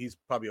 okay, he's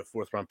probably a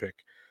 4th-round pick.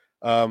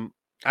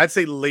 I'd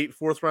say late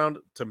 4th round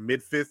to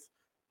mid-5th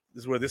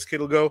is where this kid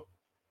will go.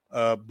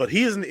 But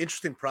he is an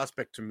interesting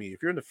prospect to me.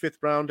 If you're in the 5th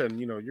round and,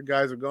 your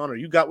guys are gone or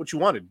you got what you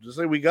wanted, just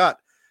say we got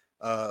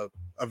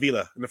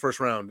Avila in the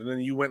 1st round, and then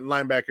you went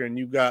linebacker and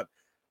you got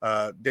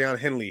Deion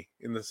Henley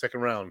in the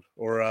 2nd round,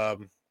 or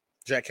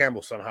Jack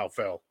Campbell somehow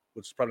fell,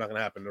 which is probably not going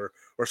to happen,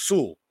 or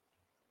Sewell,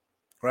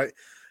 right?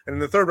 And in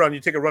the 3rd round, you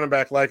take a running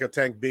back like a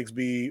Tank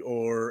Bigsby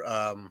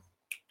or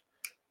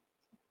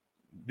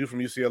dude from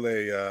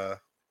UCLA,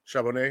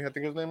 Charbonnet, I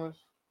think his name was.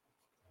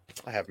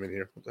 I have him in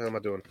here. What the hell am I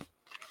doing?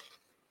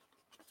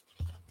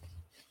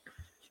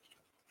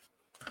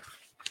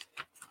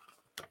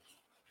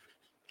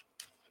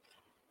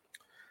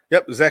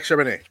 Yep, Zach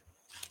Charbonnet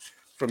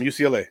from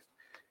UCLA.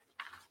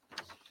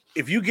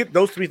 If you get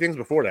those 3 things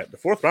before that, the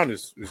 4th round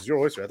is your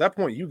oyster. At that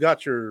point, you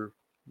got your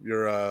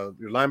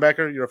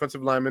linebacker, your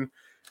offensive lineman,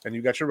 and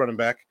you got your running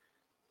back.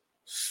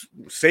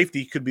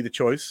 Safety could be the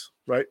choice,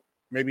 right?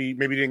 Maybe you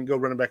didn't go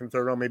running back in the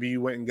 3rd round. Maybe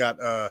you went and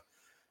got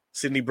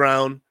Sidney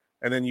Brown,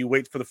 and then you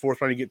wait for the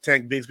 4th round. You get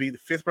Tank Bigsby. The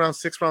 5th round,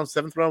 6th round,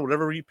 7th round,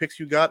 whatever picks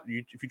you got.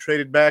 If you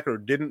traded back or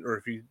didn't, or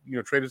if you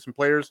traded some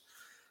players,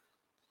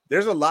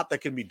 there's a lot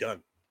that can be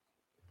done.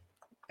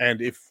 And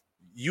if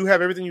you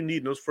have everything you need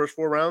in those first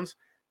 4 rounds,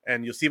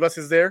 and Yosivas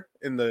is there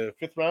in the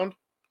 5th round,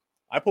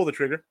 I pull the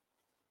trigger.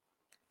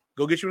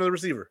 Go get you another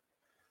receiver.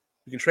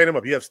 You can train him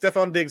up. You have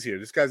Stephon Diggs here.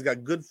 This guy's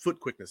got good foot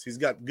quickness. He's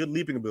got good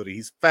leaping ability.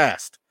 He's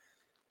fast.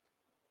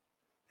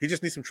 He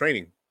just needs some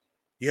training.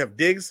 You have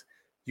Diggs.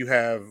 You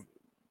have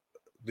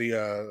the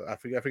I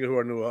forget who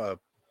our new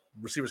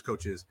receivers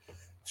coach is.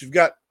 So you've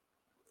got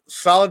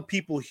solid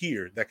people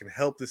here that can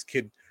help this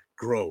kid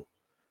grow.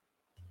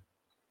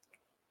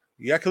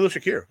 You got Khalil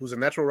Shakir, who's a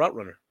natural route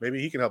runner. Maybe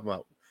he can help him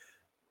out.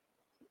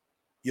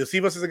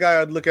 Yosivas is a guy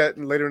I'd look at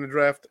later in the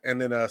draft, and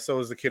then so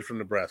is the kid from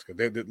Nebraska.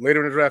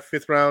 Later in the draft,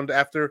 5th round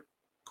after,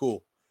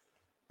 cool.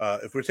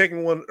 If we're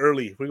taking one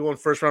early, if we're going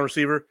 1st round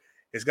receiver,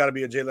 it's got to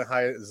be a Jalen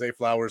Hyatt, Zay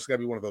Flowers. It's got to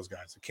be one of those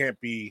guys. It can't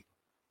be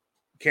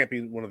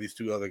one of these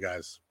 2 other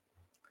guys.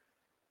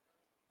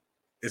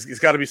 It's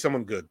got to be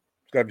someone good.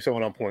 It's got to be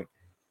someone on point.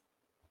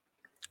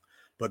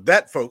 But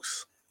that,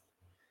 folks,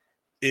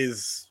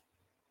 is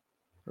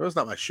well, it's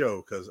not my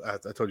show because I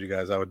told you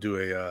guys I would do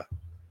a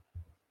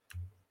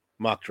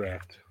mock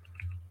draft.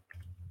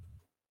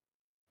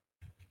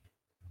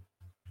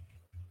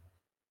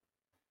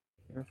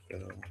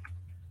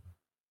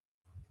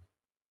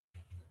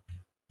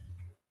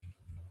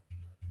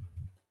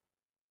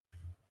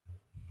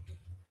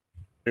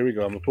 Here we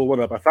go. I'm going to pull one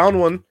up. I found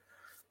one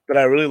that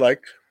I really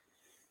liked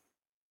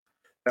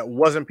that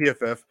wasn't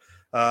PFF.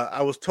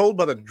 I was told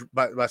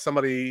by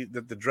somebody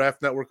that the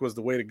Draft Network was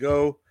the way to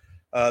go.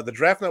 The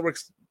Draft Network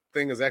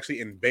thing is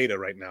actually in beta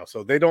right now,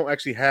 so they don't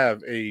actually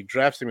have a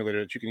draft simulator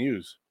that you can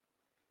use,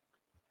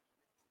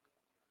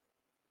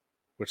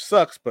 which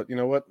sucks, but you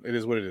know what? It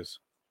is what it is.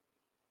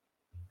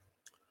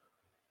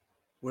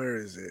 Where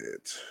is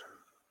it?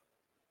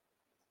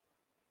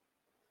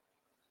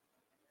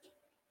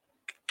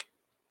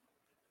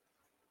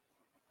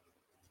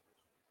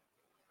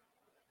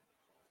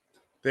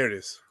 There it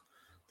is.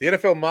 The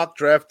NFL mock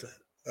draft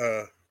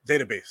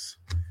database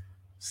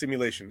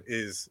simulation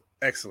is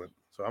excellent.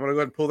 So I'm going to go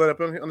ahead and pull that up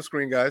on the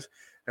screen, guys,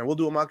 and we'll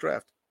do a mock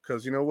draft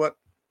because you know what?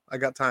 I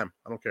got time.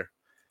 I don't care.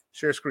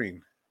 Share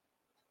screen.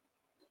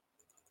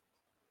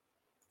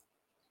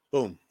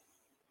 Boom.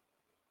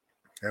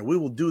 And we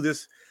will do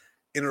this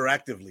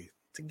interactively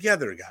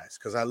together, guys,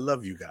 because I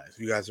love you guys.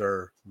 You guys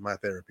are my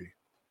therapy.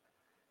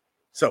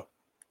 So,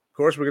 of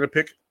course, we're going to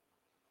pick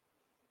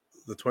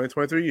the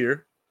 2023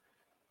 year,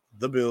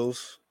 the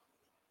Bills,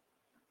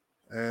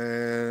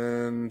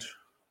 and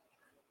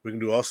we can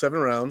do all 7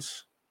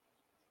 rounds.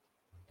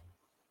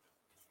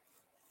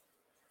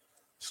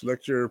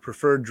 Select your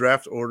preferred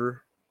draft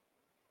order.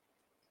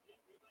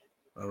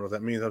 I don't know what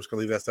that means. I'm just going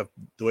to leave that stuff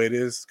the way it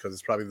is because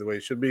it's probably the way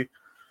it should be.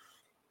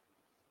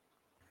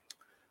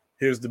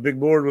 Here's the big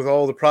board with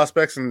all the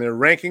prospects and their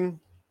ranking.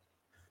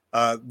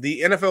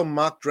 The NFL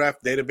mock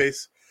draft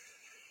database,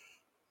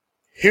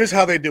 here's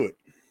how they do it.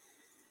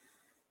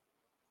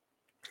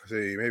 Let's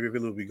see, maybe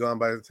Bill will be gone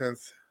by the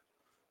 10th.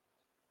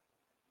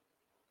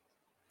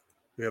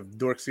 We have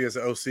Dorksy as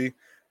an OC.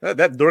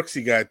 That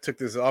Dorksy guy took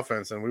this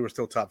offense, and we were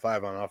still top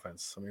 5 on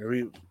offense. I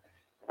mean,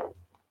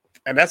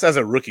 and that's as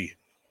a rookie.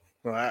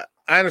 Well,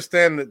 I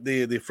understand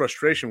the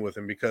frustration with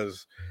him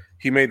because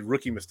he made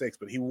rookie mistakes,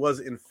 but he was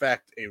in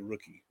fact a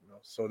rookie. You know?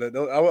 So that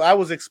I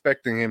was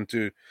expecting him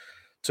to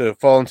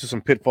fall into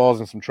some pitfalls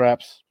and some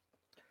traps.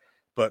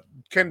 But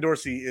Ken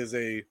Dorsey is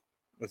a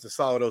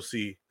solid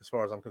OC as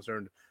far as I'm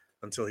concerned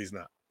until he's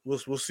not.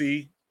 We'll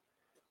see.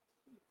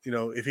 You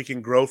know, if he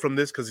can grow from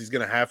this, because he's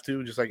going to have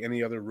to, just like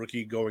any other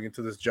rookie going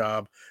into this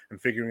job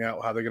and figuring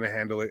out how they're going to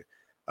handle it.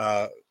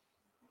 I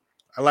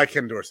like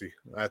Ken Dorsey.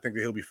 I think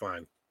that he'll be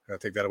fine. I'll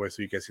take that away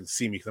so you guys can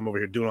see me because I'm over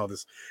here doing all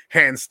this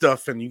hand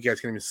stuff and you guys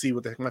can't even see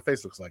what the heck my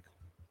face looks like.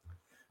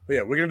 But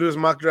yeah, we're going to do this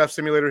mock draft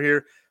simulator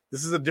here.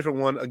 This is a different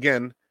one.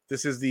 Again,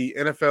 this is the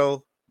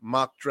NFL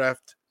mock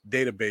draft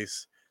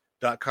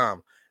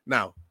database.com.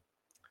 Now,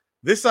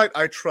 this site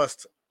I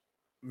trust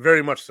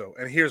very much so,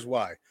 and here's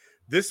why.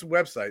 This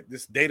website,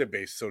 this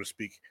database, so to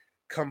speak,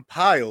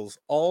 compiles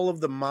all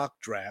of the mock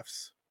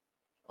drafts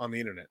on the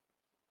internet.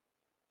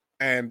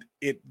 And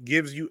it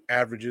gives you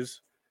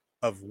averages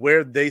of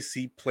where they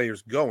see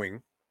players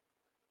going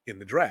in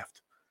the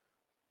draft.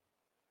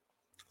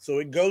 So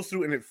it goes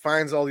through and it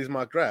finds all these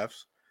mock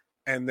drafts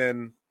and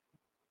then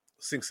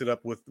syncs it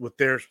up with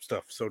their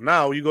stuff. So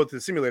now you go to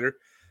the simulator,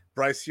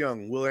 Bryce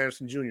Young, Will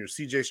Anderson Jr.,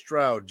 C.J.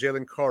 Stroud,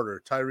 Jalen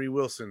Carter, Tyree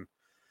Wilson,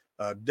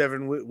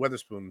 Devin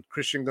Weatherspoon,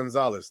 Christian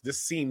Gonzalez. This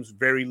seems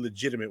very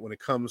legitimate when it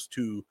comes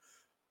to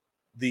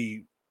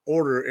the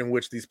order in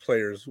which these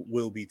players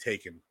will be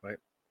taken, right?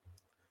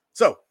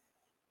 So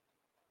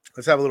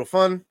let's have a little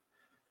fun.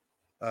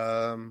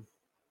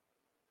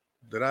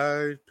 Did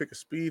I pick a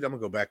speed? I'm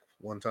going to go back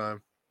one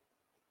time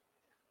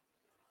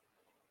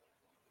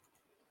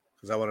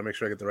because I want to make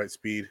sure I get the right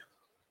speed.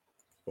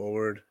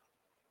 Forward.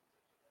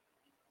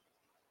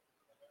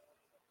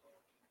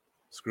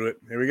 Screw it.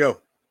 Here we go.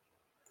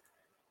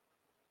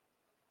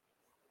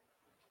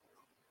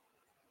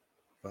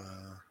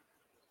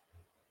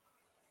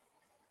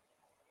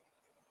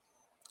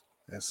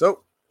 And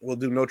so we'll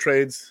do no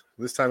trades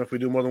this time. If we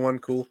do more than one,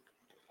 cool.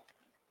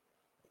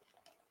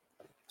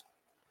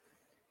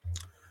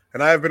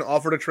 And I have been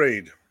offered a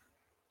trade.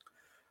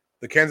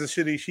 The Kansas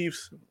City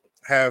Chiefs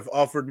have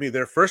offered me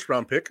their first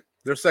round pick,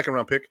 their second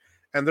round pick,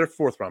 and their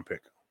fourth round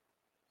pick.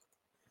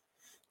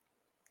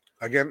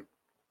 Again,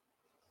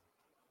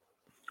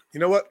 you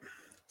know what?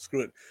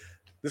 Screw it.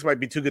 This might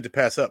be too good to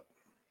pass up.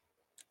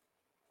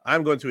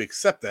 I'm going to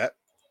accept that.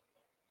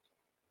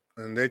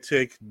 And they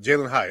take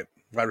Jalen Hyatt,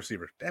 wide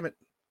receiver. Damn it.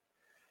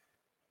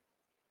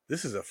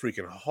 This is a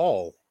freaking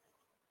haul.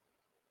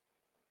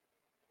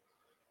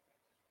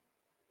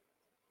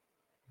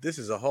 This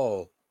is a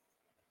haul.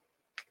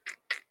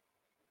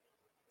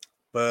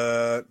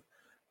 But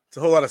it's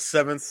a whole lot of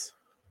sevenths.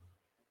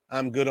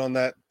 I'm good on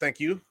that. Thank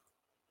you.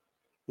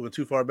 Moving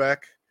too far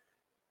back.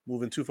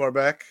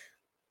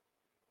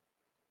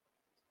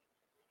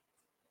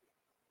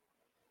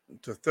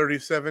 To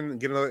 37.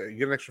 Get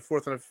an extra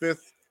fourth and a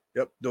fifth.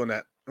 Yep, doing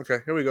that. Okay,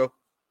 here we go.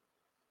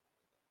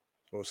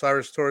 So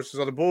O'Cyrus Torrence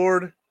is on the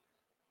board.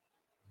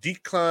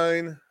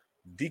 Decline.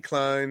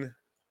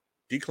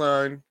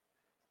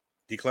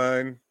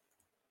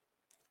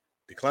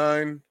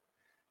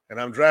 And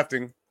I'm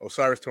drafting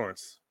O'Cyrus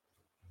Torrence.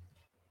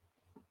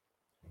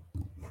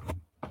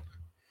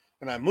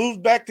 And I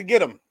moved back to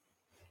get him.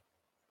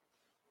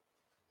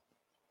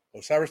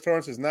 O'Cyrus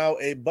Torrence is now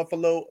a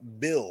Buffalo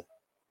Bill.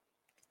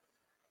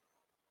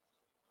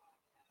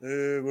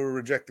 We're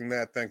rejecting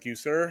that. Thank you,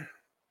 sir.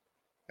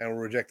 And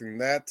we're rejecting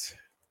that.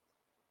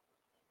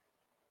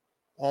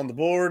 On the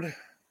board.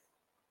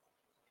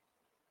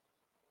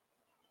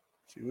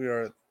 See, we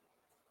are at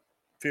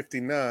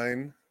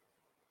 59.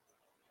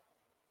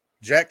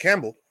 Jack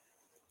Campbell,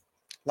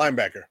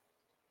 linebacker.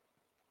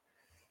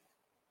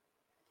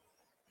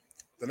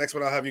 The next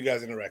one, I'll have you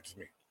guys interact with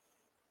me.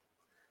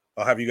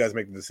 I'll have you guys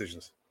make the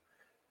decisions.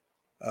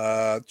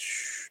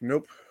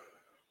 Nope.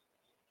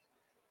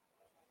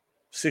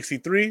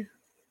 63.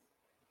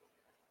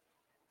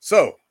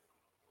 So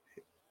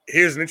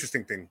here's an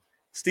interesting thing.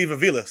 Steve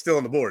Avila still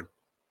on the board.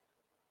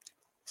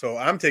 So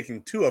I'm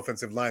taking 2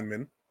 offensive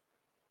linemen,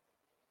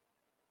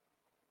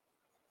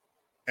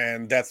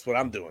 and that's what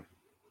I'm doing.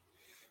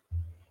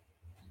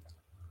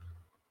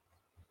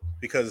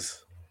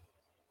 Because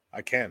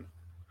I can.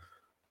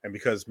 And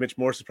because Mitch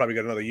Morse has probably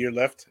got another year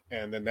left,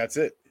 and then that's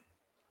it.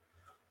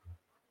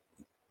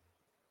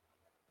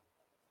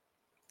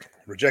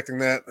 Rejecting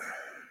that.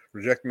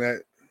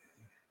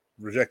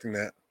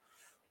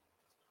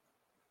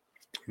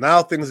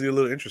 Now things get a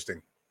little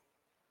interesting.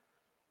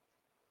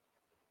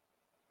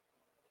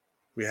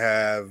 We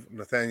have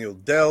Nathaniel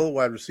Dell,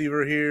 wide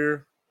receiver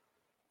here.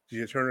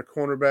 DJ Turner,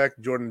 cornerback.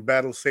 Jordan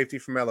Battle, safety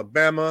from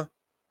Alabama.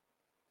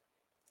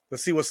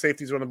 Let's see what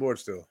safeties are on the board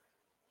still.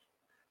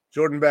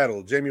 Jordan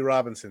Battle, Jamie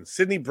Robinson.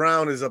 Sidney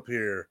Brown is up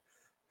here.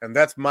 And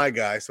that's my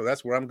guy, so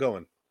that's where I'm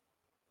going.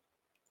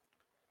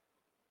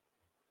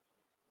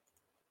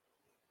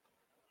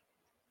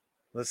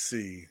 Let's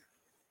see.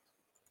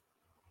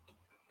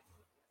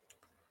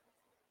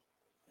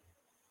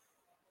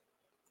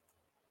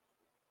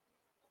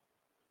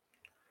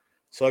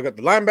 So I got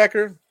the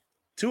linebacker,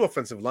 2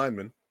 offensive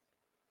linemen.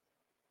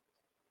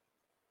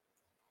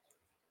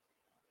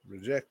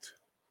 Reject.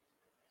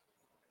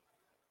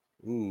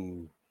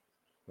 Ooh.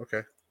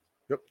 Okay.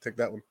 Yep, take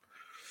that one.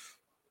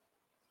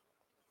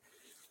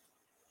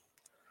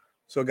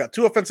 So I got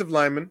 2 offensive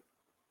linemen.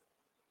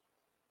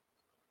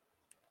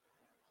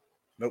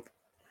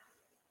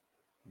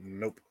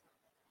 Nope.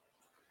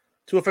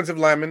 2 offensive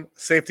linemen,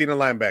 safety, and a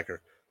linebacker.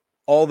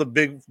 All the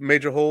big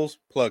major holes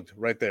plugged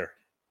right there.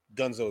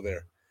 Dunzo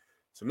there.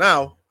 So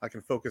now I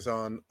can focus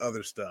on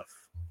other stuff.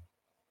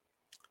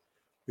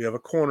 We have a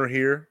corner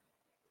here.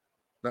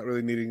 Not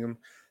really needing him.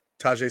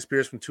 Tajay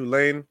Spears from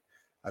Tulane.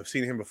 I've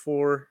seen him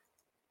before.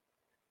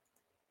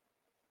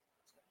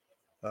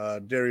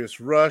 Darius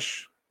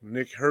Rush.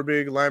 Nick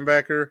Herbig,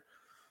 linebacker.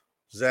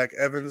 Zach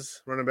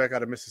Evans, running back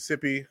out of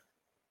Mississippi.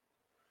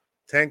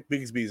 Tank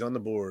Bigsby's on the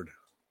board.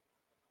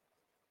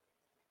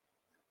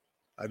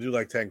 I do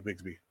like Tank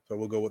Bigsby, so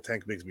we'll go with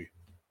Tank Bigsby.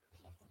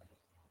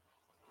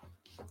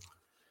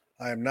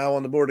 I am now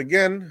on the board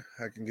again.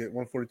 I can get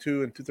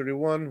 142 and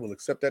 231. We'll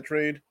accept that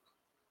trade.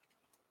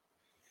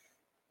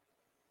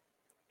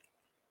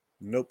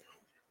 Nope.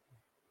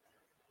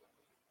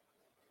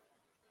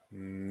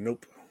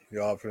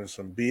 You're offering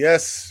some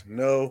BS.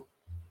 No.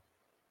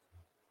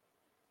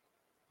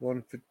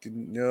 150.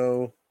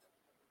 No.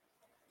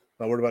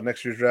 Not worried about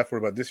next year's draft.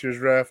 Worried about this year's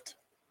draft.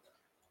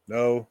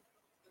 No.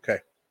 Okay.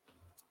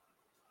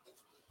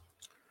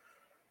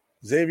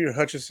 Xavier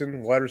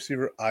Hutchinson, wide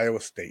receiver, Iowa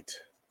State.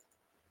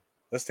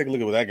 Let's take a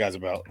look at what that guy's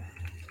about.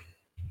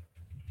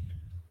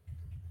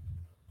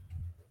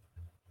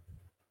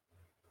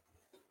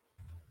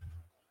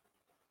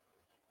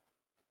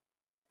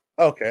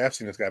 Okay, I've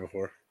seen this guy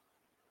before.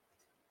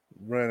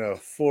 Ran a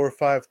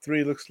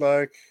 4.53, looks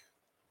like.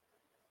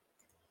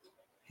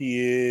 He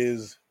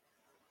is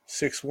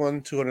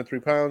 6'1", 203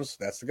 pounds.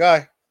 That's the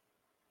guy.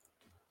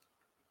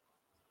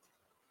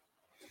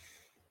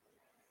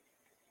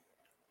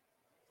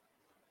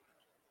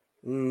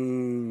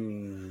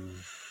 Ooh,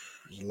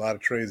 there's a lot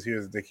of trades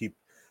here that they keep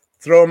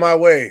throwing my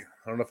way.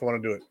 I don't know if I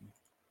want to do it.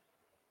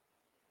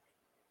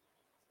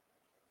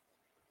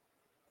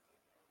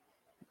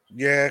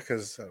 Yeah,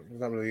 because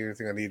there's not really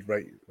anything I need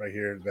right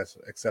here that's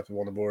acceptable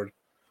on the board.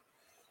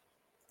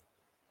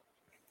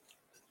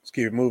 Let's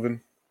keep it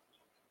moving.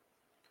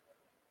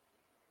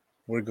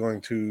 We're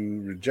going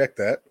to reject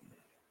that.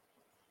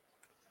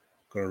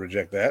 Going to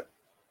reject that.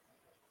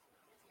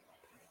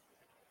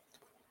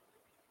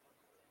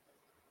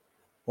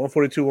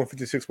 142,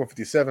 156,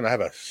 157. I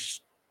have a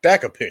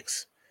stack of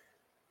picks.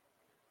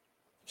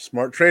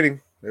 Smart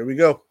trading. There we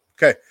go.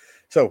 Okay.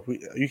 So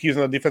Yuki's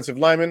on the defensive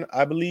lineman,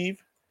 I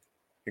believe.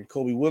 And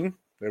Colby Wooden.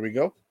 There we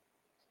go.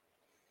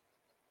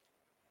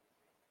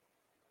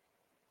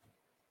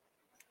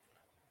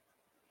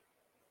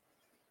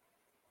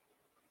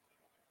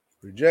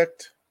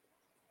 Reject.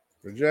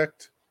 We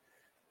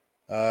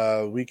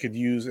could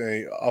use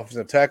a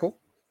offensive tackle.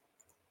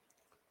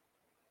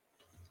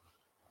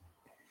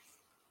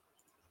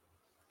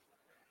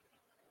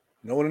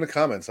 No one in the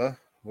comments, huh?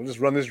 We'll just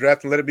run this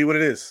draft and let it be what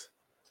it is.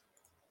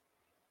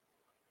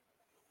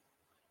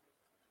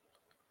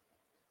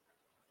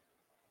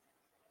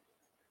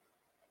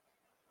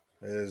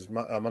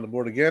 I'm on the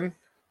board again.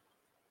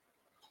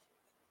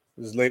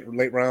 This is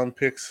late round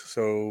picks,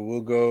 so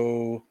we'll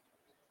go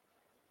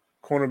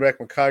cornerback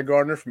Mekhi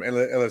Gardner from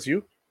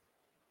LSU.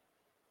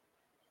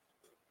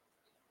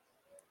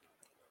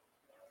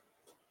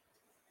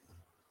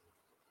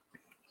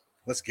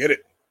 Let's get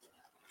it.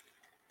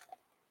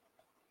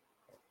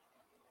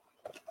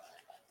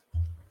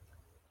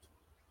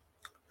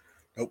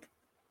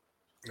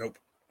 Nope.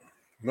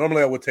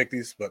 Normally I would take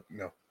these, but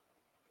no.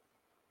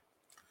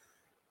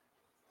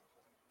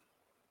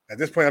 At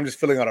this point, I'm just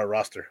filling out our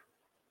roster.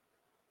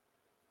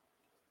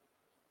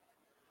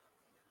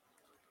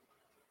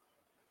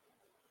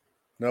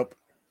 Nope.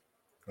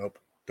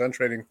 Done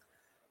trading.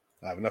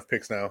 I have enough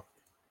picks now.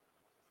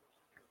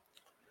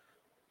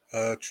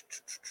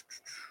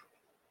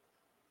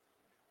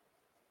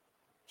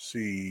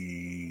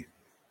 See.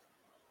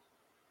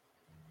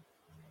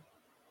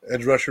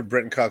 Edge rusher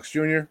Brenton Cox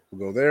Jr. We'll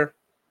go there.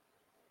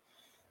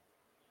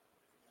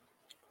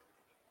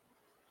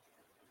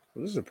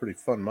 Well, this is a pretty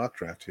fun mock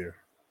draft here.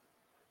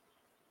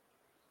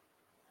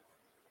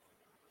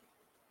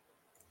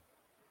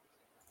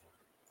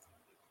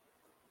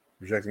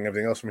 Rejecting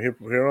everything else from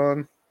here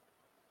on.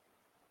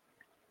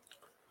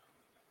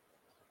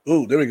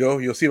 Ooh, there we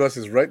go. Josephus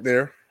is right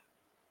there.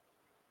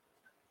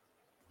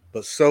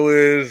 But so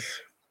is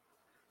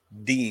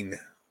Dean.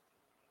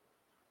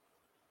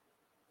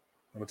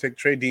 I'm going to take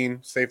Trey Dean,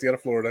 safety out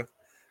of Florida,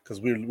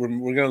 because we're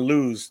going to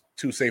lose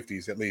 2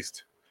 safeties at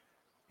least.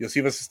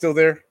 Josephus is still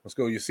there. Let's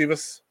go,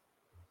 Josephus.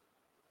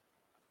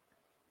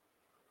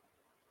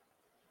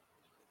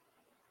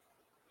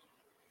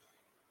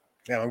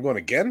 Yeah, I'm going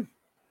again.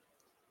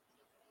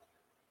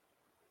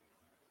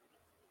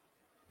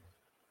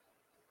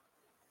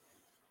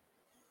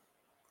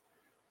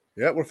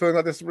 Yeah, we're filling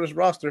out this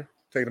roster.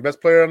 Taking the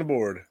best player on the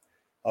board.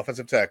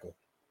 Offensive tackle.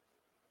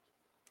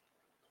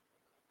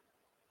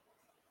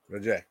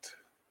 Reject.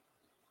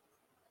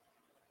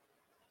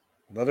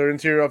 Another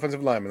interior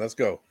offensive lineman. Let's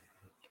go.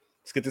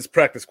 Let's get this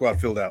practice squad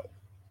filled out.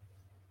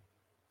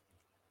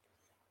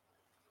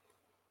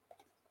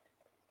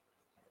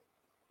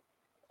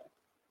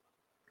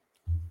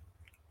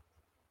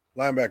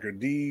 Linebacker,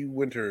 D.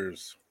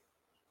 Winters.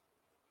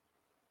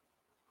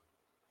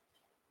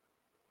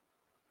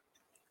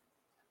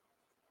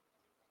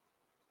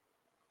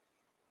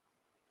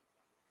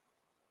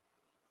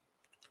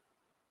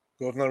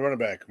 Go with another running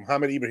back,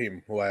 Muhammad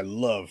Ibrahim, who I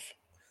love.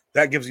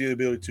 That gives you the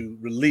ability to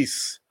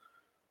release.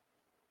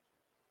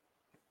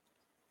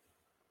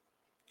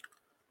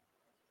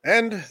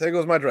 And there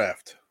goes my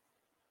draft.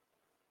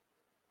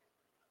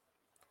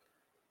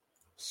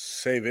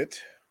 Save it.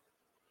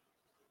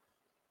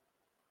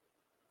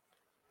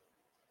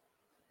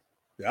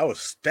 Yeah, I was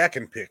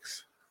stacking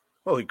picks.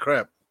 Holy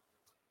crap.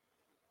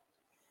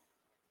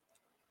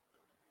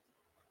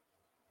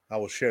 I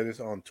will share this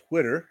on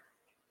Twitter.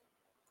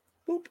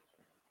 Boop.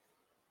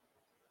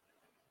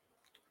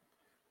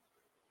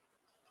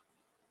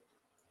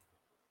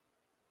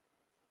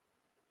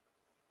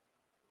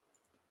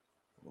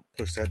 We'll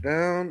push that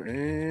down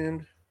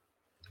and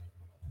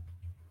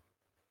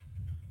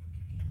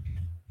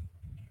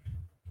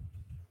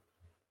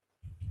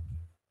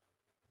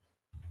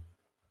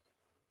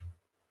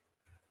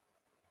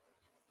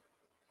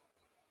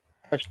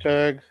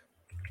hashtag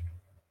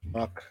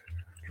mock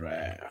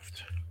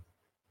draft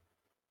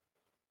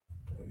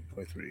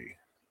 1.3.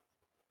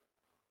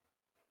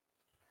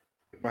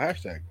 My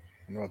hashtag.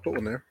 I know I put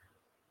one there.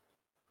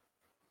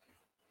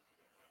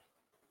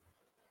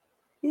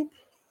 Boop.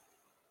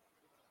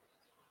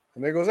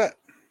 And there goes that.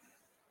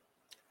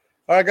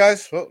 All right,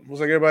 guys. Well,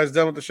 looks like everybody's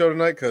done with the show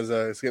tonight because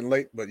it's getting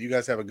late, but you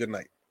guys have a good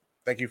night.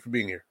 Thank you for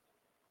being here.